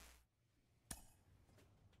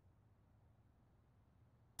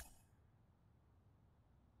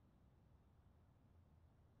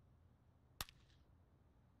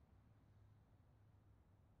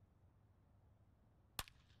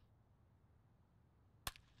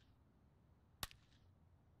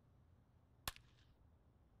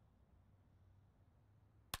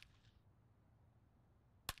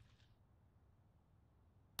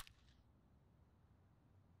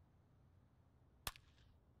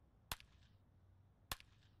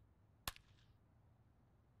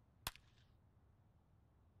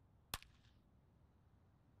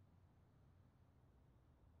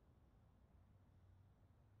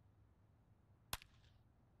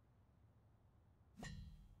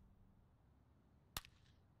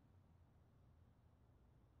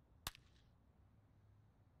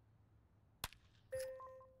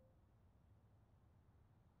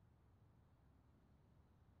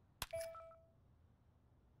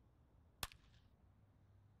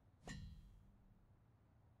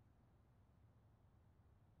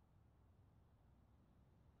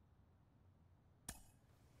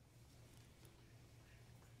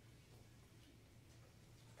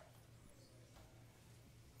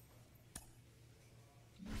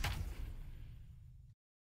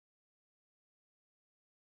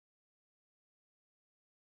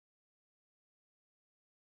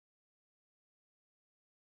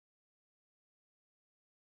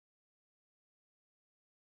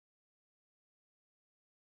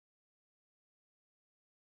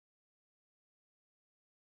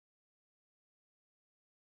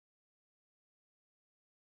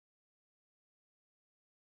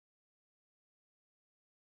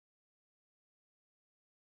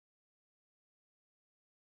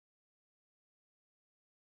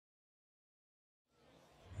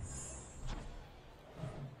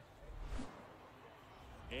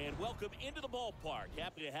 And welcome into the ballpark.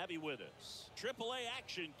 Happy to have you with us. AAA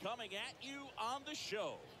action coming at you on the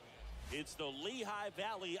show. It's the Lehigh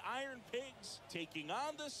Valley Iron Pigs taking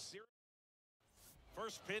on the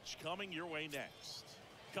first pitch coming your way next.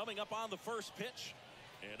 Coming up on the first pitch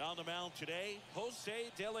and on the mound today, Jose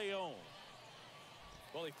De Leon.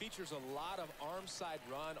 Well, he features a lot of arm side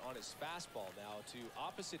run on his fastball. Now, to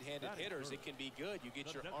opposite-handed hitters, it can be good. You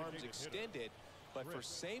get your arms extended. But for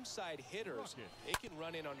same-side hitters, it can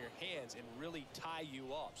run in on your hands and really tie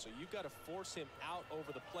you up. So you've got to force him out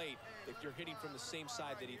over the plate if you're hitting from the same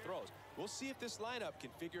side that he throws. We'll see if this lineup can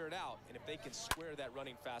figure it out and if they can square that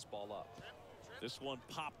running fastball up. This one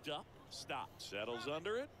popped up, stopped, settles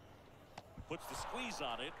under it, puts the squeeze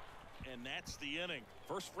on it, and that's the inning.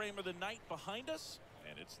 First frame of the night behind us,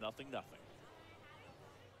 and it's 0-0.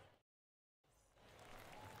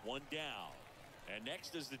 One down. And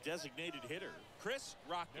next is the designated hitter, Chris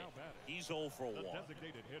Rocket. He's 0 for 1.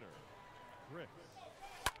 Designated hitter, Chris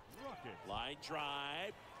Rocket. Line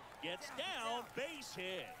drive, gets down, base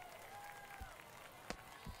hit.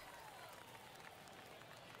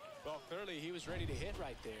 Well, clearly he was ready to hit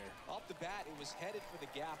right there. Off the bat, it was headed for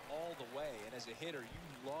the gap all the way. And as a hitter,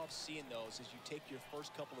 you love seeing those as you take your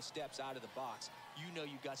first couple of steps out of the box. You know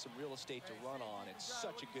you've got some real estate to run on. It's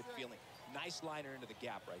such a good feeling. Nice liner into the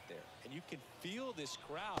gap right there. And you can feel this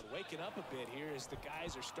crowd waking up a bit here as the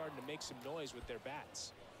guys are starting to make some noise with their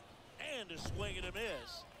bats. And a swing and a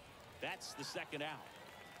miss. That's the second out.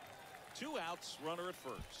 2 outs, runner at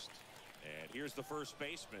first. And here's the first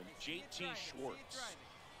baseman, J.T. Schwartz.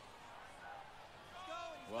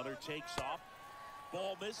 Runner takes off.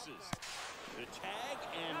 Ball misses. The tag,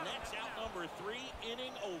 and that's out number 3,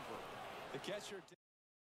 inning over. The catcher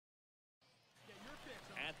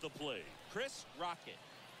at the plate, Chris Rocket.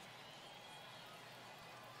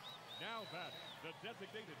 Now batting, the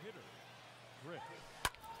designated hitter, Chris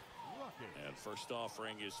Rocket. And first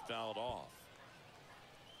offering is fouled off.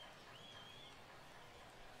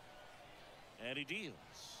 And he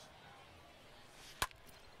deals.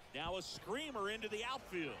 Now a screamer into the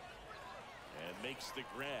outfield. And makes the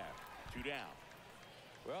grab. 2 down.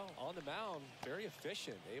 Well, on the mound, very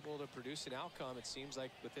efficient, able to produce an outcome, it seems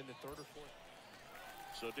like, within the 3rd or 4th.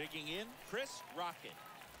 So digging in, Chris Rocket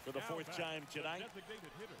for the 4th time tonight.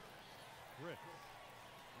 Designated hitter, Chris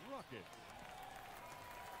Rocket.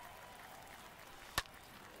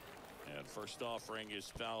 And first offering is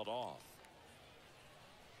fouled off.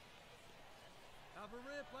 Have a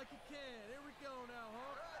rip like you can. Here we go now,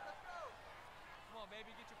 huh? Let's go. Come on,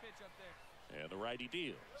 baby, get your pitch up there. And the righty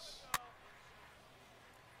deals.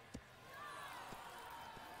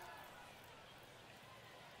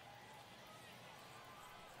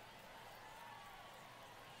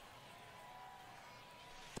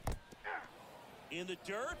 In the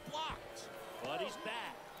dirt, blocked, but he's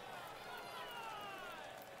back.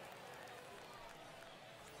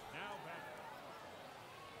 Now back.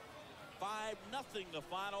 5-0 the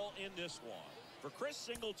final in this one. For Chris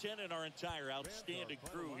Singleton and our entire outstanding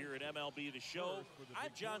crew here at MLB The Show,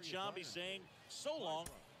 I'm John Shambi saying so long.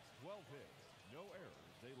 12 hits, no errors.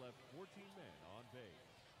 They left 14 men on base.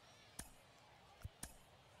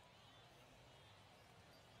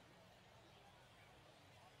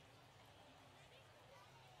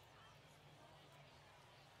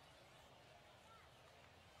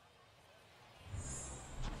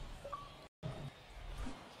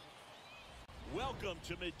 Welcome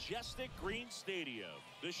to Majestic Green Stadium.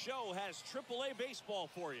 The show has AAA baseball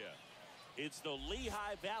for you. It's the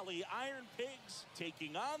Lehigh Valley Iron Pigs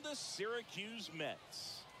taking on the Syracuse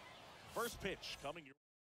Mets. First pitch coming your way.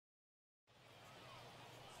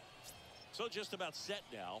 So just about set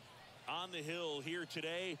now. On the hill here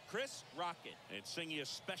today, Chris Rocket. It's singing a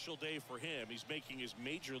special day for him. He's making his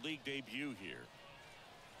major league debut here.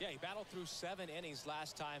 Yeah, he battled through 7 innings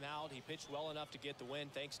last time out. He pitched well enough to get the win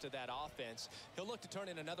thanks to that offense. He'll look to turn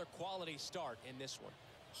in another quality start in this one.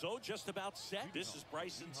 So just about set. This is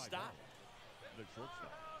Bryson Stott. The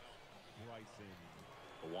shortstop, Bryson.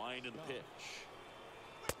 A wind in the pitch.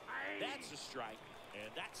 That's a strike.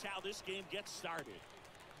 And that's how this game gets started.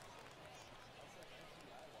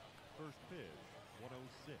 First pitch,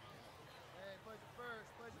 106. Hey, place it first,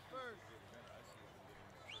 place it first.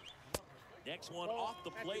 Next one off the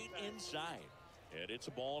plate inside. And it's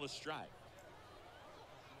a ball and a strike.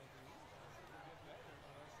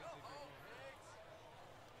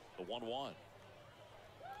 The 1-1.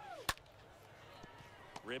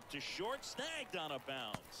 Ripped to short, snagged on a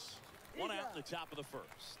bounce. 1 out in the top of the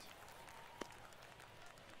first.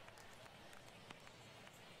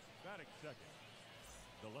 Batting second,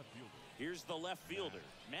 the left fielder. Here's the left fielder,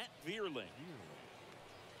 Matt Vierling.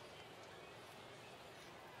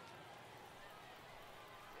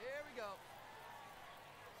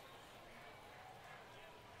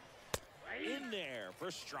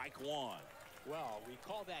 for strike one. Well, we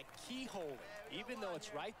call that keyhole. Even though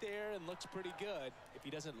it's right there and looks pretty good, if he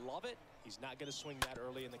doesn't love it, he's not going to swing that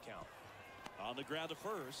early in the count. On the ground to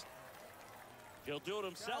first. He'll do it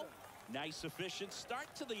himself. Nice, efficient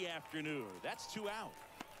start to the afternoon. That's 2 out.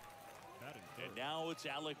 And now it's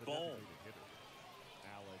Alec Bohm.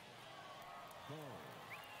 Alec Bohm.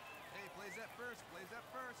 Hey, plays that first. Plays that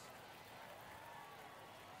first.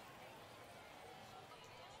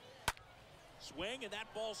 Swing, and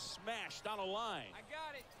that ball smashed on a line. I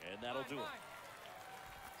got it. And that'll do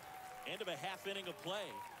it. End of a half inning of play.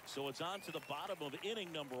 So it's on to the bottom of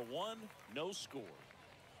inning number 1. No score.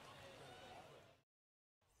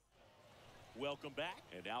 Welcome back.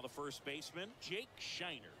 And now the first baseman, Jake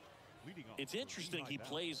Shiner. It's interesting, he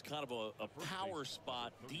plays kind of a power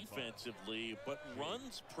spot defensively, but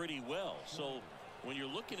runs pretty well. So when you're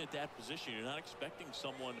looking at that position, you're not expecting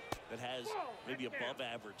someone that has maybe above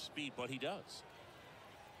average speed, but he does.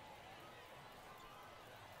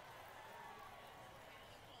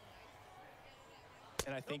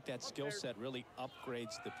 And I think that skill set really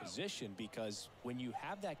upgrades the position, because when you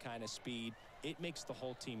have that kind of speed, it makes the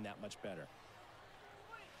whole team that much better.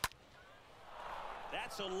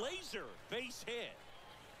 That's a laser base hit.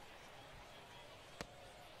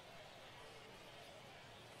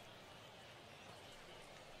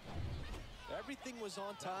 Everything was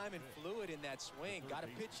on time and fluid in that swing. Got a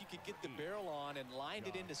pitch he could get the barrel on and lined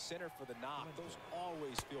it into center for the knock. Those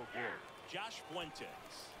always feel good. Josh Fuentes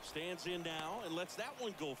stands in now and lets that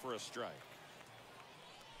one go for a strike.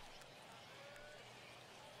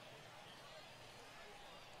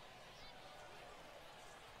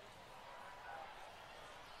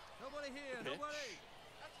 Nobody here. Pitch.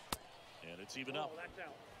 Nobody. And it's even up. That's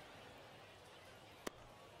out.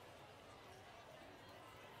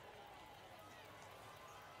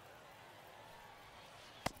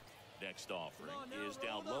 Next offering Come on now, is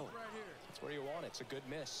down roll it low. up right here. That's where you want it. It's a good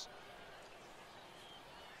miss.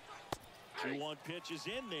 2-1 pitch is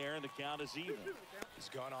in there, and the count is even. He's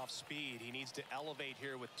gone off speed. He needs to elevate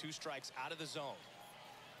here with 2 strikes out of the zone.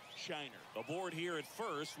 Shiner aboard here at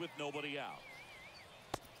first with nobody out.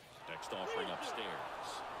 Next offering upstairs.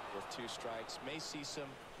 With 2 strikes, may see some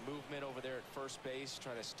movement over there at first base,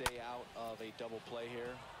 trying to stay out of a double play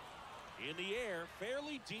here. In the air,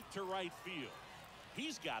 fairly deep to right field.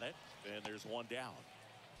 He's got it, and there's one down.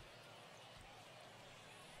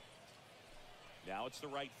 Now it's the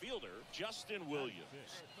right fielder, Justin Williams.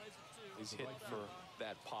 He's hitting for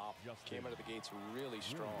that pop. Came out of the gates really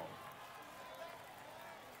strong.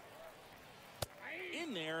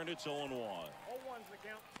 In there, and it's 0-1. 0-1's the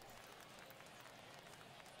count.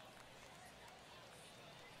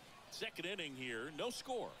 Second inning here, no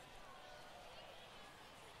score.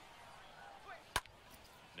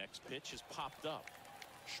 Next pitch is popped up.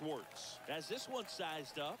 Schwartz has this one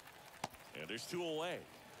sized up, and there's 2 away.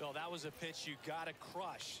 Well, that was a pitch you got to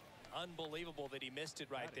crush. Unbelievable that he missed it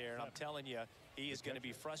right there. And I'm telling you, he is going to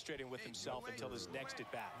be frustrated with himself until his next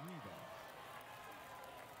at bat.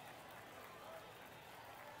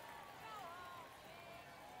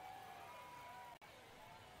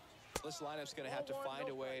 This lineup's going to have to find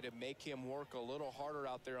a way to make him work a little harder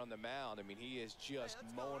out there on the mound. I mean, he is just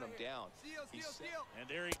mowing him down. And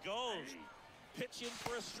there he goes. Pitching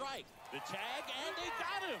for a strike. The tag, and they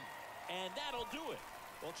got him. And that'll do it.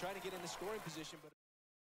 Well, trying to get in the scoring position, but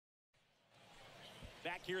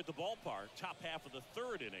back here at the ballpark, top half of the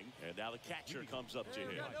 3rd inning, and now the catcher comes up to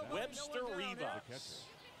him. Webster Rivas.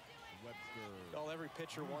 well, every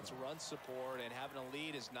pitcher wants run support, and having a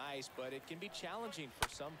lead is nice, but it can be challenging for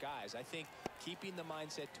some guys. I think keeping the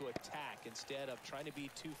mindset to attack instead of trying to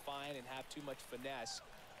be too fine and have too much finesse,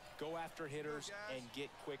 go after hitters and get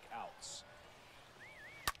quick outs.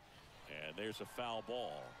 And there's a foul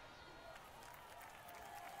ball.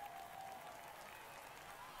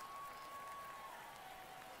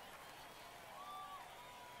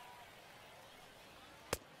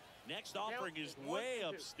 Next offering is way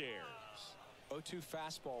upstairs. 0-2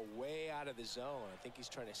 fastball way out of the zone. I think he's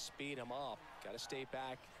trying to speed him up. Got to stay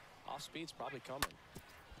back. Off speed's probably coming.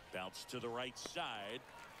 Bounce to the right side.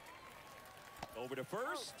 Over to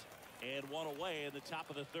first. And one away in the top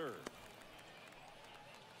of the 3rd.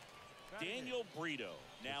 Daniel Brito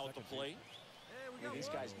now at the plate. I mean, these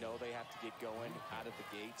guys know they have to get going out of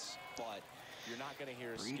the gates, but you're not going to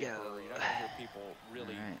hear a Brito. skipper. You're not going to hear people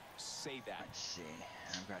really say that. Let's see.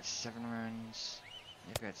 I've got 7 runs.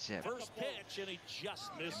 You've got 7. First pitch, and he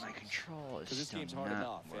just misses. My control is Because this still game's hard not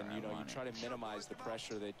enough, where and I you want try it. to minimize the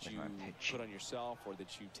pressure that With you my pitching. put on yourself or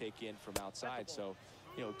that you take in from outside. So,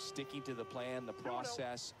 sticking to the plan, the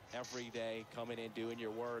process every day, coming in, doing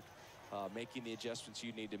your work. making the adjustments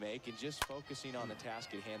you need to make and just focusing on the task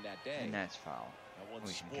at hand that day. And that's foul. That one's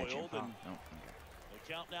We can catch and spoiled, foul. and No, okay.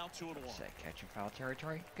 the count now 2-1. Is that catch and foul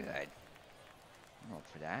territory? Good. Roll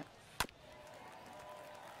for that.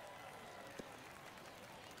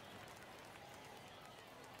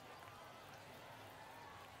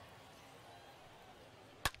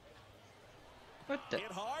 What the?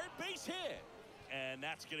 Hit hard, base hit. And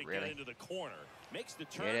that's going to Really? get into the corner. Makes the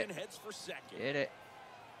turn Get it. and heads for second. Get it.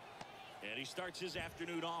 And he starts his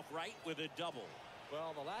afternoon off right with a double.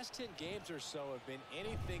 Well, the last 10 games or so have been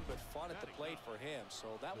anything but fun at the plate for him, so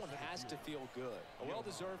that one has to feel good. A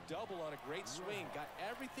well-deserved double on a great swing. Got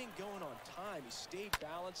everything going on time. He stayed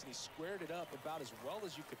balanced, and he squared it up about as well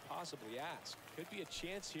as you could possibly ask. Could be a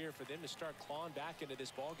chance here for them to start clawing back into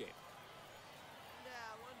this ballgame.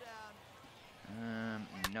 One down.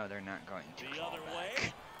 No, they're not going to The call other back.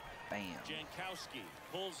 way. Bam. Jankowski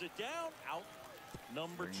pulls it down. Out.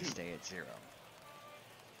 Number We're gonna 2. stay at 0.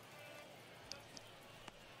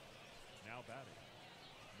 Now batting,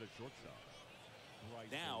 the shortstop.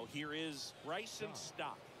 Now here is Bryson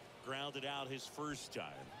Stott. Grounded out his first time.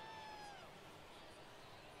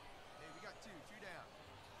 Hey, we got two down.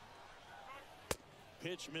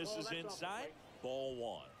 Pitch misses that's off the inside. plate. Ball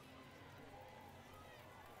 1.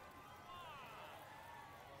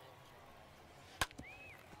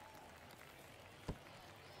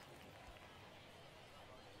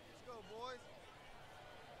 Let's go, boys.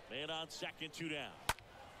 Man on second, 2 down.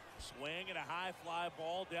 Swing and a high fly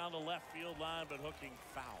ball down the left field line, but hooking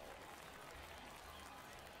foul.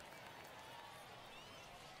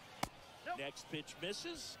 Nope. Next pitch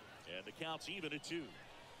misses, and the count's even at 2.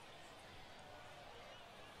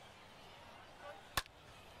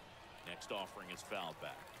 Next offering is fouled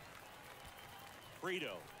back.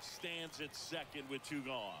 Brito stands at second with 2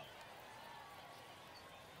 gone.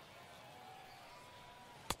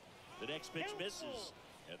 The next pitch misses,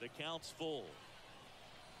 and the count's full.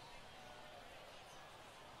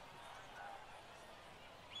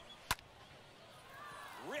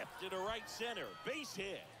 Ripped into right center. Base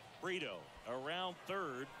hit. Brito around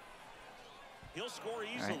third. He'll score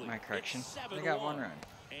easily. Alright, my correction. It's They got 1 7-1. run.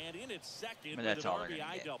 And in its second But with that's an all they're gonna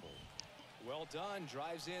RBI get. double. Well done.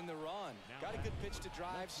 Drives in the run. Got a good pitch to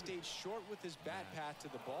drive. Stayed short with his bat path to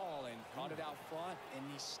the ball and caught it out front. And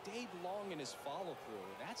he stayed long in his follow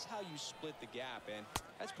through. That's how you split the gap. And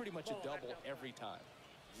that's pretty much a double every time.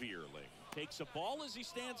 Veerling takes a ball as he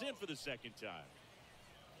stands in for the second time.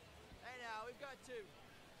 Hey, now, we've got 2.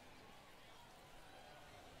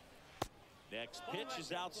 Next pitch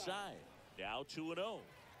is outside. Now 2-0.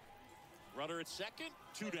 Runner at second,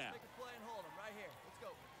 2 down. Make a play and hold him right here. Let's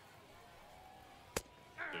go.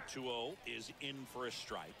 The 2-0 is in for a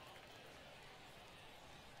strike.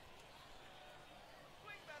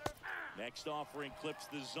 Next offering clips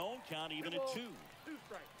the zone count even at 2. 2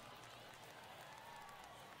 strikes.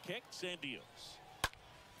 Kicks and deals.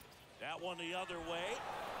 That one the other way.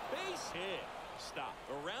 Base hit. Stop.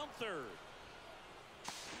 Around third.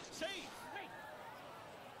 Safe.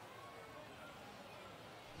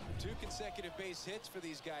 2 consecutive base hits for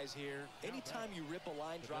these guys here. Anytime you rip a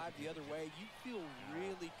line drive the other way, you feel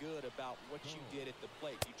really good about what you did at the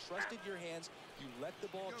plate. You trusted your hands, you let the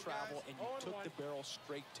ball travel, and you took the barrel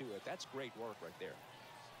straight to it. That's great work right there.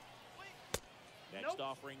 Next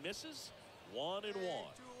offering misses. 1-1. Hey, 2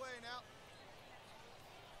 away now.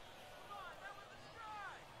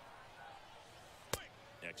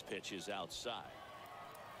 Next pitch is outside.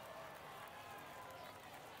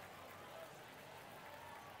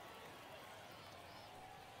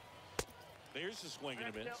 There's a swing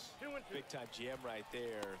and a miss. 2-2. Big time jam right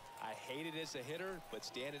there. I hate it as a hitter, but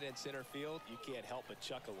standing in center field, you can't help but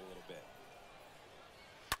chuckle a little bit.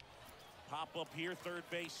 Pop up here, third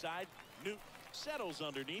base side. Newton settles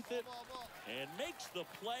underneath it Ball. and makes the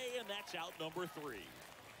play, and that's out number 3.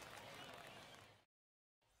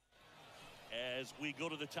 As we go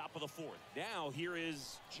to the top of the 4th. Now here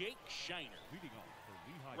is Jake Shiner. Leading off for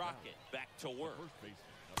Lehigh Rocket back to work. First baseman,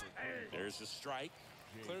 number 3. There's a strike.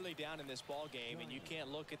 Clearly down in this ball game, and you can't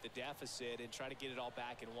look at the deficit and try to get it all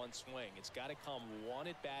back in one swing. It's got to come one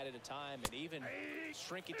at bat at a time, and even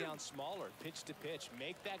shrink it down smaller, pitch to pitch.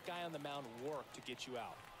 Make that guy on the mound work to get you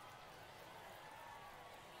out.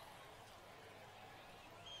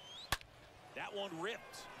 That one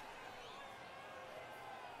ripped.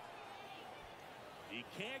 He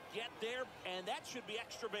can't get there, and that should be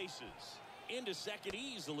extra bases. Into second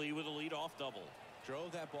easily with a leadoff double.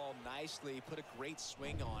 Drove that ball nicely, put a great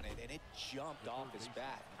swing on it, and it jumped off his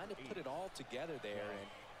bat. Kind of put it all together there, and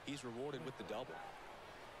he's rewarded with the double.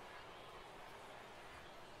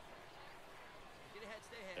 Get ahead,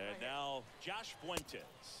 stay ahead. And right here. now Josh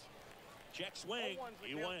Fuentes. Check swing.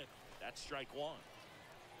 He went. That's strike one.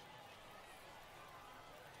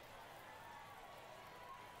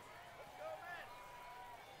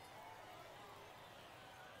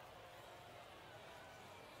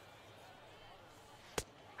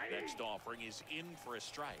 Next offering is in for a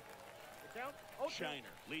strike. Shiner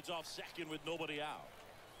leads off second with nobody out.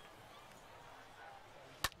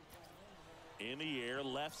 In the air,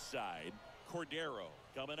 left side. Cordero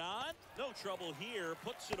coming on. No trouble here.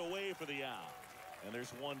 Puts it away for the out. And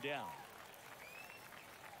there's one down.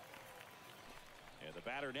 And the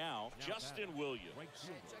batter now Justin Williams. Right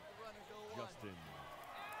fielder, Justin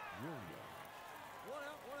Williams. One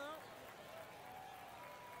out, one out.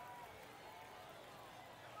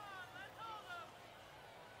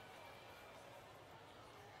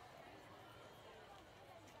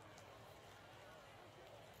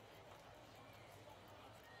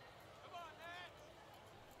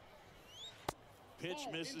 Pitch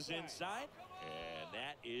misses inside, and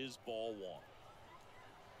that is ball one.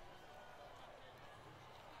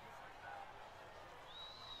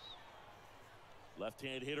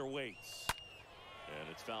 Left-hand hitter waits, and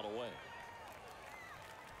it's fouled away.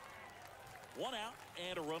 One out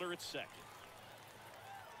and a runner at second.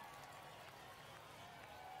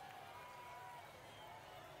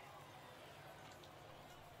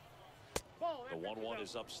 The 1-1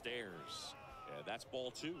 is upstairs, and that's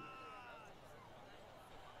ball two.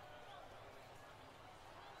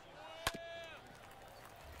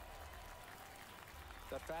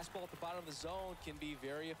 That fastball at the bottom of the zone can be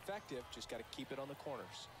very effective. Just got to keep it on the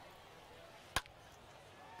corners.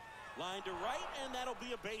 Line to right, and that'll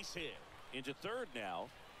be a base hit. Into third now.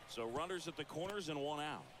 So runners at the corners and one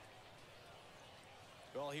out.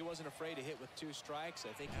 Well, he wasn't afraid to hit with 2 strikes.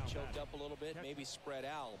 I think he choked up a little bit, maybe spread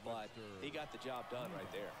out, but he got the job done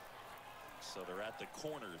right there. So they're at the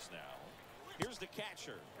corners now. Here's the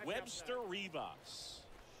catcher, Webster Rivas.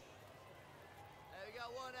 Hey, we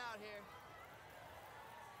got one out here.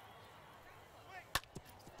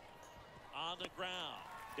 On the ground.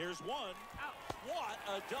 There's one. What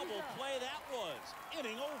a double play that was.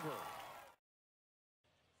 Inning over.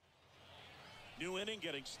 New inning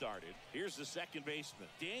getting started. Here's the second baseman,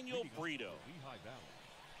 Daniel Brito. Lehigh Valley.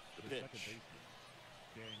 The Second pitch. baseman,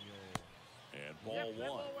 Daniel. And ball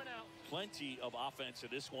one. Plenty of offense in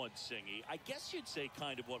this one, Singy. I guess you'd say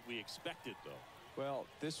kind of what we expected, though. Well,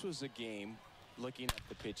 this was a game, looking at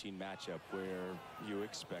the pitching matchup, where you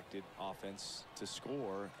expected offense to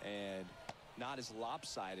score, and not as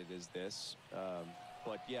lopsided as this.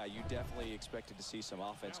 But, yeah, you definitely expected to see some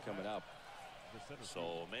offense coming up.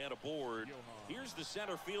 So, man aboard. Here's the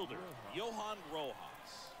center fielder, Johan Rojas.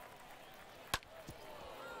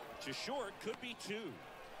 To short, could be 2.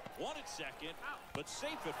 One at second, but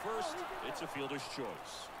safe at first. It's a fielder's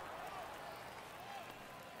choice.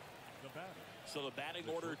 The batter. So the batting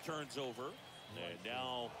order turns over. And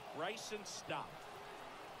now Bryson Stott.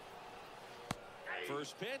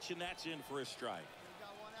 First pitch, and that's in for a strike. We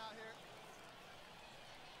got one out here.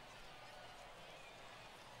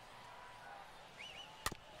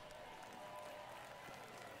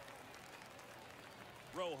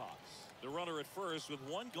 Rojas, the runner at first with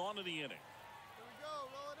one gone in the inning. Here we go.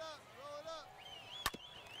 Roll it up. Roll it up.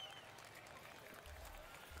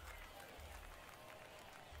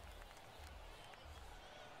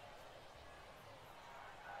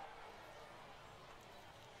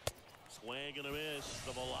 Swing and a miss.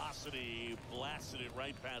 The velocity blasted it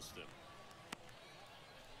right past him.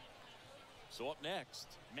 So up next,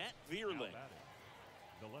 Matt Vierling. Now batting,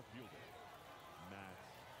 the left fielder, Matt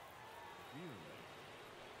Vierling.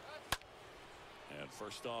 And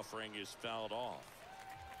first offering is fouled off.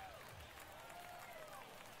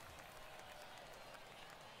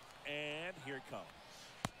 And here it comes.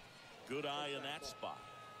 Good eye in that spot.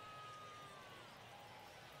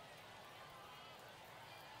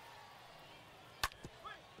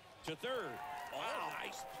 To third. Oh,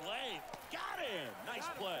 nice play. Got him. Nice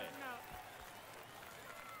play.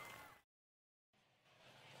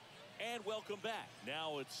 And welcome back.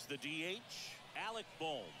 Now it's the DH, Alec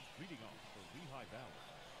Bohm. Leading off for Lehigh Valley,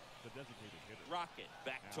 the designated hitter. Rocket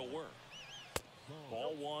back to work.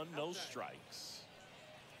 Ball one, no strikes.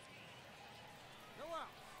 No out.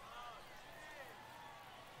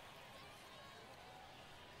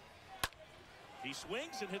 He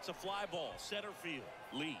swings and hits a fly ball, center field.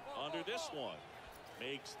 Lee under this one.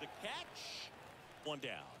 Makes the catch. One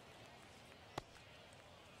down.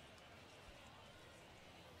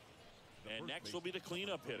 And next will be the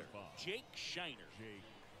cleanup hitter, Jake Shiner. Jake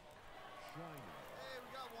Shiner. Hey,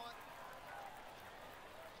 we got one.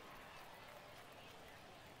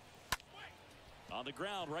 On the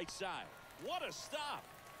ground, right side. What a stop.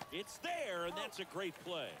 It's there, and that's a great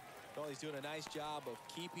play. Well, he's doing a nice job of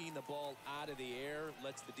keeping the ball out of the air.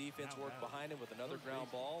 Lets the defense work behind him with another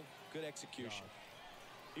ground ball. Good execution.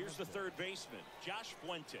 Here's the third baseman, Josh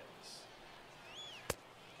Fuentes.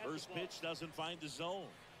 First pitch doesn't find the zone.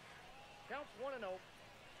 Counts 1-0.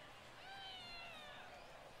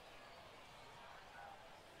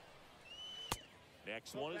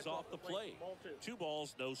 Next one is off the plate. 2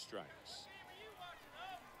 balls, no strikes.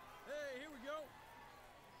 Hey, here we go.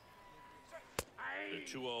 The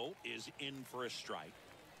 2-0 is in for a strike.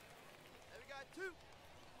 Hey, we got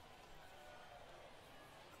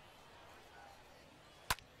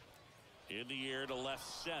 2. In the air to left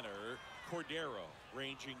center. Cordero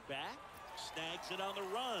ranging back. Snags it on the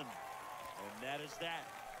run. And that is that.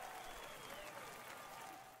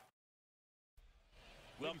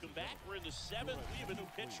 Welcome back. We're in the 7th. We have a new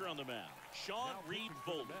pitcher on the mound. Sean Reed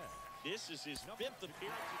Bolden. This is his 5th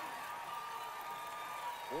appearance.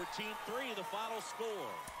 14-3, the final score.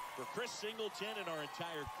 For Chris Singleton and our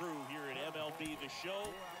entire crew here at MLB The Show,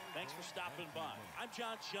 thanks for stopping by. I'm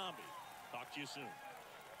John Shambi. Talk to you soon.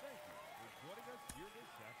 Thank you for joining us here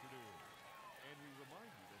this afternoon. And we remind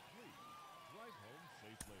you to please drive home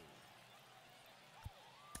safely.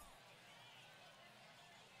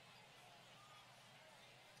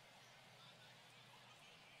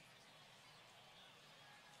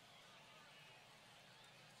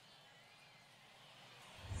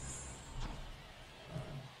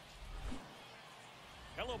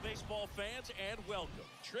 Hello, baseball fans, and welcome.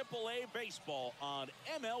 AAA Baseball on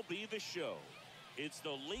MLB The Show. It's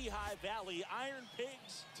the Lehigh Valley Iron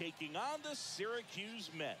Pigs taking on the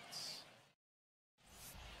Syracuse Mets.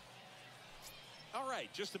 All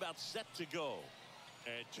right, just about set to go.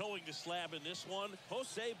 And towing the slab in this one,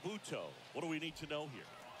 Jose Buto. What do we need to know here?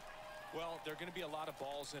 Well, there are going to be a lot of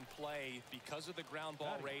balls in play because of the ground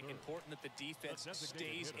ball rate. Important that the defense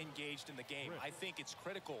stays engaged in the game. I think it's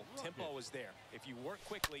critical. Tempo is there. If you work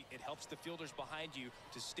quickly, it helps the fielders behind you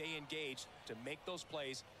to stay engaged, to make those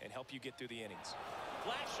plays, and help you get through the innings.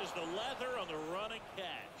 Flashes the leather on the running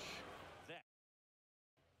catch.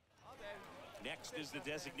 Next is the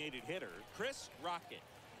designated hitter, Chris Rocket.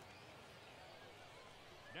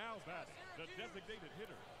 Now batting, the designated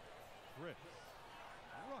hitter, Chris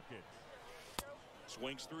Rocket.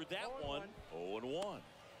 Swings through that one, 0-1.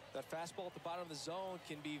 That fastball at the bottom of the zone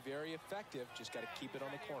can be very effective. Just got to keep it on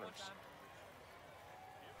the corners.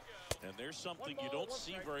 And there's something you don't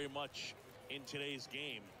see very much in today's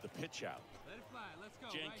game, the pitch out. Let it fly. Let's go.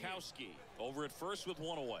 Jankowski over at first with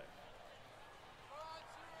 1 away.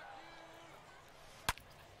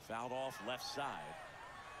 Fouled off left side.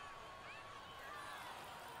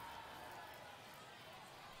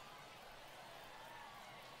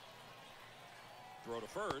 Throw to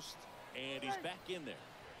first, and he's back in there.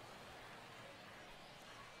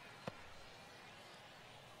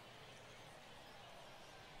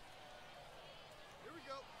 Here we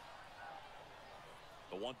go.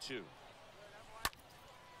 The 1-2.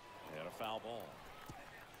 And a foul ball.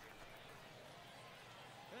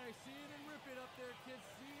 Hey, see it and rip it up there, kids.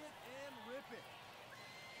 See it and rip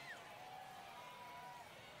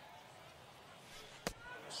it.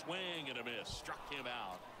 Swing and a miss. Struck him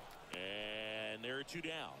out. And there are 2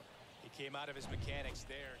 down. He came out of his mechanics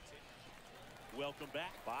there. Welcome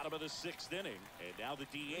back. Bottom of the 6th inning. And now the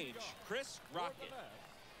DH, Chris Rocket.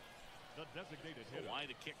 The designated The hitter, line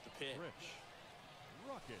to kick the pitch. Chris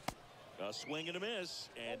Rocket. A swing and a miss.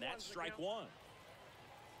 And that's strike 1.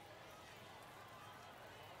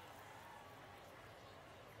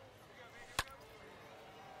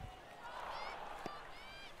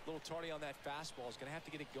 A little tardy on that fastball. Is going to have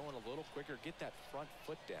to get it going a little quicker. Get that front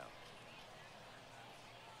foot down.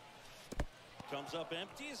 Comes up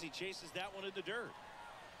empty as he chases that one in the dirt.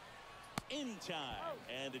 In time.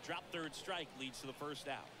 And the drop third strike leads to the first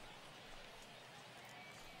out.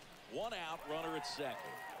 1 out, runner at second.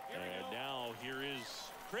 And now here is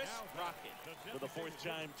Chris Rocket for the 4th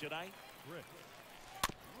time tonight. Chris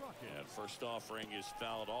Rocket. And first offering is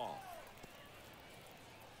fouled off.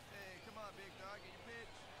 Hey, come on, big dog. Get your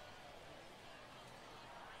pitch.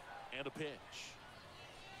 And a pitch.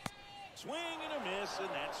 Swing and a miss, and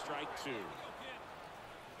that's strike 2.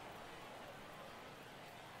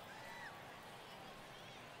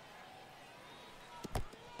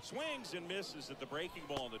 Swings and misses at the breaking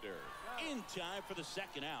ball in the dirt. In time for the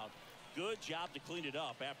 2nd out. Good job to clean it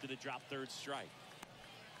up after the drop third strike.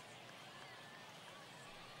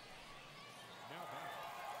 Now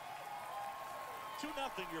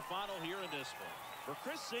batting. 2-0 your final here in this one. For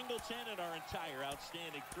Chris Singleton and our entire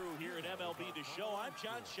outstanding crew here at MLB The Show, I'm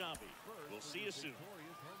John Shambi. We'll see you soon.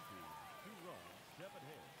 Victorious home team, 2 runs, 7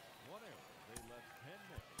 hits, 1 error. They left 10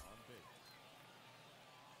 men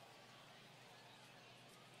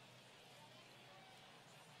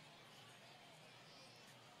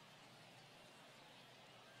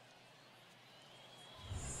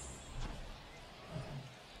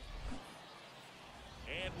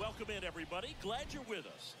Welcome in, everybody. Glad you're with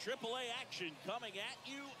us. AAA action coming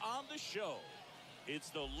at you on the show. It's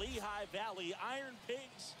the Lehigh Valley Iron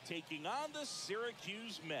Pigs taking on the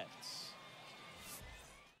Syracuse Mets.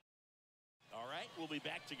 All right, we'll be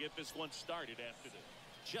back to get this one started after the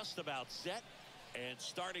just about set. And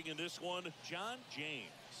starting in this one, John James.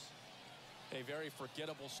 A very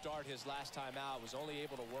forgettable start his last time out. Was only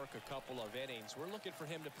able to work a couple of innings. We're looking for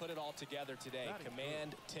him to put it all together today.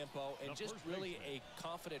 Command, tempo, and just really a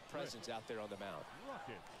confident presence out there on the mound.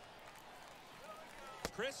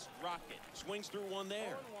 Chris Rocket swings through one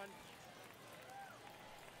there.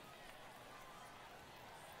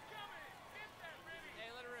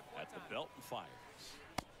 At the belt and fires.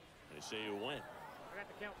 They say you win. I got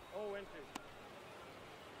the count 0-2.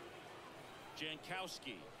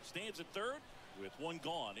 Jankowski stands at third with one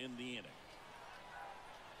gone in the inning.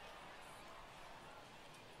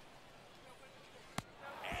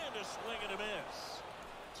 And a swing and a miss.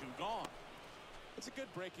 Two gone. It's a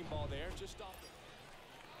good breaking ball there. Just off.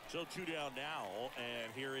 So two down now,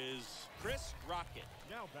 and here is Chris Rocket.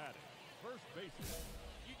 Now batting, first baseman.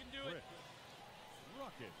 You can do it.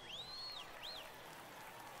 Rocket.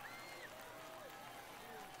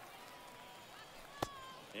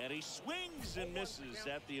 And he swings and misses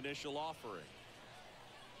at the initial offering.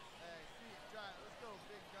 Hey, Steve, try it. Let's go,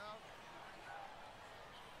 big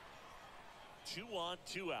dog. 2 on,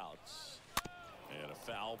 2 outs. And a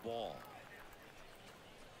foul ball.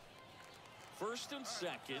 First and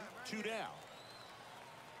second, 2 down.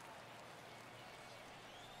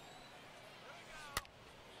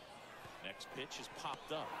 Next pitch is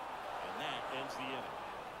popped up, and that ends the inning.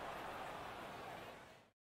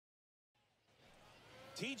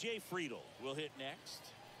 T.J. Friedel will hit next.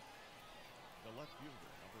 The left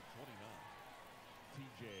fielder, number 29,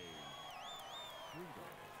 T.J. Friedel.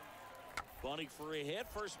 Bunting for a hit,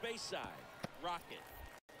 first base side. Rocket.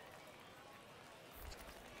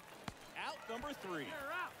 Out number 3.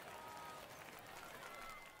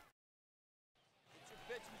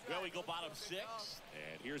 Well, we go bottom 6.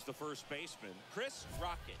 And here's the first baseman, Chris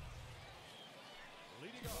Rocket.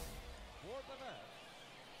 Leading off for the Mets,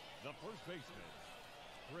 the first baseman.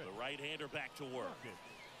 The right-hander back to work.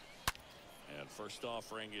 And first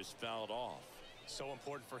offering is fouled off. So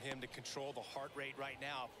important for him to control the heart rate right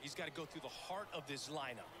now. He's got to go through the heart of this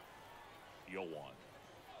lineup. Yo one.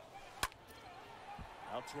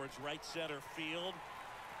 Out towards right center field.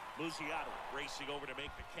 Luciano racing over to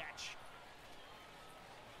make the catch.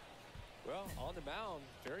 Well, on the mound,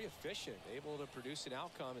 very efficient, able to produce an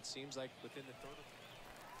outcome, it seems like, within the third.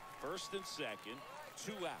 First and second,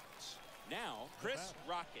 2 outs. Now, Chris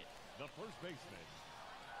Rocket. The first baseman,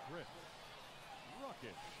 Chris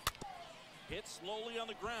Rocket. Hit slowly on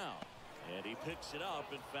the ground. And he picks it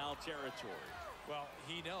up in foul territory. Well,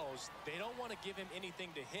 he knows they don't want to give him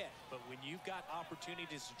anything to hit, but when you've got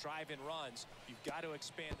opportunities to drive in runs, you've got to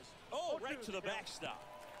expand this. Oh, right to the backstop.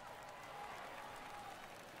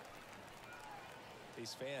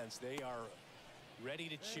 These fans, they are ready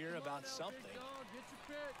to cheer about something. Big dog, get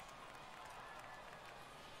your pitch.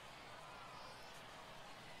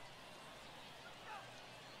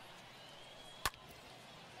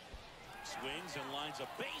 Swings and lines a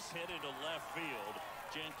base hit into left field.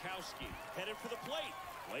 Jankowski headed for the plate.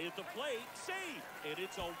 Way at the plate. Save. And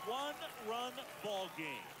it's a 1-run ball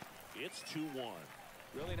game. It's 2-1.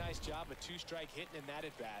 Really nice job, a 2-strike hitting in that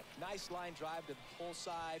at bat. Nice line drive to the pull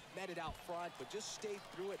side, met it out front, but just stayed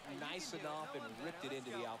through it nice enough and ripped it into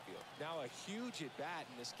the outfield. Now a huge at bat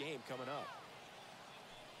in this game coming up.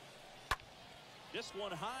 This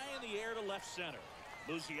one high in the air to left center.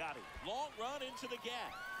 Luciano, long run into the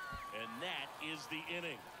gap. And that is the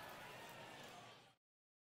inning.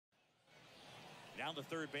 Now the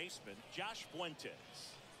third baseman, Josh Fuentes.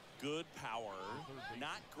 Good power,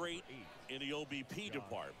 not great in the OBP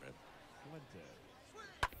department.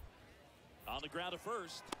 On the ground at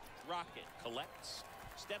first, Rocket collects,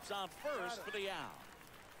 steps on first for the out.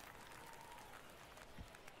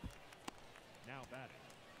 Now batting.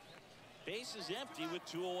 Base is empty with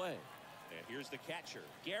 2 away. And here's the catcher,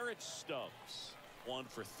 Garrett Stubbs. 1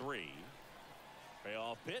 for 3.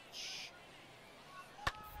 Payoff pitch.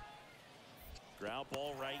 Ground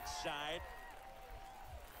ball right side.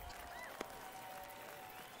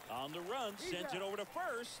 On the run, sends it over to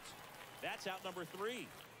first. That's out number 3.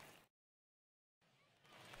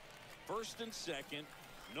 First and second,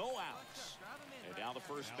 no outs. And now the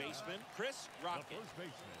first baseman, Chris Rocket. The first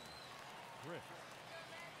baseman, Chris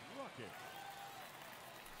Rocket.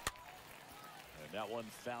 And that one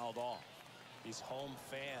fouled off. These home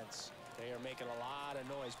fans, they are making a lot of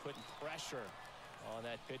noise, putting pressure on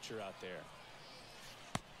that pitcher out there.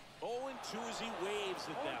 0-2 as he waves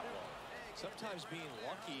at that one. Sometimes being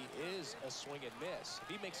lucky is a swing and miss. If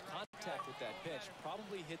he makes contact with that pitch,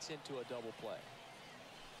 probably hits into a double play.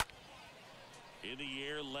 In the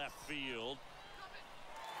air, left field.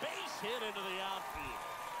 Base hit into the outfield.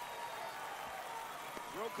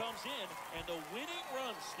 Throw comes in, and the winning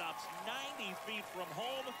run stops 90 feet from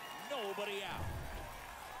home. Nobody out.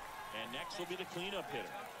 And next will be the cleanup hitter,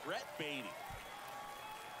 Brett Beatty.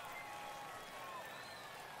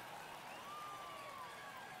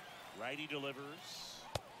 Righty delivers,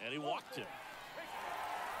 and he walked him.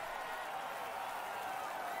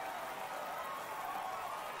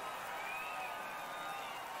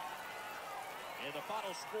 And the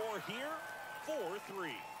final score here,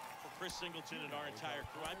 4-3. For Chris Singleton and our entire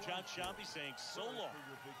crew, I'm John Shambi saying so long. For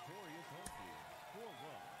your victorious home team, 4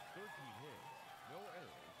 runs, 13 hits, no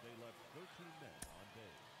errors. They left 13 men on base.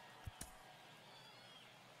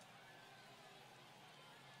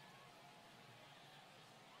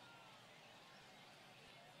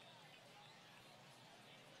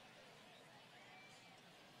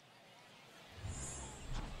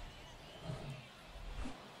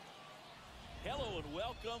 Hello and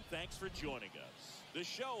welcome. Thanks for joining us. The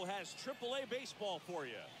show has AAA baseball for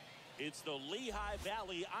you. It's the Lehigh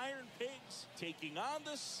Valley Iron Pigs taking on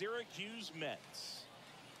the Syracuse Mets.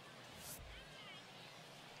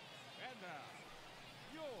 And now,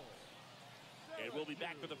 your And we'll be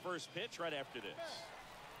back with the first pitch right after this.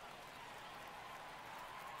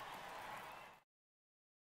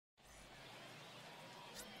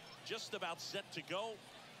 Just about set to go.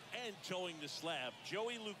 And towing the slab,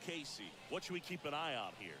 Joey Lucchese. What should we keep an eye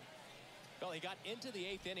on here? Well, he got into the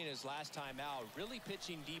 8th inning his last time out, really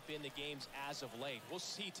pitching deep in the games as of late. We'll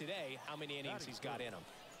see today how many innings he's got in him.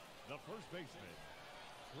 the first baseman,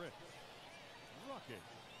 Chris Rocket.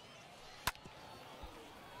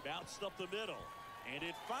 Bounced up the middle, and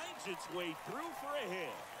it finds its way through for a hit.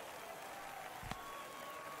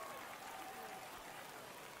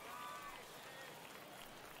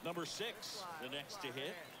 Number 6, the next to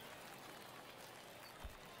hit.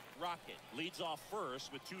 Rocket leads off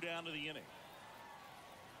first with 2 down to the inning.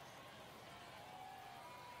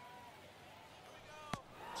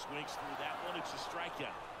 Swings through that one. It's a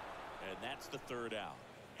strikeout. And that's the 3rd out.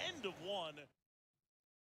 End of 1.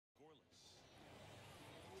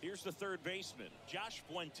 Here's the 3rd baseman, Josh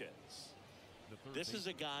Fuentes. This is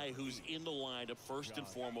a guy who's in the lineup first and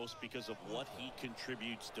foremost because of what he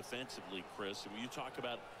contributes defensively, Chris. And when you talk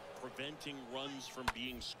about preventing runs from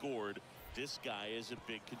being scored, this guy is a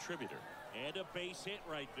big contributor. And a base hit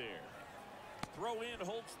right there. Throw in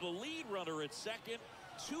holds the lead runner at second.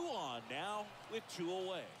 2 on now with 2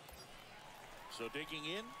 away. So digging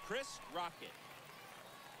in, Chris Rocket.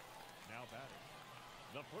 Now batting,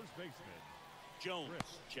 the first baseman, Jones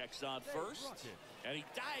checks on first, and he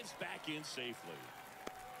dives back in safely.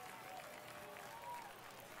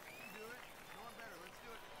 Do it. No one better. Let's do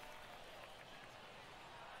it.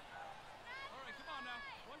 All right, come on now.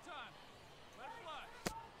 One time. Let it fly.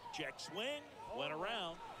 Check swing, went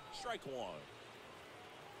around, strike 1.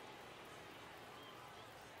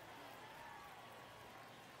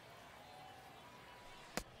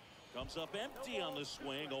 Comes up empty on the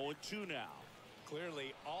swing, 0-2 now.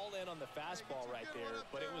 Clearly all in on the fastball right there,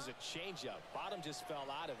 but it was a changeup. Bottom just fell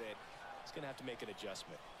out of it. He's going to have to make an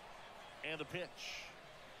adjustment. And the pitch.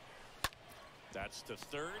 That's to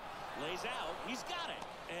third. Lays out. He's got it.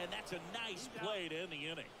 And that's a nice play to end the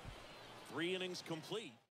inning. 3 innings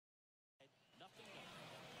complete.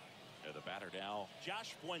 And the batter now,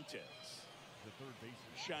 Josh Fuentes. the third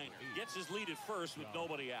baseman, Shiner gets his lead at first with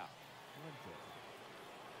nobody out.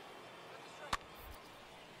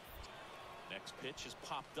 Next pitch is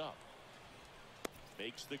popped up.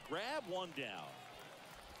 Makes the grab, 1 down.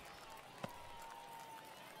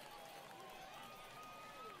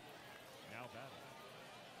 Now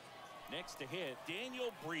batting, Next to hit,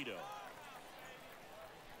 Daniel Brito.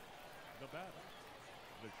 the batter,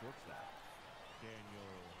 the shortstop,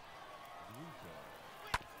 Daniel Brito.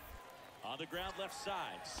 On the ground left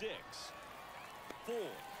side, 6, 4,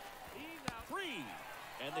 3,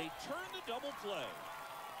 and they turn the double play.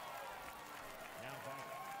 Now batting,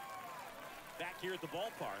 Back here at the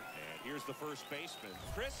ballpark, and here's the first baseman,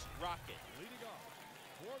 Chris Rocket. leading off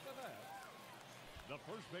for the bat, the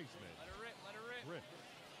first baseman, Let her rip. Let her rip. Chris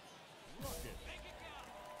Rocket. Make it count.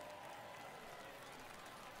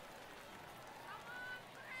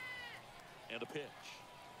 And a pitch.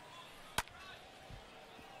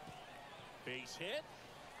 Base hit.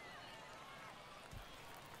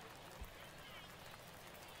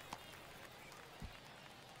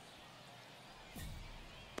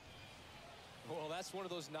 Well, that's one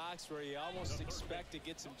of those knocks where you almost expect to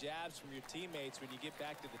get some jabs from your teammates when you get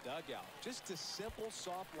back to the dugout. Just a simple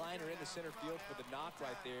soft liner in the center field for the knock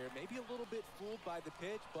right there. Maybe a little bit fooled by the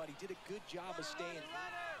pitch, but he did a good job of staying.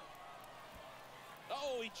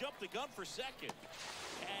 Oh, he jumped the gun for second.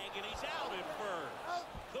 Tag, and he's out at first.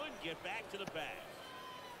 Couldn't get back to the bag.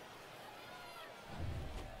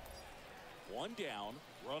 One down,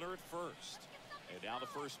 runner at first. And now the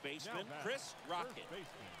first baseman, Chris Rocket. Chris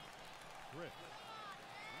Rocket.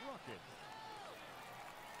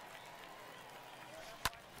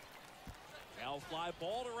 Now fly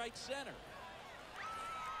ball to right center.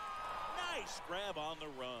 Nice grab on the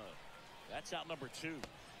run. That's out number 2.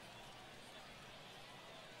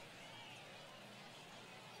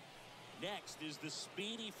 Next is the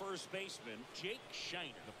speedy first baseman, Jake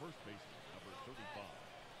Shiner. The first baseman, number 35,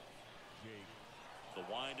 Jake.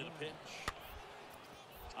 The wind of the pitch.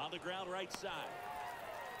 On the ground right side.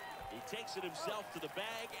 He takes it himself to the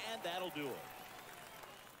bag, and that'll do it.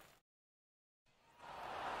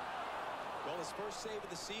 Well, his first save of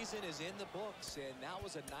the season is in the books, and that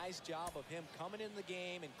was a nice job of him coming in the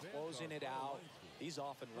game and closing it out. He's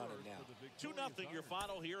off and running now. 2-0 your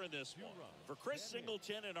final here in this one. For Chris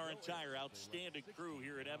Singleton and our entire outstanding crew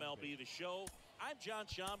here at MLB The Show, I'm John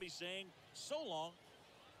Shambi saying so long.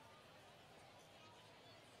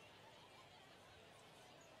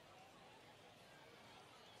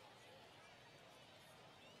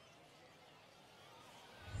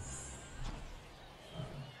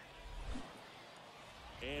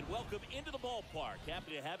 And welcome into the ballpark.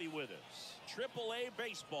 Happy to have you with us. AAA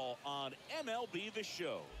baseball on MLB The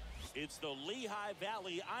Show. It's the Lehigh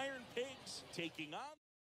Valley Iron Pigs taking on.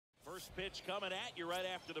 First pitch coming at you right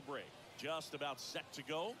after the break. Just about set to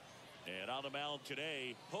go. And on the mound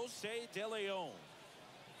today, Jose De Leon.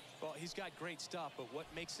 Well, he's got great stuff, but what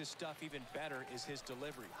makes his stuff even better is his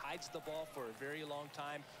delivery. Hides the ball for a very long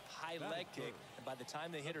time, high leg kick, and by the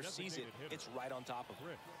time the hitter sees it, it's right on top of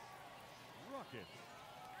him. Rocket.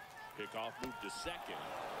 Pickoff move to second.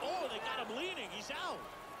 Oh, they got him leaning. He's out.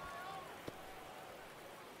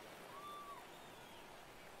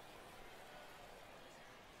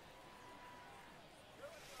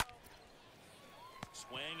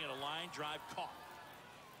 Swing and a line drive caught.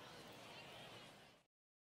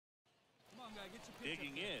 Come on, guy, get your pitch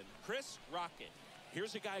Digging in, Chris Rocket.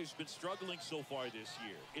 Here's a guy who's been struggling so far this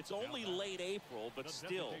year. It's only late April, but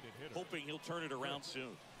still hoping he'll turn it around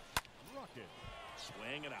soon. Rocket.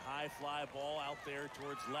 Swing and a high fly ball out there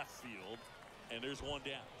towards left field. And there's one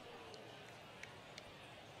down.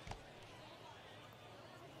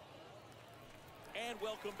 And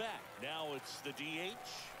welcome back. Now it's the DH,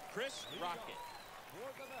 Chris Rocket.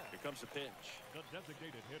 Here comes the pitch. The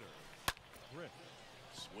designated hitter, Chris.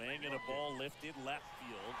 Swing and a ball lifted left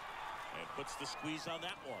field. And puts the squeeze on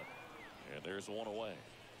that one. And there's one away.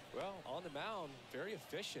 Well, on the mound, very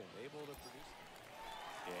efficient, able to produce.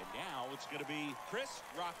 And now it's going to be Chris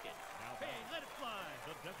Rocket. Now Hey, let it fly.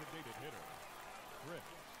 the designated hitter, Chris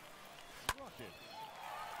Rocket.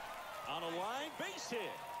 On a line base hit.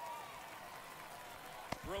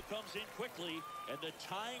 Throw comes in quickly, and the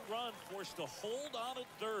tying run forced to hold on at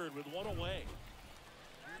third with one away.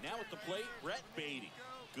 Now at the plate, Brett Beatty.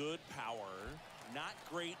 Good power, not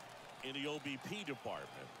great in the OBP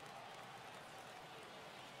department.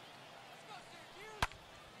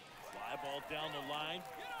 Fly ball down the line.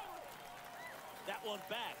 That one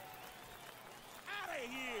back. Out of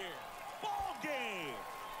here. Ball game.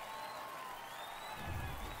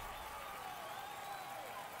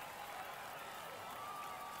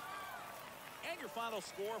 And your final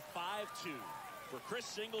score, 5-2. For Chris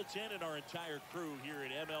Singleton and our entire crew here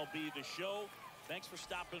at MLB The Show, thanks for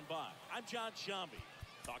stopping by. I'm John Shambi.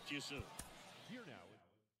 Talk to you soon. Here now.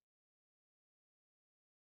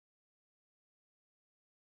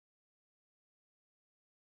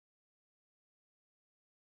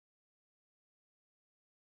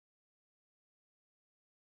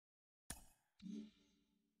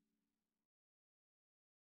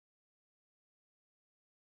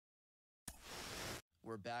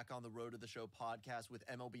 We're back on the Road to the Show podcast with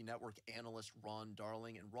MLB Network analyst Ron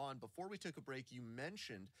Darling. And Ron, before we took a break, you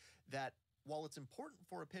mentioned that while it's important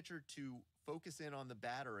for a pitcher to focus in on the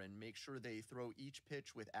batter and make sure they throw each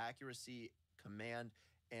pitch with accuracy, command,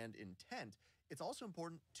 and intent, it's also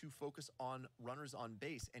important to focus on runners on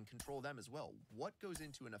base and control them as well. What goes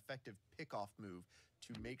into an effective pickoff move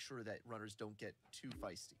to make sure that runners don't get too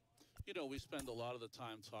feisty? You know, we spend a lot of the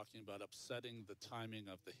time talking about upsetting the timing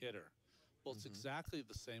of the hitter. Well, it's exactly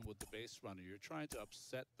the same with the base runner. You're trying to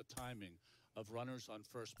upset the timing of runners on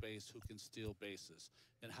first base who can steal bases.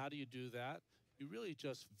 And how do you do that? you really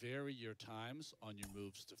just vary your times on your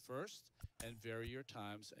moves to first and vary your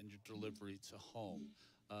times and your delivery to home.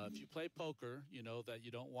 If you play poker, you know that you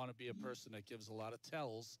don't want to be a person that gives a lot of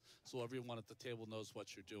tells so everyone at the table knows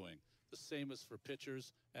what you're doing. The same is for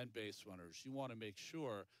pitchers and base runners. You want to make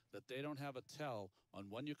sure that they don't have a tell on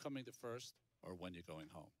when you're coming to first or when you're going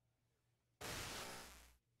home.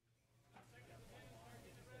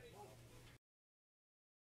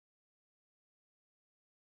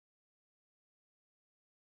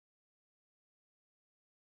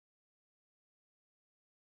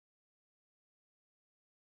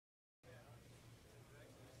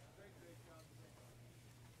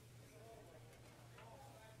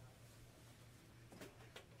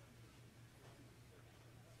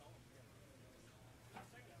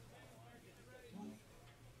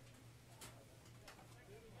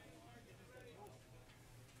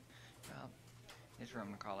 Well, this is where I'm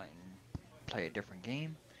going to call it and play a different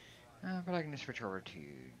game. But I'm going to switch over to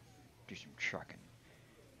do some trucking.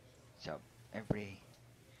 So, everybody,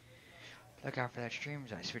 look out for that stream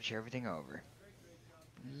as I switch everything over.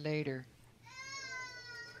 Later.